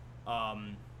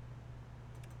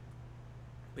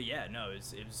 but yeah, no,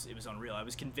 it was unreal. I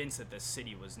was convinced that this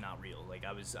city was not real. Like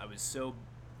I was so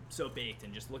baked,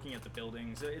 and just looking at the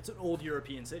buildings. It's an old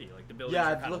European city. Like the buildings Yeah,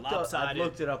 are I've kind of looked up. I've lopsided.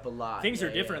 looked it up a lot. Things Yeah,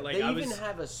 are different. yeah. Like they I even was,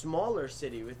 have a smaller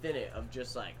city within it of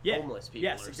just like homeless people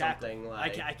yes, or exactly. something.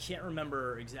 Like I can't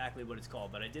remember exactly what it's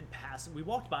called, but I did pass. We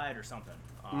walked by it or something.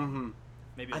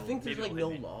 Maybe I think there's maybe like it'll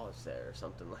no hit me. laws there or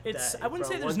something like It's. that. I wouldn't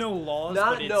say From there's one- no laws.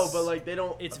 Not but no, it's, but like they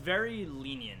don't. It's very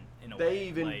lenient in a They way.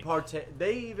 even like,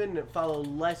 They even follow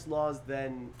less laws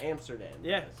than Amsterdam.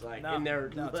 Yeah, does, like no, in their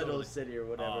no, little totally. city or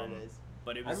whatever it is.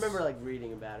 But it I was. remember like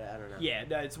reading about it. I don't know. Yeah,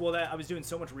 I was doing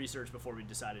so much research before we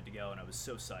decided to go, and I was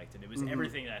so psyched, and it was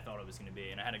everything that I thought it was going to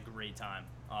be, and I had a great time.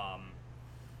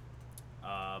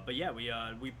 But yeah,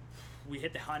 we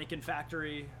hit the Heineken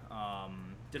factory.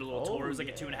 Did a little tour. It was like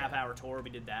a 2.5 hour tour. We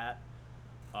did that.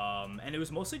 And it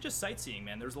was mostly just sightseeing,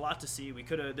 man. There was a lot to see.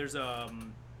 There's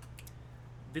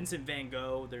Vincent Van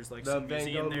Gogh. There's like The some Van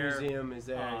museum Gogh there. Museum is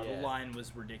there. Yeah. The line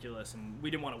was ridiculous, and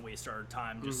we didn't want to waste our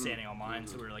time just standing online.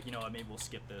 So we were like, you know what, maybe we'll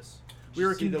skip this. Did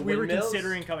you see the We were windmills?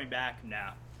 considering coming back.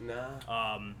 Nah.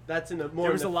 Nah. That's in the more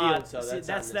There was in a the lot. field, so See, that's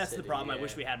that's not in the city, problem. I yeah.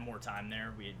 wish we had more time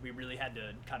there. We really had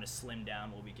to kind of slim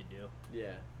down what we could do.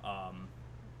 Yeah.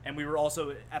 And we were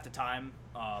also at the time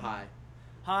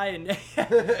Hi. and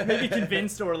maybe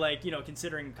convinced or like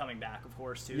considering coming back, of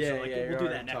course, too. Yeah, so like yeah. we'll you're do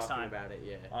already that next talking time. about it.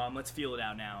 Yeah. Let's feel it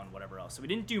out now and whatever else. So we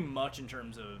didn't do much in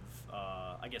terms of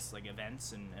I guess like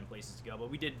events and places to go, but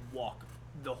we did walk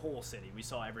the whole city. We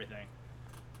saw everything,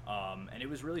 and it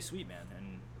was really sweet, man.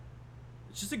 And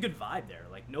it's just a good vibe there.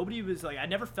 Like nobody was like, I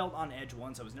never felt on edge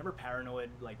once. I was never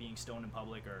paranoid like being stoned in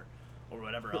public or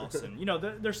whatever else. And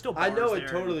there's still bars I know there. it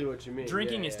totally what you mean.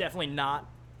 Drinking yeah, is yeah. definitely not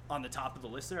on the top of the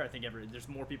list there. I think there's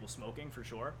more people smoking for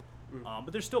sure.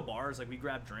 But there's still bars. Like we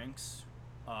grabbed drinks,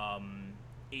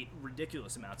 ate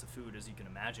ridiculous amounts of food, as you can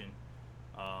imagine.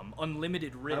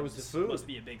 Unlimited ribs How was the food? must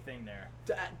be a big thing there.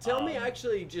 Tell me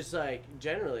actually, just like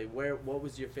generally, what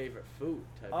was your favorite food?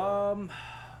 Type of?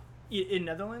 In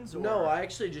Netherlands? Or? No, I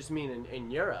actually just mean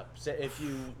in Europe. So if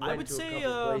you went I would to say a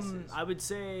couple places. I would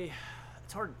say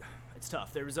it's hard. It's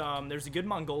tough. There's a good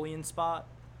Mongolian spot.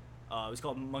 It was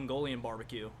called Mongolian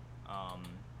Barbecue.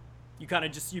 You kind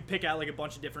of you pick out like a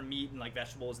bunch of different meat and like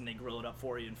vegetables, and they grill it up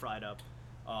for you and fry it up.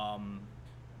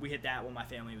 We hit that when my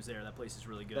family was there. That place is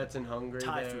really good. That's in Hungary.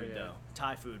 Thai there, food yeah. though.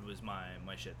 Thai food was my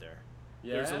shit there.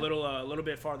 Yeah. There's a little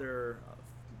bit farther,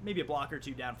 maybe a block or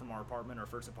two down from our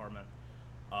first apartment.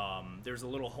 There's a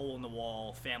little hole in the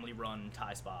wall, family run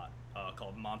Thai spot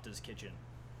called Manta's Kitchen,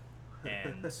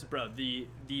 and bro, the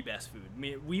best food. I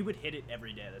mean, we would hit it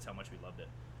every day. That's how much we loved it.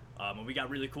 And we got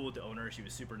really cool with the owner. She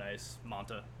was super nice,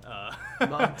 Manta.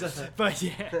 Manta. But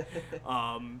yeah,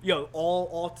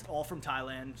 all from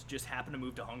Thailand. Just happened to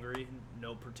move to Hungary.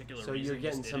 No particular So reason. you're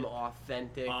getting just some did it.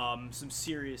 authentic. Some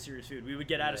serious food. We would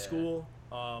get out of Yeah. school.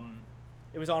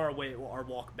 It was on our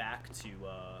walk back to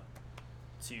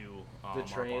The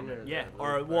train our or yeah, the-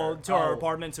 our oh.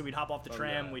 apartment. So we'd hop off the Oh,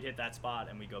 tram, yeah. we'd hit that spot,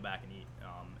 and we'd go back and eat.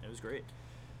 It was great.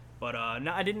 But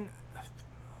no, I didn't.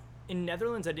 In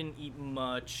Netherlands, I didn't eat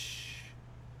much.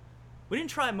 We didn't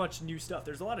try much new stuff.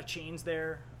 There's a lot of chains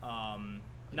there.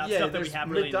 Not Yeah, stuff that we there's- have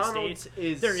really McDonald's in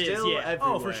the States. is still yeah.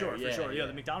 Oh, for everywhere. sure, Yeah, for sure. yeah.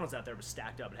 The McDonald's out there was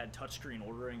stacked up. It had touchscreen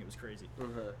ordering. It was crazy.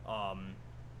 Uh-huh.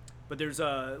 But there's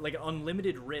like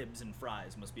unlimited ribs and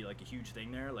fries must be like a huge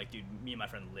thing there. Like, dude, me and my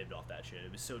friend lived off that shit.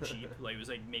 It was so cheap. Like, it was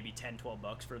like maybe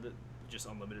 $10-12 for the just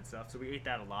unlimited stuff. So we ate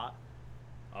that a lot.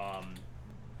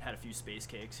 Had a few space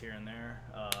cakes here and there.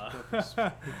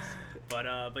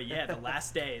 But yeah, the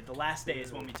last day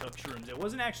is when we took shrooms. It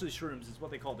wasn't actually shrooms. It's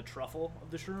what they call the truffle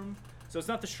of the shroom. So it's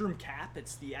not the shroom cap.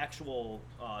 It's the actual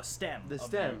stem. The of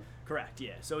stem. Correct.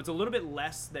 Yeah. So it's a little bit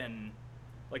less than,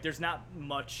 like, there's not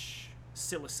much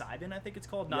psilocybin, I think it's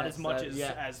called. Not Yes, as much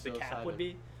that- as the cap would psilocybin.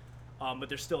 be. But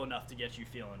there's still enough to get you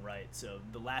feeling right. So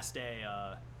the last day,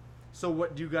 So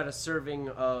what? You got a serving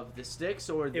of the sticks,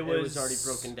 or it was already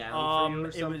broken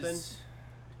down for you or something?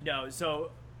 No,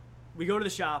 so we go to the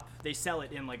shop. They sell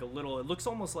it in like a little. It looks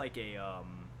almost like a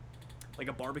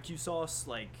barbecue sauce,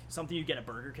 like something you get at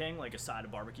Burger King, like a side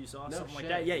of barbecue sauce, No something like shit,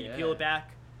 that. Yeah, you peel yeah. it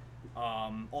back.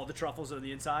 All the truffles are on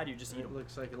the inside. You just eat It them.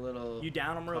 looks like a little. You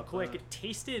down them real cup quick. of-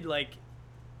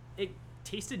 It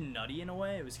tasted nutty in a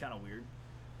way. It was kind of weird.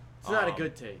 It's not a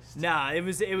good taste. Nah, it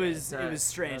was not-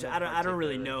 strange. not a I don't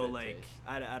really particularly know, good like taste.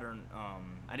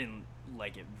 I didn't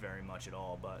like it very much at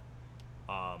all, but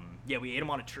yeah, we ate them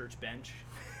on a church bench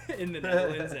in the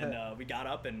Netherlands, and we got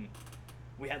up and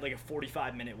we had like a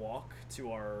 45-minute walk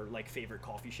to our like favorite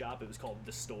coffee shop. It was called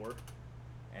The Store,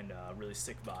 and really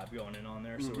sick vibe going in on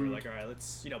there. So we were like, all right,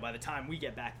 let's, by the time we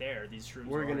get back there, these shrooms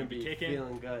We're are gonna already be kicking.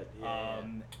 feeling good. Yeah.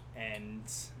 And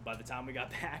by the time we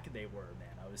got back, they were, man.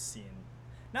 I was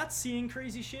not seeing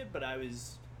crazy shit, but I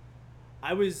felt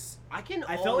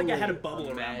like I had a only bubble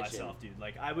around imagine. myself, dude.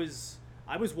 Like I was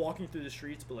walking through the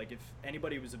streets, but like if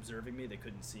anybody was observing me, they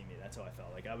couldn't see me. That's how I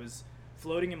felt. Like I was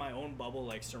floating in my own bubble,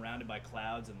 like surrounded by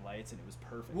clouds and lights, and it was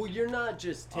perfect. Well, you're not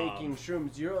just taking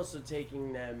shrooms; you're also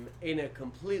taking them in a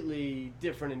completely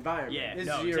different environment. Yeah, this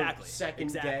no, is your exactly, second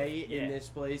exactly, day yeah. in this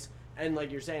place, and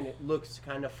like you're saying, it looks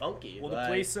kind of funky. Well, the like,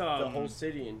 place, the whole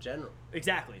city in general.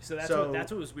 Exactly. So that's So-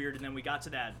 what was weird. And then we got to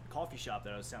that coffee shop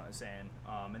that I was saying,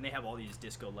 and they have all these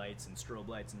disco lights and strobe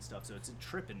lights and stuff. So it's a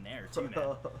trip in there too,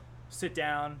 man. Sit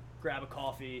down, grab a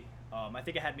coffee. I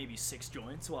think I had maybe 6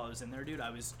 joints while I was in there, dude. I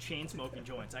was chain smoking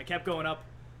joints. I kept going up.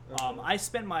 I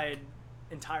spent my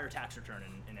entire tax return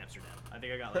in Amsterdam. I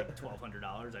think I got like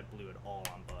 $1,200. I blew it all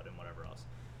on bud and whatever else.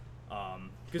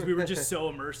 Because we were just so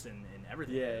immersed in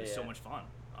everything. Yeah, It was so yeah. much fun.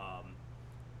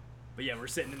 But yeah, we're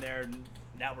sitting in there, and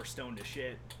now we're stoned as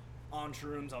shit. On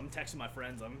shrooms, I'm texting my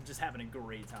friends. I'm just having a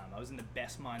great time. I was in the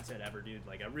best mindset ever, dude.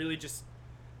 Like I really just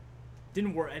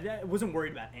didn't worry. I wasn't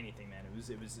worried about anything, man. It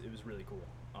was really cool.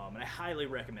 And I highly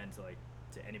recommend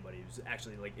to anybody who's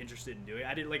actually like interested in doing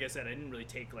it. Like I said, I didn't really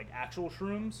take like actual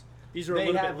shrooms. These are a They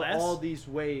little have bit less. all these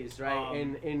ways, right?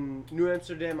 In New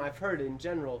Amsterdam, I've heard in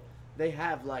general, they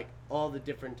have like all the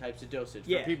different types of dosage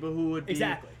Yeah, for people who would be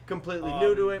exactly. completely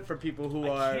new to it, for people who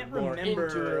I are can't more remember.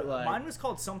 into it. Like, Mine was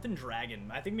called something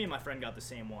Dragon. I think me and my friend got the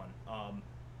same one.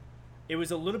 It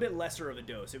was a little bit lesser of a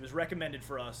dose. It was recommended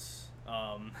for us.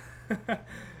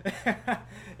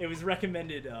 It was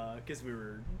recommended because we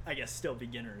were, I guess, still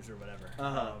beginners or whatever.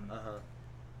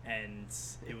 And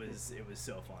it was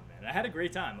so fun, man. I had a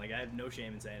great time. Like I have no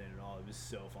shame in saying it at all. It was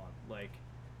so fun. Like.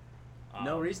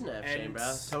 no reason to have shame, and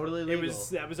bro. Totally legal.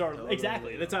 That was our Totally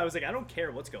exactly. legal. That's why I was like, I don't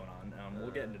care what's going on.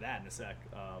 We'll get into that in a sec.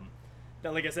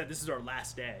 Now, like I said, this is our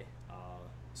last day.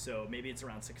 So maybe it's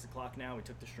around 6 o'clock now. We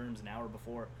took the shrooms an hour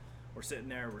before. We're sitting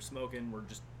there. We're smoking. We're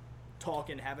just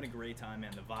talking, having a great time,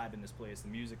 man. The vibe in this place, the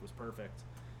music was perfect.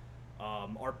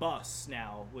 Our bus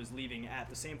now was leaving at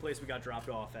the same place we got dropped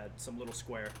off at, some little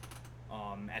square,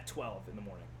 at 12 in the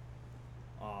morning.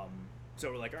 So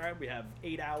we're like, all right, we have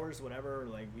 8 hours, whatever.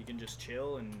 Like we can just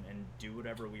chill and do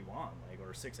whatever we want, like,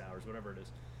 or 6 hours, whatever it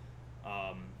is.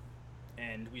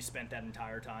 And we spent that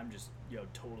entire time just,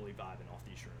 totally vibing off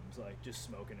these shrooms, like just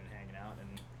smoking and hanging out.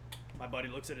 And my buddy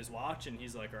looks at his watch and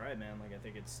he's like, all right, man, like I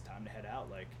think it's time to head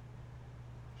out. Like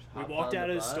we Hopped walked on out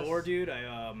the of the bus. store, dude. I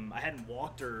hadn't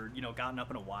walked or gotten up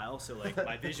in a while, so like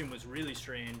my vision was really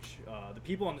strange. The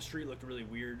people on the street looked really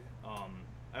weird.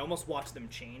 I almost watched them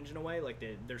change in a way. Like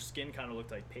their skin kind of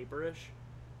looked like paperish,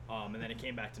 and then it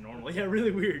came back to normal. Yeah,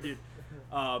 really weird, dude.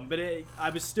 But I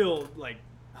was still like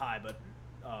high, but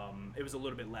it was a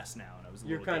little bit less now, and I was.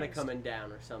 You're kind of coming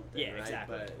down or something. Yeah, right?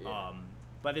 exactly. But, yeah.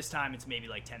 By this time, it's maybe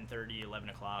like 10:30, 11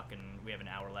 o'clock, and we have an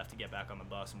hour left to get back on the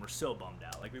bus, and we're so bummed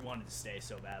out. Like, we wanted to stay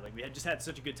so bad. Like, we had just had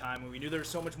such a good time, and we knew there was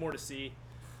so much more to see.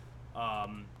 Yeah,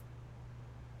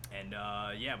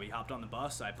 we hopped on the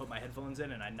bus. I put my headphones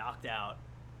in, and I knocked out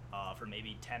for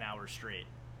maybe 10 hours straight.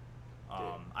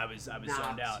 I was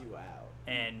zoned out. You out.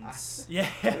 And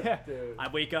yeah, Dude. I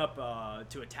wake up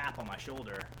to a tap on my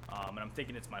shoulder, and I'm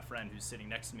thinking it's my friend who's sitting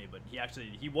next to me, but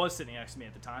he was sitting next to me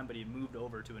at the time, but he moved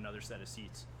over to another set of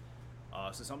seats.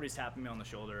 So somebody's tapping me on the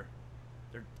shoulder.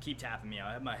 They keep tapping me.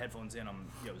 I have my headphones in. I'm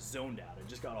zoned out. I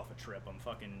just got off a trip. I'm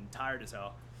fucking tired as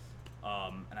hell.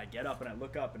 And I get up and I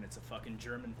look up, and it's a fucking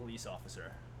German police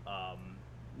officer.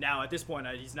 Now at this point,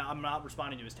 I'm not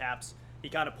responding to his taps. He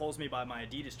kind of pulls me by my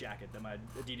Adidas jacket, my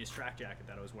Adidas track jacket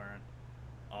that I was wearing.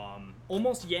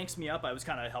 Almost yanks me up. I was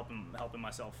kind of helping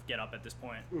myself get up at this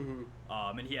point.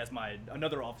 Mm-hmm. And he has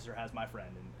another officer has my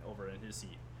friend over in his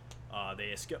seat.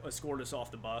 They escort us off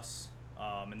the bus,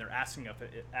 and they're asking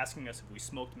us if we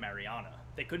smoked marijuana.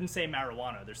 They couldn't say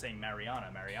marijuana. They're saying marijuana.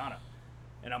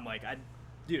 And I'm like,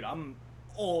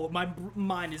 my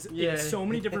mind is in so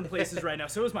many different places right now.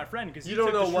 So is my friend, because you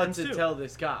don't know what to tell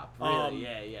this cop.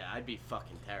 Really? I'd be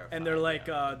fucking terrified. And they're like,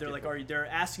 they're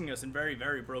asking us in very,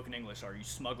 very broken English, are you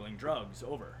smuggling drugs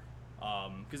over?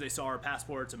 Because they saw our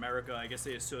passports, America. I guess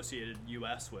they associated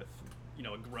U.S. with,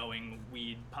 a growing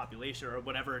weed population or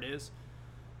whatever it is.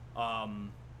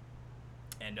 And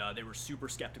they were super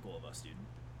skeptical of us, dude.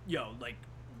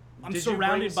 I'm Did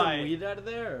surrounded you bring by some weed out of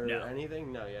there or No.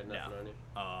 anything? No, you had nothing on you.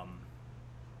 No.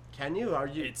 Can you? Are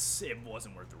you? It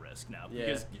wasn't worth the risk now, Yeah.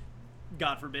 because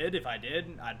God forbid if I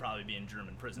did, I'd probably be in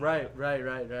German prison. Right.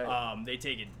 They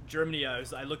take it. Germany,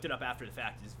 I looked it up after the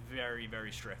fact, is very,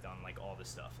 very strict on like all this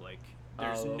stuff. Like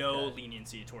there's no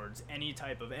leniency towards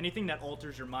anything that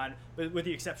alters your mind, but with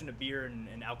the exception of beer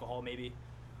and alcohol maybe.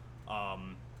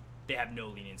 They have no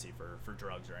leniency for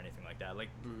drugs or anything like that. Like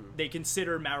they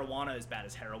consider marijuana as bad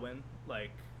as heroin.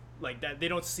 Like that, they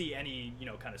don't see any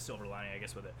kind of silver lining, I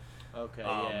guess, with it. Okay,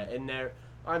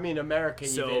 and America,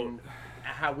 so, even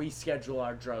how we schedule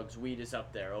our drugs, weed is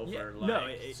up there over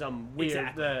some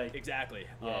weird exactly.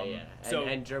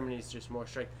 And Germany's just more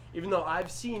strict. Even though I've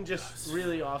seen, just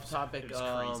really off topic, it was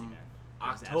crazy, man.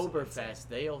 Oktoberfest,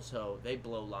 they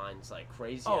blow lines like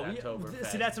crazy at Oktoberfest.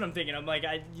 See, that's what I'm thinking. I'm like,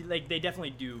 they definitely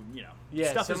do,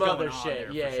 stuff some is going other on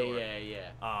shit. there for sure.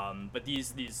 Yeah. But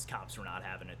these cops were not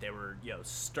having it. They were,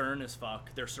 stern as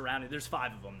fuck. They're surrounded. There's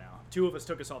 5 of them now. 2 of us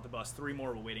took us off the bus. 3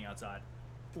 more were waiting outside,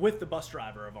 with the bus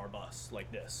driver of our bus,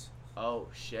 like this. Oh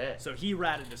shit. So he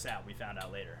ratted us out. We found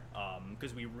out later,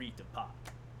 because we reeked of pot.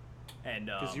 And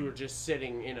because you were just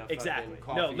sitting in a exactly.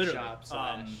 fucking coffee literally.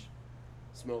 shop /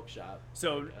 smoke shop.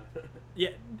 So,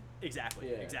 exactly.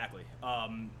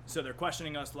 So they're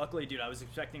questioning us. Luckily, dude, I was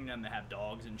expecting them to have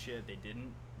dogs and shit. They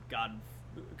didn't.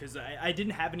 Because I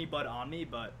didn't have any bud on me,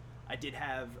 but I did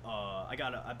have.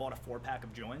 I bought a 4-pack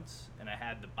of joints, and I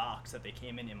had the box that they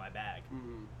came in my bag.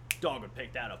 Mm-hmm. Dog would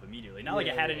pick that up immediately. Not like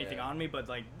I had anything on me, but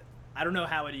like, I don't know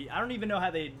how I don't even know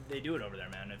how they do it over there,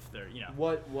 man. If they're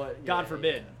what God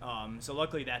forbid. So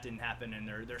luckily that didn't happen, and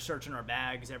they're searching our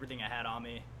bags, everything I had on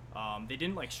me. They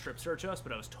didn't like strip search us,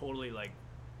 but I was totally like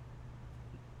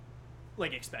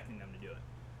expecting them to do it.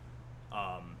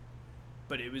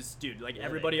 But it was, dude, like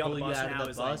everybody on the bus now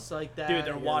is like that. Dude,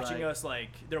 they're watching us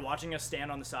they're watching us stand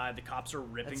on the side. The cops are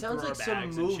ripping through our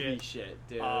bags some movie and shit.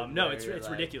 Dude. No, it's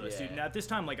ridiculous, dude. And at this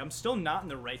time, like, I'm still not in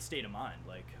the right state of mind.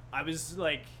 Like, I was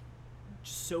like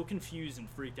just so confused and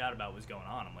freaked out about what was going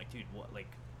on. I'm like, dude, what? Like,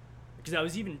 because I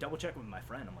was even double checking with my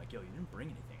friend. I'm like, yo, you didn't bring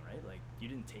anything, right? Like, you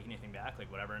didn't take anything back,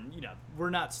 like whatever. And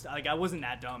we're not like, I wasn't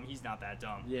that dumb. He's not that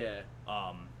dumb. Yeah.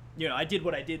 I did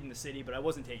what I did in the city, but I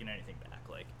wasn't taking anything back.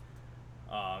 Like,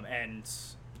 and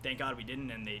thank God we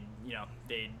didn't. And they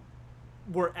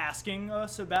were asking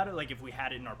us about it, like if we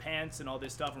had it in our pants and all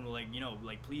this stuff, and we're like,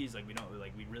 like please, like we don't,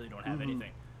 like we really don't have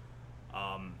anything.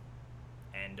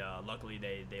 And luckily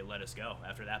they let us go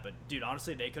after that. But dude,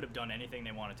 honestly, they could have done anything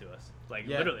they wanted to us. Like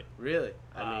literally. Really.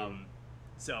 I mean,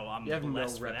 so I'm you have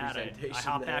blessed no for that. I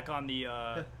hopped back on the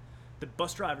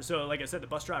bus driver. So like I said, the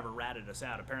bus driver ratted us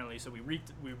out apparently. So we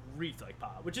reeked like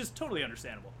pot, which is totally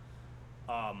understandable.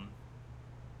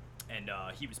 And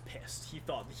he was pissed. He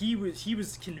thought he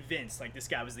was convinced like this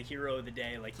guy was the hero of the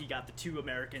day. Like he got the 2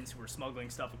 Americans who were smuggling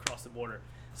stuff across the border.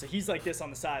 So he's like this on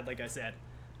the side, like I said.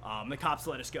 The cops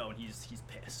let us go, and he's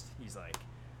pissed. He's like,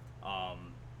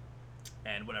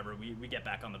 And whatever, we get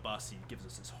back on the bus. He gives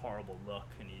us this horrible look,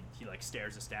 and he like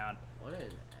stares us down. What an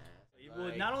ass. Well,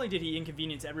 Like- not only did he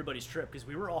inconvenience everybody's trip, because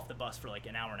we were off the bus for like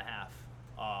an hour and a half.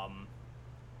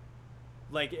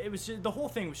 Like it was just, the whole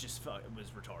thing was just it was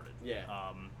retarded. Yeah.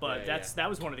 But Yeah, that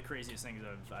was one of the craziest things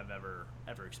I've ever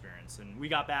experienced. And we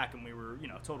got back and we were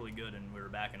totally good, and we were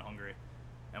back in Hungary,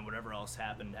 and whatever else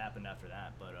happened after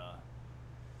that. But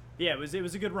yeah, it was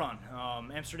a good run.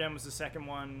 Amsterdam was the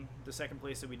second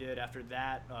place that we did. After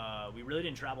that, we really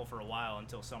didn't travel for a while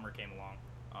until summer came along.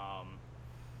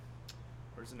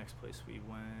 Where's the next place we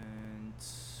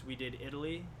went? We did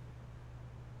Italy,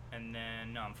 and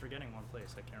then no, I'm forgetting one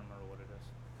place. I can't remember what it is.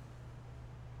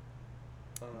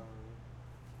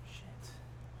 Shit.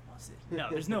 What was it? No,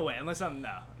 there's no way unless I'm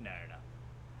no.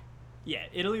 Yeah,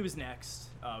 Italy was next.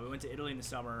 We went to Italy in the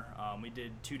summer. We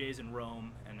did 2 days in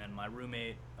Rome, and then my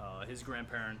roommate, his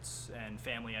grandparents and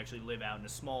family actually live out in a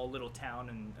small little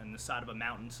town in the side of a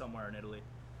mountain somewhere in Italy.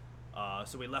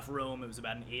 So we left Rome. It was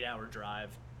about an 8-hour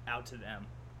drive out to them.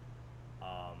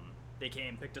 They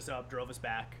came, picked us up, drove us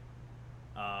back.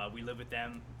 We lived with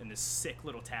them in this sick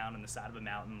little town on the side of a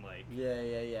mountain, like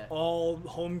Yeah. all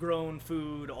homegrown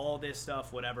food, all this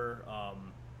stuff, whatever.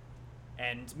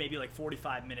 And maybe like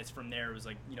 45 minutes from there, it was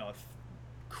like, a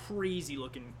crazy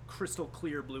looking crystal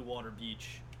clear blue water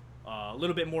beach. A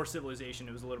little bit more civilization.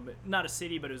 It was a little bit, not a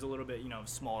city, but it was a little bit,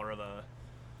 smaller of a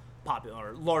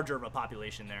larger of a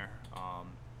population there.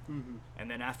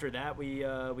 And then after that, we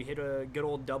hit a good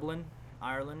old Dublin,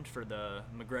 Ireland for the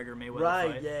McGregor-Mayweather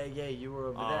Right, fight. yeah, you were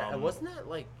over there. And wasn't that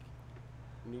like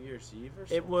New Year's Eve or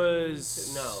something? It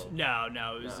was No.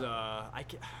 no. It was No.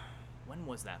 when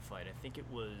was that fight? I think it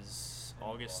was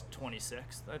August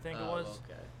 26th. I think it Oh, was.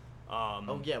 okay.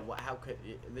 Oh yeah, how could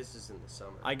this is in the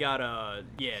summer? I got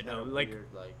It's kinda like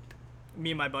weird, like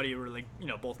me and my buddy were like,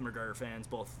 both McGregor fans,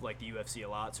 both like the UFC a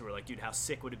lot. So we're like, dude, how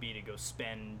sick would it be to go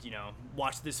spend,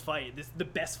 watch this fight, the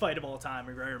best fight of all time,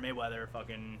 McGregor Mayweather,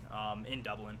 fucking in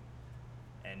Dublin,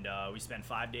 and we spent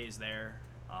 5 days there.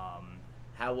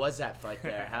 how was that fight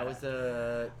there? How was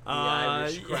the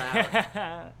Irish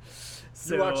crowd?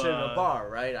 So, You watched it in a bar,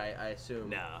 right? I assume.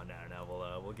 No.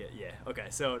 We'll get okay.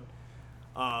 So,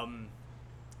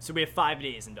 so we have 5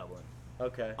 days in Dublin.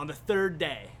 Okay. On the third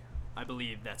day, I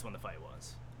believe that's when the fight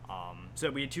was. So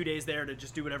we had 2 days there to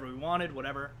just do whatever we wanted,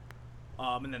 whatever.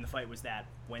 And then the fight was that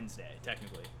Wednesday,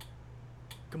 technically.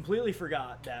 Completely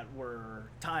forgot that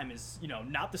time is,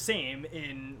 not the same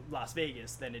in Las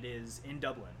Vegas than it is in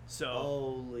Dublin. So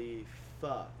Holy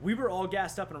fuck. we were all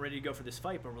gassed up and ready to go for this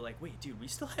fight, but we're like, wait, dude, we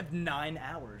still have 9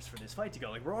 hours for this fight to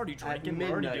go. Like, we're already At drinking, we're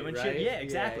already midnight, doing right? shit. Yeah,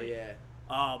 exactly. Yeah.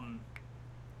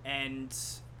 And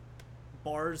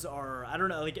bars are, I don't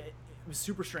know, like it was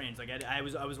super strange. Like I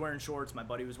was wearing shorts, my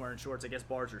buddy was wearing shorts. I guess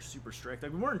bars are super strict.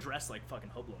 Like we weren't dressed like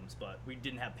fucking hoodlums, but we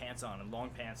didn't have pants on, and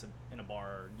long pants in a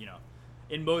bar,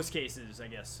 in most cases, I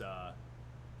guess,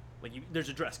 there's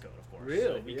a dress code, of course.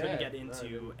 Really? So we couldn't Yeah. get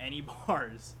into any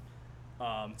bars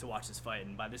to watch this fight,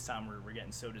 and by this time we're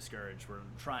getting so discouraged. We're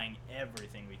trying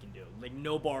everything we can do. Like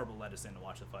no bar will let us in to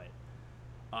watch the fight.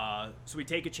 So we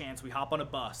take a chance. We hop on a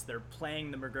bus. They're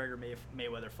playing the McGregor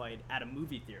Mayweather fight at a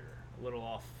movie theater, a little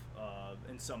off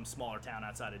in some smaller town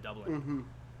outside of Dublin.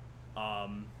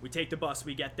 We take the bus.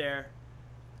 We get there.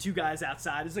 2 guys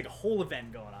outside. There's like a whole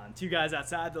event going on. 2 guys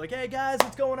outside. They're like, "Hey guys,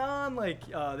 what's going on?" Like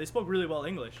they spoke really well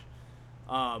English,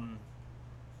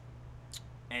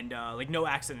 and like no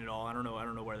accent at all. I don't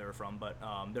know where they were from, but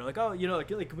they're like, "Oh,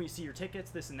 like can we see your tickets?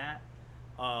 This and that."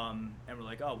 And we're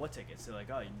like, "Oh, what tickets?" They're like,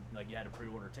 "Oh, you had to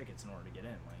pre-order tickets in order to get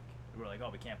in." Like we're like, "Oh,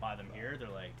 we can't buy them here." They're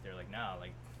like, "No,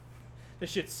 like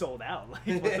this shit's sold out." Like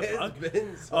what the fuck? It's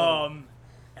been so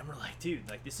And we're like, "Dude,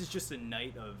 like this is just a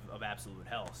night of absolute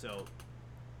hell." So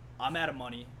I'm out of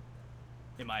money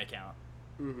in my account.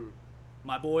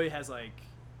 My boy has like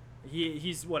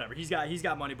he's whatever. He's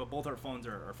got money, but both our phones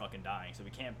are fucking dying. So we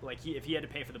can't if he had to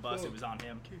pay for the bus, it was on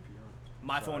him.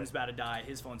 My phone is about to die.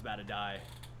 His phone's about to die.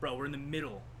 Bro, we're in the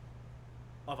middle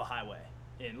of a highway.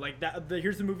 In like that.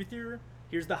 Here's the movie theater.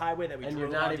 Here's the highway that we and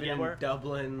drove you're not on even to get in where.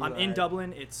 Dublin. I'm in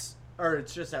Dublin. It's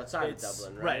just outside of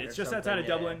Dublin, right? Right. It's Or just outside of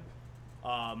something,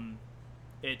 Dublin.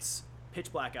 It's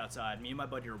pitch black outside. Me and my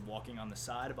buddy are walking on the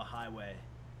side of a highway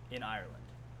in Ireland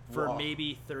for Whoa.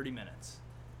 maybe 30 minutes.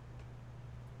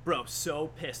 Bro, so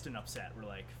pissed and upset. We're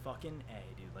like, fucking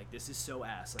A, dude. Like, this is so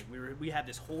ass. Like, we had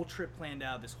this whole trip planned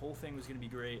out. This whole thing was going to be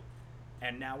great.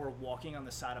 And now we're walking on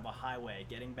the side of a highway,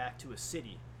 getting back to a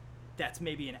city that's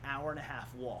maybe an hour and a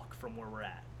half walk from where we're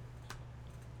at.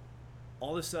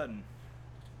 All of a sudden,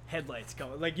 headlights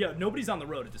come. Like, nobody's on the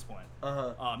road at this point.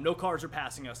 No cars are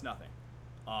passing us, nothing.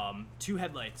 2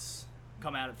 headlights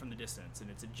come at it from the distance, and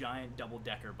it's a giant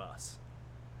double-decker bus.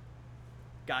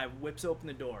 Guy whips open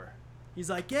the door. He's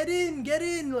like, get in,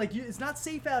 like, it's not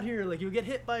safe out here, like, you'll get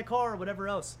hit by a car or whatever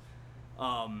else.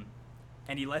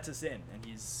 And he lets us in, and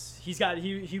he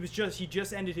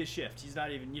just ended his shift. He's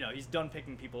not even, he's done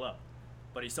picking people up.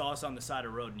 But he saw us on the side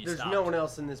of the road, and he There's stopped. no one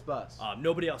else in this bus.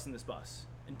 Nobody else in this bus.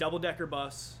 And double-decker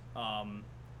bus,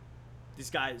 this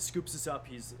guy scoops us up.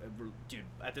 Dude,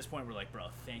 at this point, we're like, bro,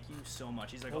 thank you so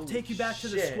much. He's like, I'll Holy take you back to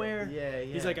the shit. square. Yeah.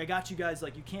 He's like, I got you guys.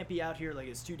 Like, you can't be out here. Like,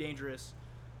 it's too dangerous.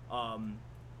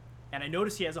 And I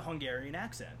noticed he has a Hungarian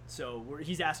accent. So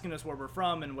he's asking us where we're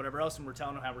from and whatever else, and we're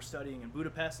telling him how we're studying in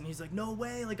Budapest. And he's like, no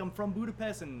way, like, I'm from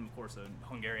Budapest. And, of course, a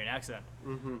Hungarian accent.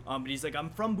 Mm-hmm. But he's like, I'm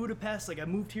from Budapest. Like, I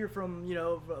moved here from,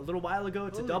 a little while ago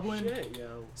to Holy Dublin. shit,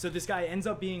 yo. So this guy ends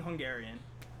up being Hungarian.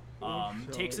 So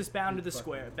Takes us down to the fucking-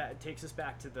 square. Takes us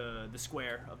back to the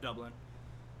square of Dublin.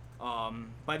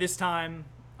 By this time,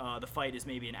 the fight is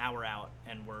maybe an hour out,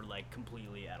 and we're like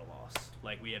completely at a loss.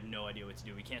 Like, we have no idea what to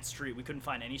do. We can't stream. We couldn't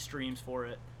find any streams for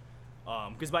it.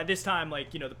 Because by this time,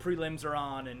 like, the prelims are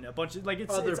on, and a bunch of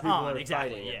it's Other it's people on are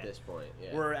exactly. fighting Yeah. at this point.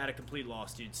 Yeah. We're at a complete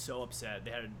loss, dude. So upset.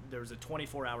 There was a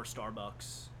 24-hour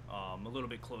Starbucks, a little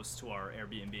bit close to our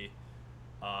Airbnb.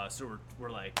 So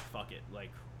we're like, fuck it. Like,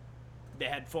 they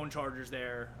had phone chargers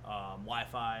there,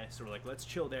 Wi-Fi. So we're like, let's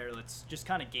chill there. Let's just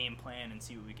kind of game plan and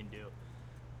see what we can do.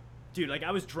 Dude, like,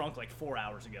 I was drunk like 4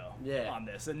 hours ago on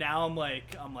this, and now I'm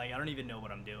like, I don't even know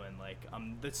what I'm doing. Like,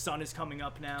 the sun is coming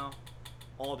up now,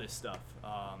 all this stuff.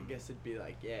 I guess it'd be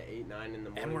like 8, 9 in the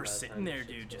morning. And we're by the sitting time there, this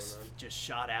dude, shit's going on. just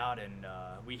shot out, and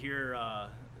we hear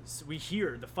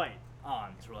the fight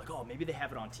on. So we're like, oh, maybe they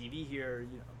have it on TV here,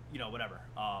 whatever.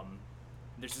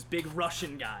 There's this big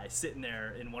Russian guy sitting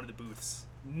there in one of the booths.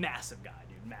 Massive guy,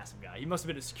 dude, massive guy. He must have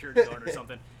been a security guard or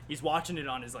something. He's watching it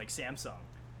on his like Samsung.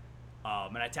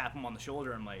 And I tap him on the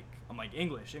shoulder. I'm like,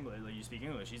 English, like, you speak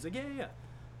English? He's like, yeah.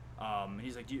 And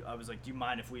he's like, I was like, do you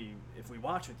mind if we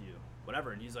watch with you,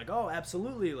 whatever? And he's like, oh,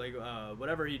 absolutely, like,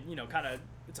 whatever. He, kind of,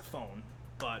 it's a phone,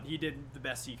 but he did the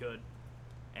best he could,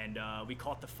 and we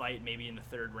caught the fight maybe in the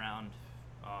third round,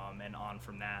 and on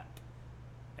from that.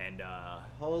 And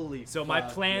Holy. so my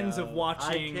fuck, plans yo. of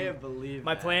watching, I can't believe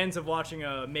my that. plans of watching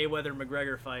a Mayweather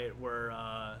McGregor fight were,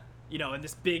 in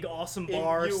this big awesome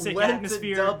bar, you sick went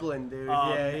atmosphere. to Dublin, dude.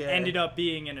 Yeah. Ended up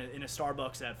being in a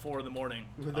Starbucks at 4 a.m.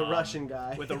 With a Russian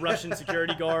guy. with a Russian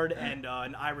security guard and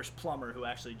an Irish plumber who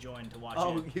actually joined to watch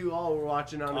it. You all were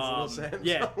watching on his little Samsung.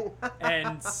 Yeah,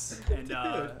 and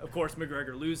of course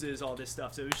McGregor loses, all this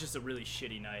stuff. So it was just a really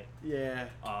shitty night. Yeah.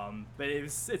 But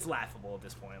it's laughable at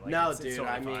this point. Like, No, it's dude. totally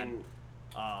I fine. mean,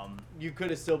 you could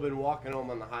have still been walking home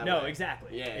on the highway. No,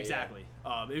 exactly. Yeah, exactly.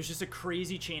 It was just a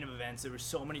crazy chain of events. There was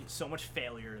so much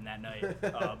failure in that night.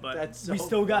 But That's so we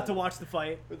still got to funny. watch the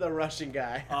fight. With a Russian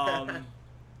guy.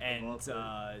 And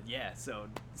so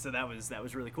that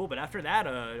was really cool. But after that,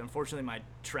 unfortunately, my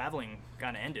traveling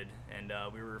kind of ended, and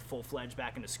we were full-fledged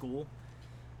back into school.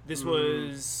 This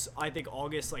was, I think,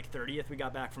 August 30th. We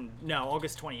got back from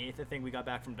August 28th. I think we got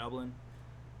back from Dublin.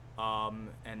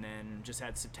 And then just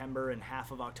had September and half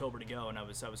of October to go, and I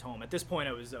was home. At this point,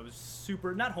 I was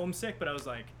super, not homesick, but I was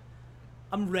like,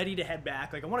 I'm ready to head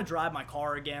back. Like, I want to drive my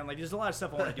car again. Like, there's a lot of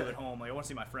stuff I want to do at home. Like, I want to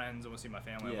see my friends. I want to see my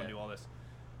family. I want to do all this.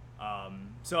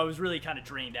 So I was really kind of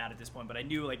drained out at this point, but I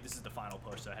knew, like, this is the final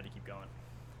push, so I had to keep going.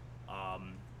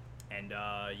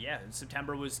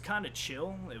 September was kind of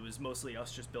chill. It was mostly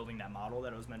us just building that model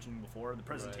that I was mentioning before. The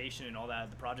presentation and all that,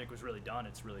 the project was really done.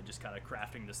 It's really just kind of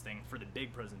crafting this thing for the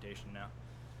big presentation now.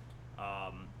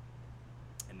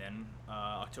 And then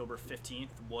October 15th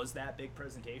was that big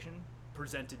presentation,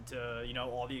 presented to,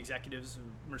 all the executives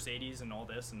of Mercedes and all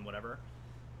this and whatever.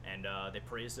 And they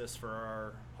praised us for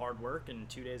our hard work, and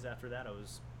 2 days after that, I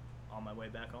was on my way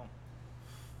back home.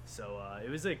 So it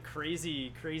was a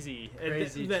crazy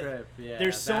trip. Yeah.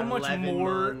 There's so About much 11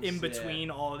 more months, in between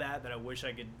all of that I wish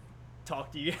I could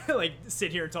talk to you, like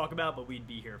sit here and talk about, but we'd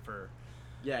be here for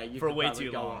you for could way probably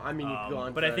too go long. on. I mean, you could go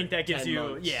on but for I think that gives 10 you,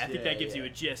 months. I think that gives you a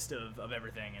gist of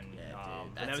everything, and Yeah,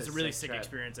 dude, but that that's was a a really sick sick trip.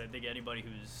 experience. I think anybody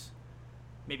who's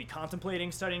maybe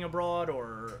contemplating studying abroad,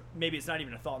 or maybe it's not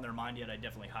even a thought in their mind yet, I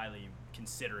definitely highly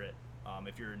consider it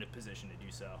if you're in a position to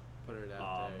do so. Put it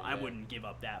out there. I yeah. wouldn't give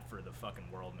up that for the fucking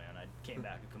world, man. I came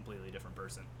back a completely different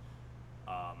person.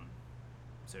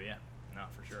 So yeah, no,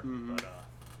 for sure. Mhm. But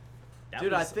that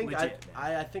Dude, I was think legit,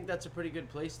 man. I think that's a pretty good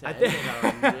place to I end think-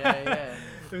 it on. Yeah.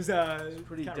 It was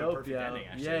pretty kind of a dope, perfect yo. ending,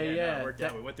 actually. Yeah. No, it worked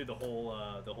out. We went through the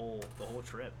whole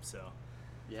trip, so.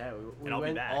 Yeah, we And I'll be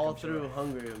went back, all I'm through sure.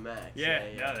 Hungary with Max. Yeah,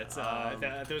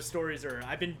 that's those stories are.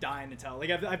 I've been dying to tell. Like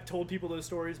I've told people those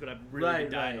stories, but I've really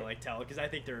been dying to like tell because I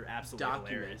think they're absolutely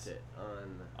document hilarious. it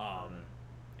on.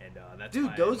 And that's Dude,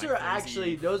 my those are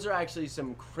crazy- actually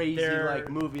some crazy They're- like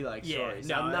movie like yeah, stories.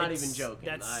 no, I'm not it's- even joking.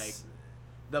 that's- Like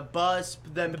the bus,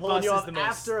 them The pulling bus you is off the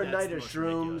most- after a that's night the of most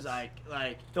shrooms, ridiculous.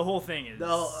 like The whole thing is.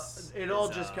 it all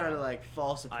just kind of like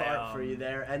falls apart for you um,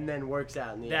 there, and then works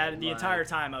out in the That end. the like- entire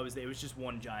time it was just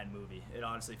one giant movie. It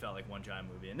honestly felt like one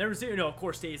giant movie. And there was, of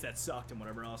course, days that sucked and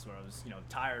whatever else where I was,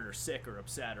 tired or sick or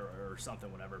upset or something,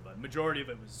 whatever. But majority of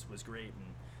it was great,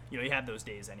 and you had those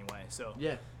days anyway. So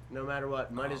Yeah, no matter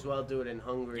what, might as well do it in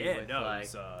Hungary yeah, with no, like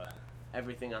it's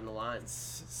everything on the line.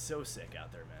 so sick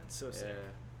out there, man. So sick. Yeah.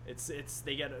 It's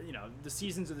they get the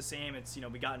seasons are the same. It's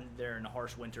we got in there in a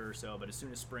harsh winter or so, but as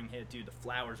soon as spring hit, dude, the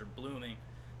flowers are blooming,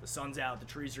 the sun's out, the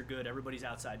trees are good, everybody's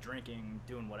outside drinking,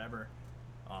 doing whatever,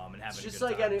 and having It's a just good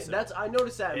like time. any, So that's I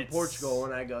noticed that in it's- Portugal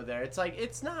when I go there. It's like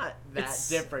it's not that It's-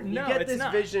 different. You no, get it's this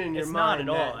not. vision in your It's mind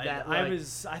not at all. that I like,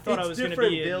 thought I it's was gonna different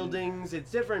be in- buildings, it's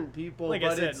different people, Like I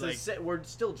but said, it's like- we're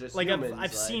still just like humans.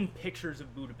 I've seen pictures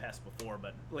of Budapest before,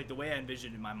 but like the way I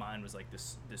envisioned it in my mind was like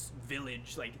this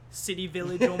village, like city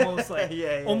village almost, like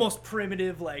Yeah. almost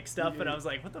primitive like stuff, and I was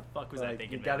like, what the fuck was I like,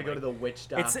 thinking? you got to man? go Like, to the witch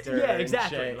It's doctor. yeah, and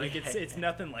exactly. shit. Like it's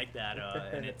nothing like that,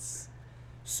 and it's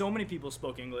so many people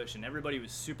spoke English, and everybody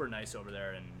was super nice over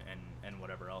there, and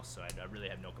whatever else. So I really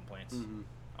had no complaints,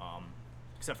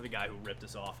 except for the guy who ripped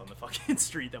us off on the fucking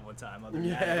street that one time. Other than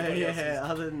that, everybody else is-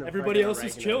 Other than the everybody fucking else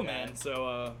is oregano chill, guy. man.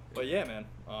 So, but yeah, man.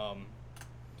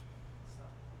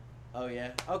 Oh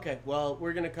yeah. Okay. Well,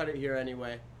 we're gonna cut it here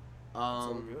anyway.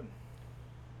 So we're good.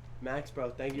 Max, bro,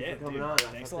 thank you Yeah, for coming dude. on. I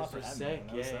Thanks a thought lot this for was having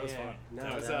sick. me. Man. That was yeah. fun. No,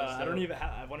 That was, that was I don't dope. even.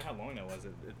 I wonder how long that was.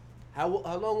 How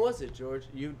long was it, George?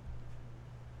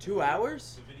 2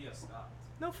 hours? The video stopped.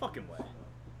 No fucking way.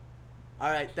 All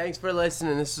right. Thanks for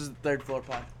listening. This is the Third Floor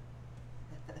Pod.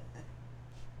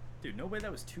 Dude, no way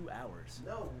that was 2 hours.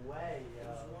 No way, yo. It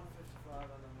was 1:55 on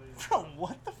the video. Bro,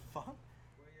 what the